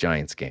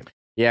Padres-Giants game.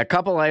 Yeah, a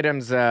couple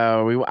items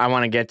I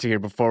want to get to here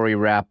before we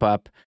wrap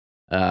up.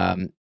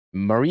 Mauricio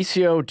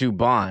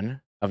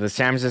Dubon of the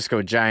San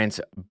Francisco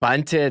Giants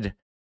bunted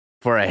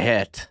for a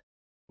hit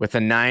with a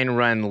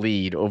 9-run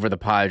lead over the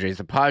Padres.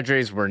 The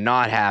Padres were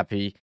not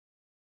happy.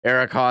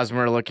 Eric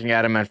Hosmer looking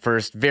at him at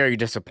first, very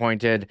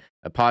disappointed.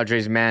 The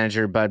Padres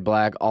manager, Bud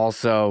Black,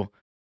 also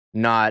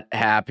not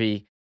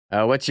happy.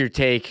 What's your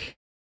take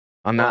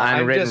on the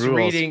unwritten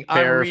rules?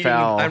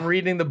 I'm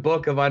reading the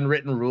book of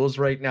unwritten rules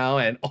right now,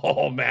 and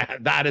oh man,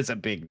 that is a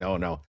big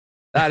no-no.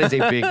 That is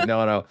a big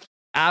no-no.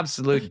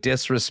 Absolute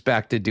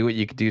disrespect to do what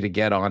you could do to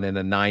get on in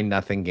a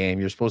 9-0 game.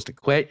 You're supposed to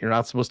quit. You're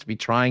not supposed to be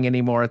trying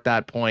anymore at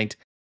that point.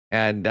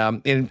 And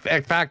in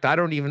fact, I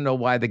don't even know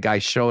why the guy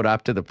showed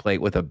up to the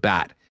plate with a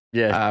bat.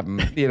 Yeah.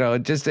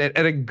 Just an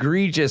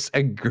egregious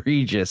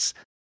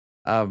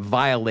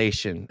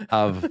violation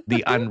of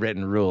the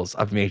unwritten rules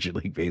of Major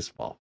League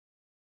Baseball.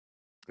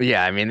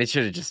 Yeah, I mean, they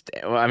should have just.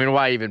 I mean,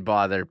 why even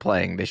bother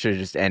playing? They should have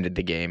just ended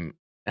the game.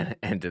 So,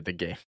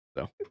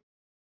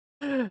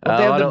 Don't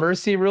they have the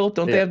mercy rule?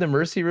 Don't they have the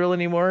mercy rule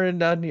anymore in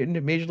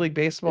Major League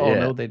Baseball? Yeah.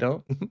 No, they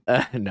don't.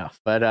 No,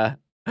 but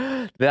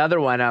the other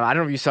one, I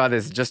don't know if you saw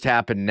this. Just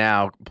happened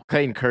now.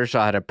 Clayton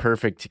Kershaw had a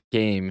perfect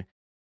game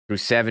through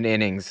 7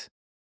 innings,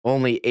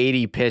 only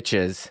 80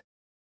 pitches,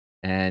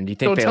 and you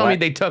think? Don't tell me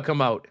they took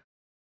him out.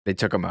 They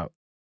took him out.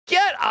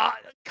 Get on!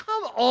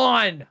 Come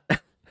on!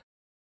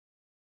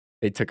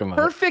 They took him out.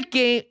 Perfect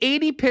game,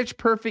 80 pitch,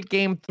 perfect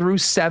game through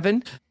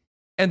 7,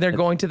 and they're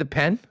going to the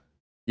pen.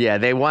 Yeah,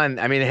 they won.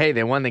 I mean, hey,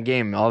 they won the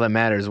game. All that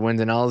matters, wins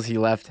and alls. He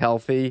left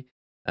healthy.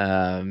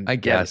 I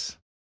guess.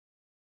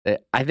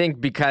 I think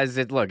because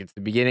it's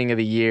the beginning of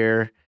the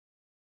year.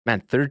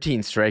 Man,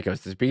 13 strikeouts.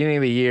 It's the beginning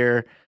of the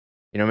year.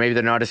 Maybe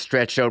they're not as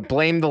stretched out.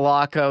 Blame the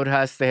lockout,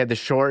 Huss. They had the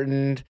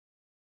shortened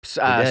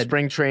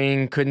spring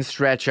training. Couldn't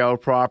stretch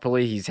out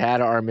properly. He's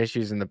had arm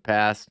issues in the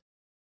past.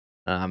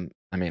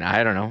 I mean,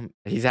 I don't know.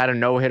 He's had a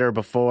no-hitter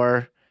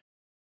before.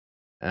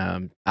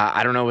 I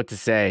don't know what to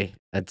say.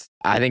 That's,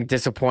 I think,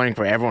 disappointing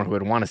for everyone who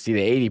would want to see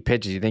the 80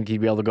 pitches. You think he'd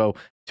be able to go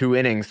 2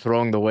 innings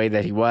throwing the way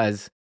that he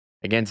was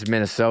against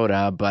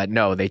Minnesota, but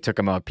no, they took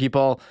him out.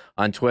 People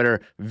on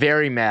Twitter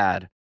very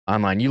mad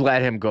online. You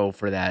let him go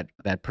for that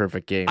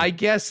perfect game. I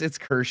guess it's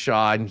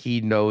Kershaw, and he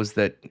knows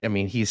that. I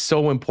mean, he's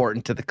so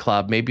important to the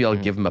club. Maybe I'll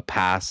give him a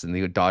pass, and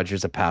the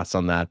Dodgers a pass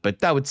on that. But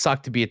that would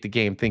suck to be at the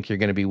game, think you're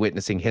going to be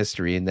witnessing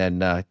history, and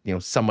then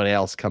someone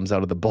else comes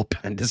out of the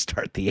bullpen to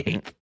start the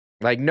 8th.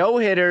 Like no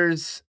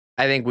hitters,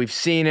 I think we've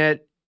seen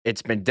it.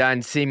 It's been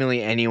done.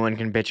 Seemingly anyone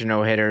can pitch a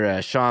no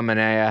hitter. Sean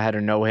Manaea had a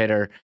no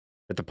hitter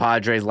with the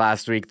Padres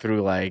last week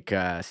through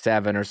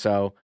 7 or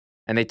so.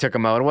 And they took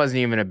him out. It wasn't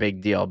even a big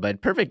deal,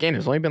 but perfect game.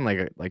 There's only been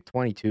like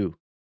 22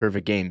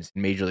 perfect games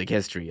in Major League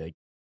history.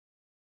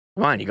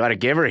 Come on, you got to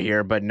give her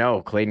here. But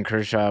no, Clayton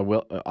Kershaw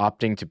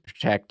opting to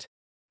protect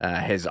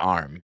his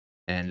arm,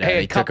 and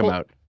they took him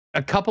out.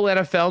 A couple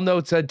NFL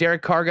notes.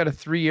 Derek Carr got a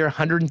 3-year,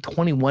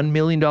 $121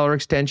 million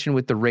extension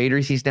with the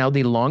Raiders. He's now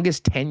the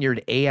longest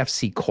tenured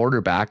AFC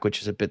quarterback,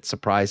 which is a bit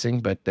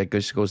surprising, but that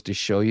just goes to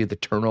show you the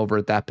turnover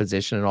at that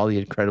position and all the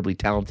incredibly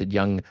talented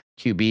young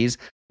QBs.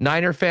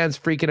 Niner fans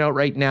freaking out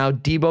right now.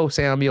 Deebo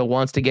Samuel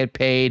wants to get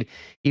paid.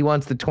 He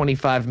wants the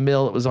 $25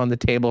 million. It was on the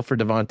table for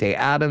Devontae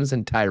Adams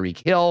and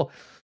Tyreek Hill.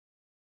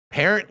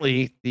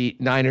 Apparently, the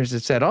Niners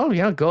have said, "Oh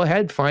yeah, go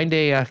ahead, find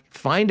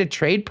a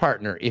trade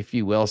partner, if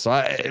you will."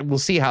 So we'll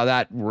see how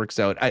that works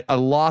out. A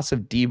loss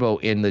of Deebo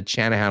in the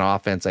Shanahan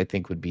offense, I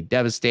think, would be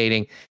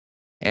devastating,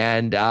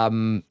 and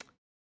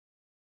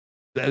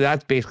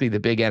that's basically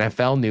the big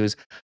NFL news.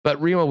 But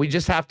Remo, we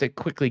just have to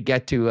quickly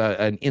get to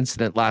an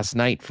incident last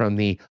night from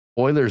the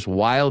Oilers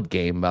Wild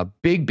game. A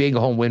big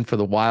home win for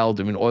the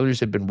Wild. I mean, Oilers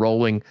had been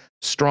rolling,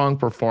 strong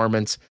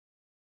performance.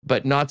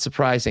 But not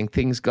surprising,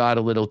 things got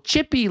a little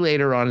chippy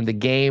later on in the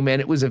game, and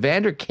it was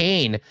Evander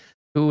Kane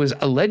who was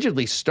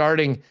allegedly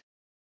starting.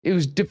 It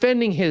was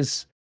defending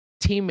his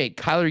teammate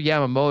Kyler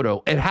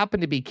Yamamoto. It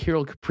happened to be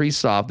Kirill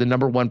Kaprizov, the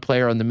number 1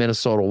 player on the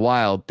Minnesota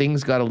Wild.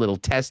 Things got a little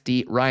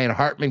testy. Ryan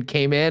Hartman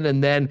came in,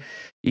 and then,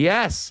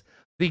 yes,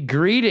 the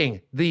greeting,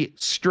 the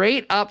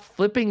straight up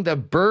flipping the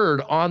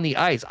bird on the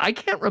ice. I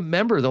can't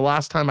remember the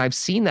last time I've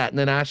seen that in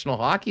the National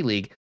Hockey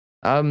League.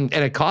 And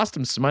it cost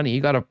him some money.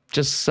 He got a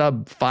just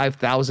sub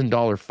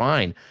 $5,000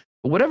 fine.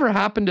 But whatever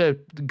happened to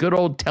good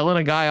old telling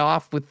a guy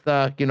off with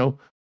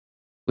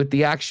with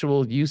the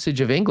actual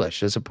usage of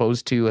English as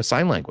opposed to a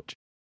sign language?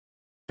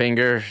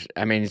 Finger.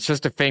 I mean, it's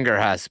just a finger,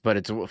 Huss, but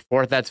it's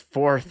fourth. That's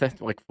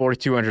like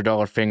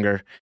 $4,200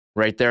 finger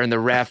right there, and the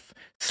ref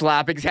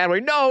slapping his hand.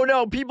 Like,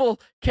 no,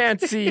 people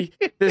can't see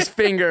this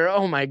finger.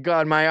 Oh my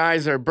God, my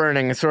eyes are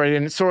burning.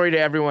 Sorry to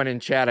everyone in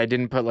chat. I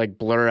didn't put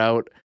blur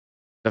out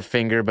the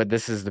finger, but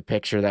this is the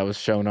picture that was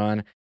shown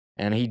on.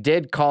 And he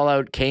did call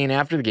out Kane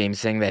after the game,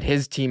 saying that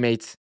his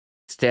teammates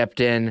stepped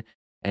in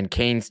and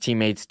Kane's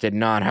teammates did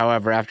not.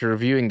 However, after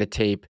reviewing the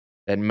tape,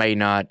 that may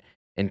not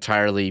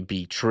entirely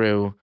be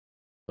true.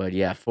 But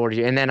yeah,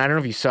 40. And then I don't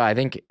know if you saw, I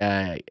think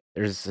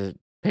there's a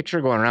picture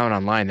going around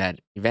online that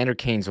Evander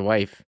Kane's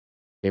wife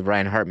gave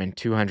Ryan Hartman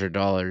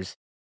 $200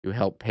 to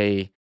help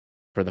pay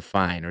for the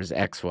fine, or his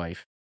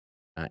ex-wife,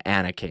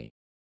 Anna Kane.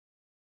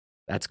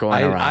 That's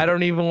going around. I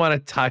don't even want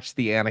to touch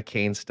the Anna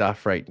Kane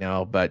stuff right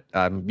now, but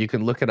you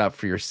can look it up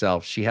for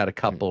yourself. She had a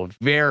couple of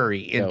very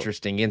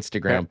interesting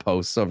Instagram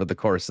posts over the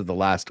course of the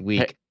last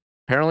week.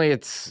 Apparently,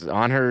 it's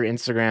on her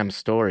Instagram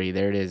story.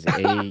 There it is,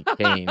 A.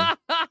 Kane,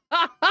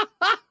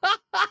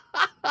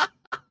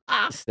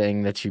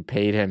 saying that she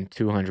paid him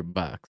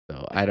 $200.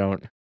 So I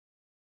don't.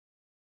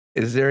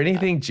 Is there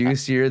anything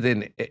juicier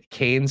than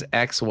Kane's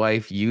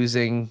ex-wife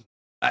using?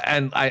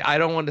 And I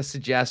don't want to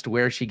suggest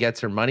where she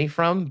gets her money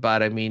from,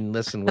 but I mean,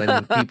 listen,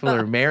 when people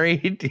are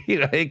married,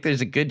 I think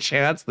there's a good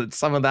chance that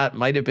some of that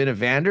might have been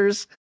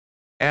Evander's.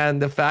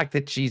 And the fact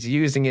that she's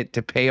using it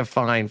to pay a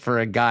fine for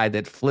a guy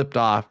that flipped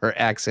off her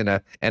ex in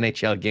a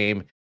NHL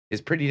game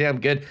is pretty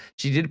damn good.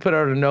 She did put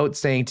out a note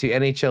saying to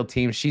NHL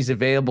teams she's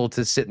available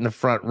to sit in the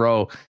front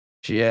row.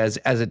 She has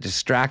as a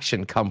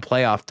distraction come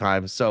playoff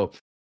time. So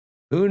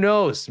who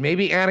knows?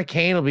 Maybe Anna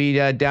Kane will be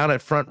down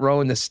at front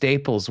row in the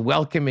Staples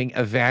welcoming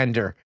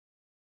Evander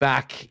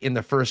back in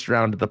the first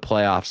round of the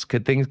playoffs.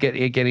 Could things get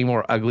any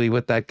more ugly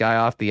with that guy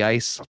off the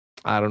ice?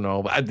 I don't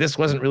know. This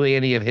wasn't really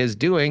any of his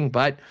doing,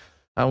 but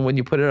when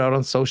you put it out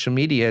on social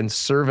media and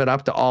serve it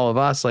up to all of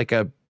us like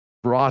a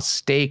raw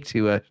steak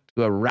to a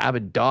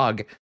rabid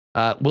dog,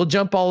 we'll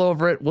jump all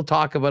over it. We'll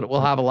talk about it.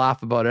 We'll have a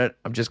laugh about it.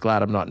 I'm just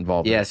glad I'm not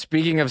involved. Yeah,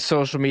 speaking of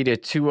social media,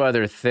 two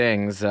other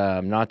things,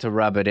 not to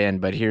rub it in,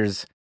 but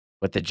here's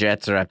what the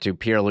Jets are up to.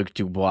 Pierre-Luc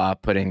Dubois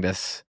putting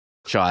this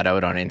shot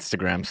out on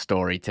Instagram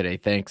story today.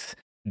 Thanks,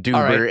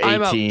 Duber18.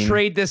 I'm out.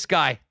 Trade this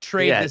guy.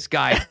 This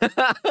guy.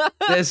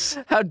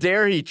 How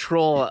dare he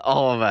troll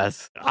all of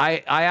us?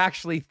 I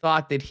actually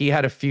thought that he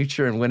had a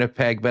future in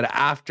Winnipeg, but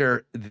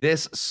after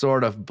this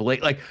sort of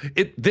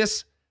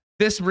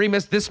this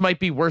Remus, this might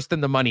be worse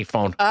than the money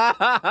phone.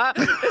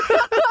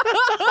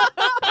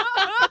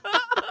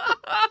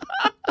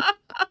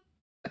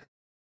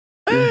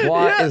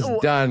 Dubois is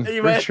done.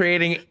 We're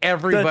trading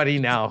everybody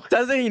now.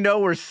 Doesn't he know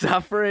we're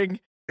suffering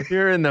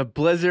here in the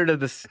blizzard of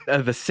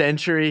the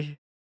century?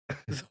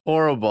 It's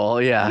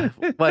horrible. Yeah.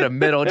 What a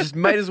middle. Just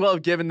might as well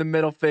have given the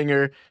middle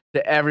finger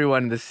to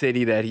everyone in the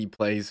city that he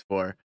plays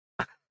for.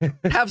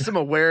 Have some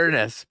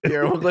awareness,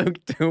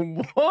 Pierre-Luc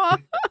Dubois.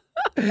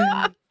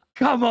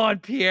 Come on,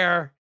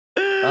 Pierre.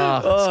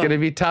 It's going to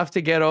be tough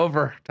to get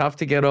over.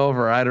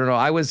 I don't know.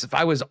 I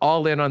was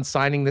all in on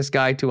signing this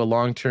guy to a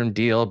long-term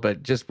deal,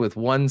 but just with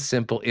one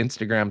simple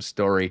Instagram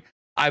story,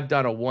 I've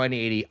done a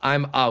 180.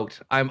 I'm out.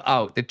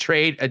 The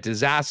trade, a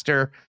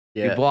disaster.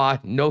 Yeah. Dubois,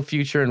 no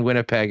future in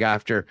Winnipeg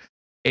after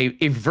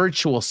a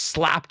virtual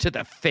slap to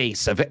the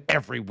face of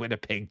every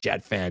Winnipeg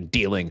Jet fan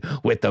dealing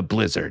with the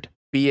blizzard.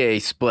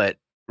 BA Split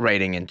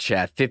writing in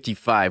chat,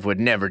 55 would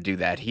never do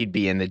that. He'd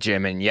be in the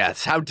gym. And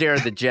yes, how dare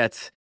the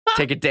Jets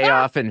take a day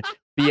off and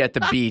be at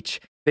the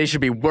beach? They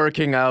should be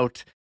working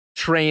out,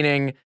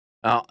 training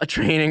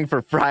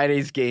for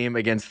Friday's game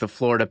against the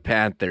Florida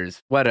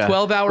Panthers. What a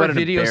 12-hour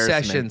video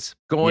sessions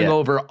going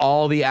over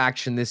all the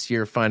action this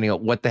year, finding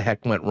out what the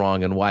heck went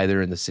wrong and why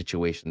they're in the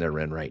situation they're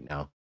in right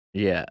now.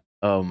 Yeah.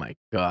 Oh my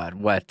God.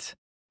 What?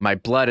 My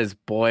blood is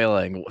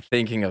boiling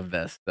thinking of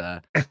this.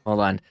 Hold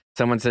on.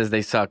 Someone says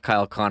they saw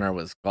Kyle Connor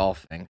was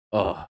golfing.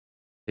 Oh,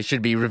 they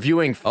should be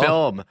reviewing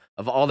film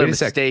of all their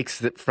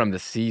mistakes from the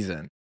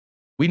season.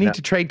 We need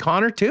to trade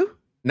Connor too?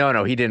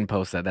 No, he didn't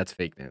post that. That's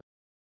fake news.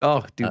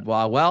 Oh, dude.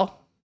 Well,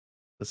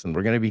 listen,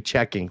 we're going to be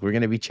checking. We're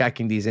going to be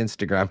checking these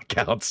Instagram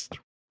accounts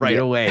right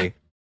away.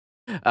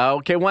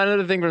 Okay, one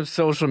other thing from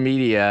social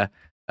media.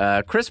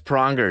 Chris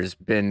Pronger's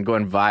been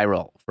going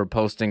viral for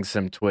posting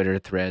some Twitter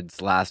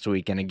threads last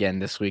week and again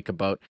this week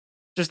about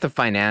just the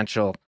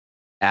financial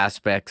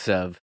aspects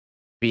of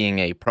being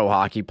a pro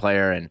hockey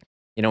player. And,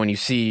 when you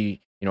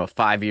see, a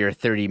 5-year,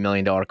 $30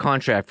 million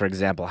contract, for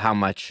example, how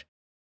much,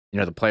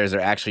 the players are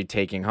actually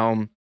taking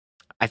home.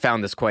 I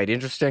found this quite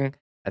interesting.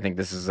 I think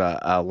this is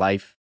a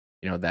life,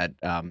 that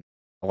a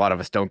lot of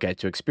us don't get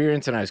to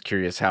experience. And I was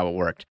curious how it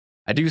worked.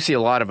 I do see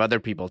a lot of other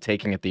people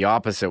taking it the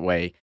opposite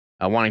way,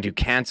 wanting to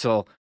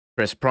cancel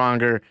Chris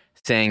Pronger,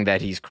 saying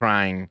that he's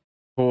crying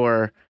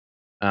poor.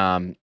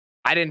 I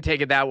didn't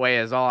take it that way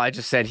as all. I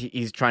just said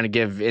he's trying to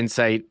give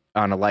insight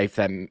on a life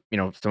that,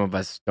 some of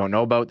us don't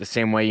know about. The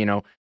same way,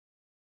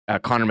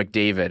 Connor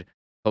McDavid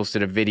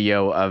posted a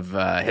video of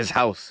his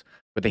house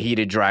with a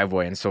heated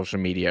driveway on social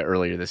media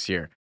earlier this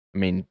year. I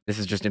mean, this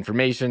is just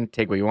information.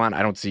 Take what you want.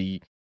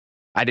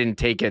 I didn't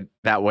take it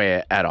that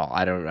way at all.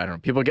 I don't.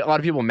 A lot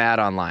of people mad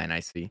online,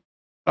 I see.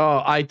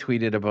 Oh, I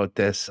tweeted about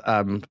this.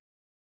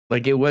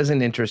 It was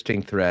an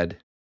interesting thread.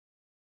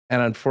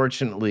 And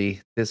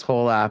unfortunately, this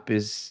whole app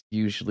is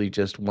usually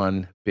just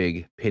one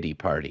big pity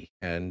party.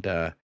 And,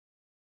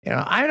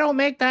 I don't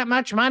make that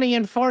much money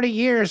in 40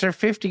 years or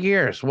 50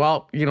 years.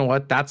 Well, you know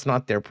what? That's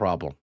not their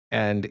problem.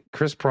 And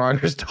Chris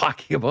Pronger's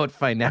talking about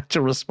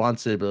financial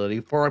responsibility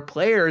for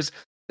players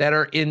that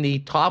are in the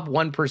top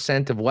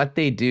 1% of what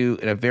they do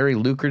in a very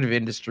lucrative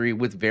industry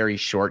with very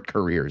short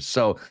careers.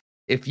 So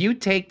if you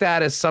take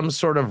that as some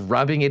sort of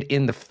rubbing it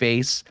in the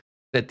face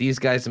that these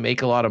guys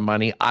make a lot of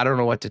money, I don't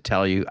know what to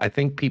tell you. I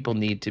think people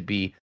need to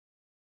be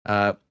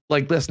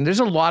listen, there's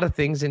a lot of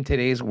things in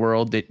today's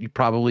world that you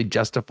probably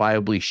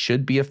justifiably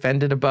should be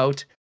offended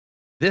about.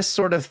 This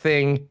sort of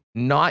thing,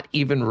 not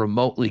even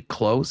remotely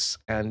close.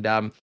 And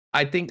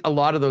I think a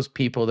lot of those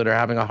people that are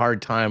having a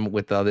hard time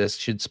with all this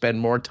should spend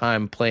more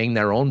time playing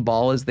their own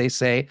ball, as they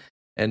say,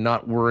 and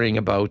not worrying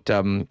about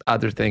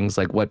other things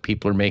like what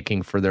people are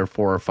making for their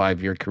 4 or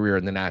 5 year career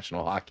in the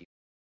National Hockey.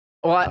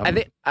 Well,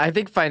 I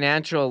think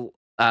financial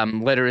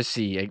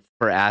literacy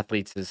for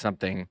athletes is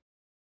something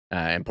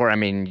important. I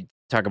mean,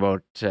 talk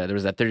about there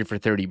was that 30 for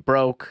 30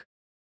 broke.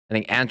 I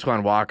think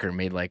Antoine Walker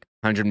made like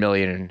 $100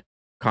 million in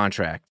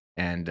contract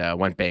and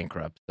went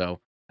bankrupt.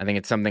 So I think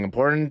it's something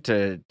important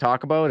to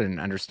talk about and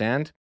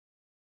understand.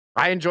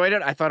 I enjoyed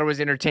it. I thought it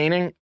was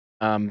entertaining.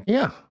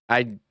 Yeah.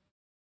 I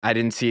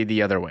didn't see it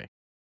the other way.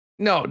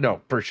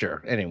 No, for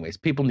sure. Anyways,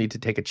 people need to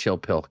take a chill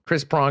pill.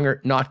 Chris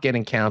Pronger not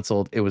getting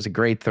canceled. It was a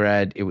great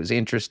thread. It was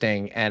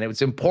interesting. And it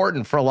was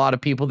important for a lot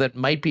of people that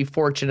might be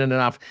fortunate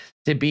enough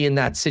to be in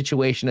that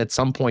situation at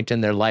some point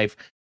in their life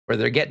where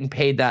they're getting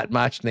paid that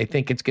much and they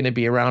think it's going to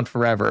be around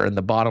forever. And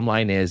the bottom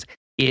line is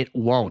it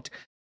won't.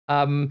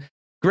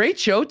 Great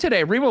show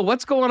today. Remo,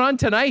 what's going on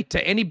tonight?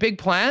 Any big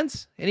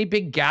plans? Any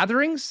big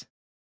gatherings?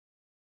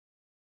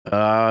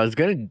 I was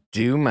gonna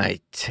do my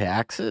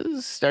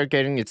taxes, start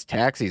getting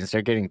taxes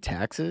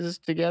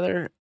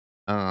together.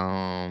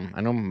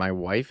 I know my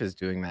wife is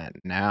doing that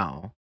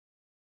now.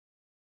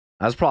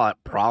 That's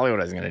probably what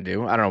I was gonna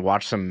do. I don't know,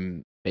 watch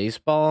some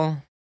baseball.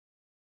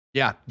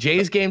 Yeah,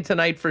 Jay's game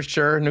tonight for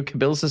sure. No,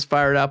 Cabillas is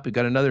fired up. We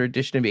got another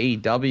edition of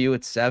AEW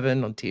at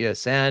 7 on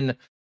TSN,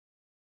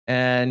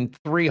 and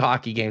 3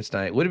 hockey games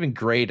tonight. Would have been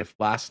great if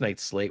last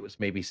night's slate was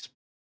maybe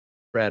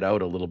spread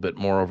out a little bit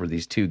more over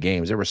these 2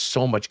 games. There was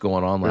so much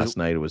going on last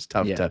night. It was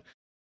tough to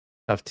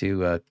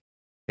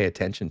pay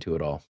attention to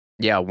it all.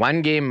 Yeah,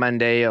 1 game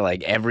Monday,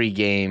 like every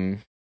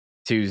game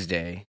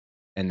Tuesday,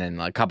 and then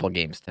a couple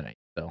games tonight.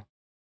 So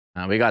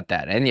we got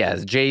that, and yeah,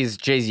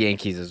 Jay's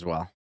Yankees as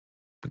well.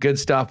 Good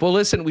stuff. Well,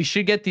 listen, we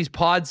should get these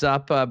pods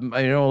up. I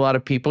know a lot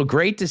of people.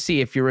 Great to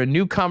see. If you're a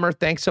newcomer,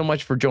 thanks so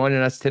much for joining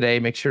us today.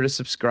 Make sure to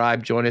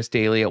subscribe. Join us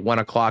daily at 1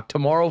 o'clock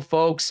tomorrow,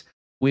 folks.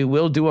 We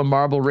will do a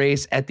marble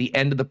race at the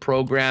end of the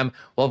program.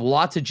 We'll have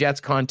lots of Jets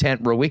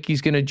content.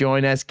 Rowicki's going to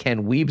join us.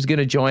 Ken Weeb's going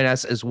to join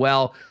us as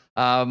well.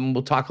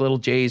 We'll talk a little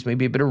Jays,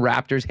 maybe a bit of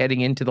Raptors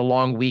heading into the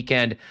long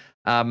weekend.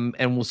 And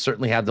we'll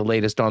certainly have the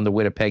latest on the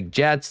Winnipeg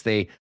Jets.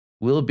 They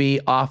will be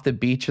off the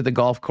beach or the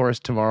golf course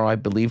tomorrow, I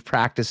believe,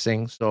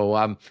 practicing.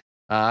 So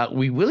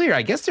we will hear.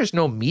 I guess there's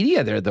no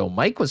media there, though.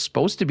 Mike was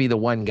supposed to be the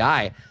one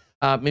guy.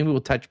 Maybe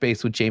we'll touch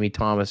base with Jamie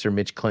Thomas or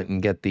Mitch Clinton,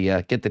 get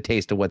the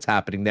taste of what's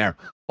happening there.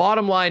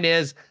 Bottom line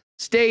is,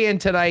 stay in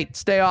tonight,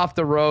 stay off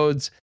the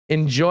roads,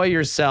 enjoy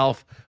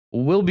yourself.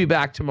 We'll be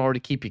back tomorrow to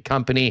keep you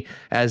company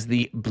as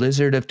the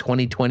blizzard of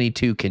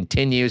 2022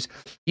 continues.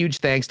 Huge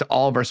thanks to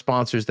all of our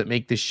sponsors that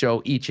make this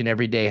show each and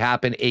every day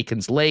happen.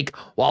 Aikens Lake,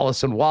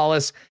 Wallace &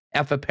 Wallace,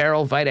 F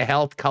Apparel, Vita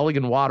Health,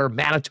 Culligan Water,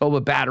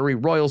 Manitoba Battery,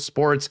 Royal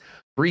Sports,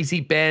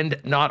 Breezy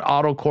Bend, Not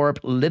Auto Corp,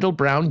 Little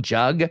Brown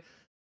Jug,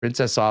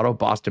 Princess Auto,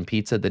 Boston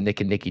Pizza, the Nick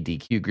and Nicky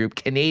DQ Group,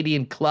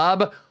 Canadian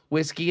Club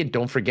Whiskey, and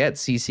don't forget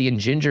CC and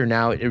Ginger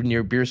now in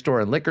your beer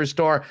store and liquor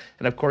store,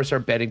 and of course our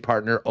betting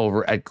partner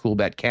over at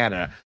Coolbet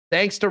Canada.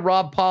 Thanks to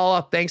Rob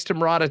Paula, thanks to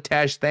Murat,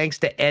 thanks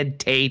to Ed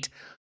Tait.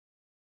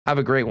 Have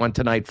a great one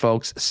tonight,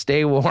 folks.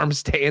 Stay warm,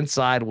 stay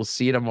inside. We'll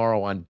see you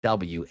tomorrow on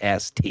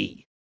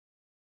WST.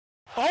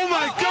 Oh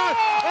my God!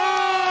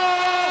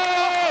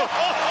 Oh!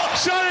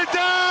 Shut it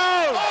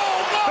down!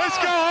 Let's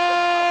go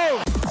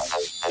home!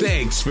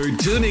 Thanks for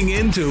tuning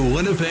in to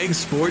Winnipeg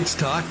Sports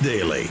Talk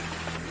Daily.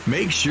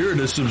 Make sure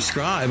to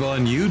subscribe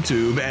on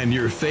YouTube and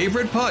your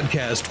favorite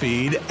podcast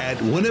feed at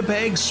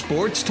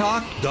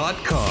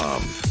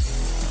winnipegsportstalk.com.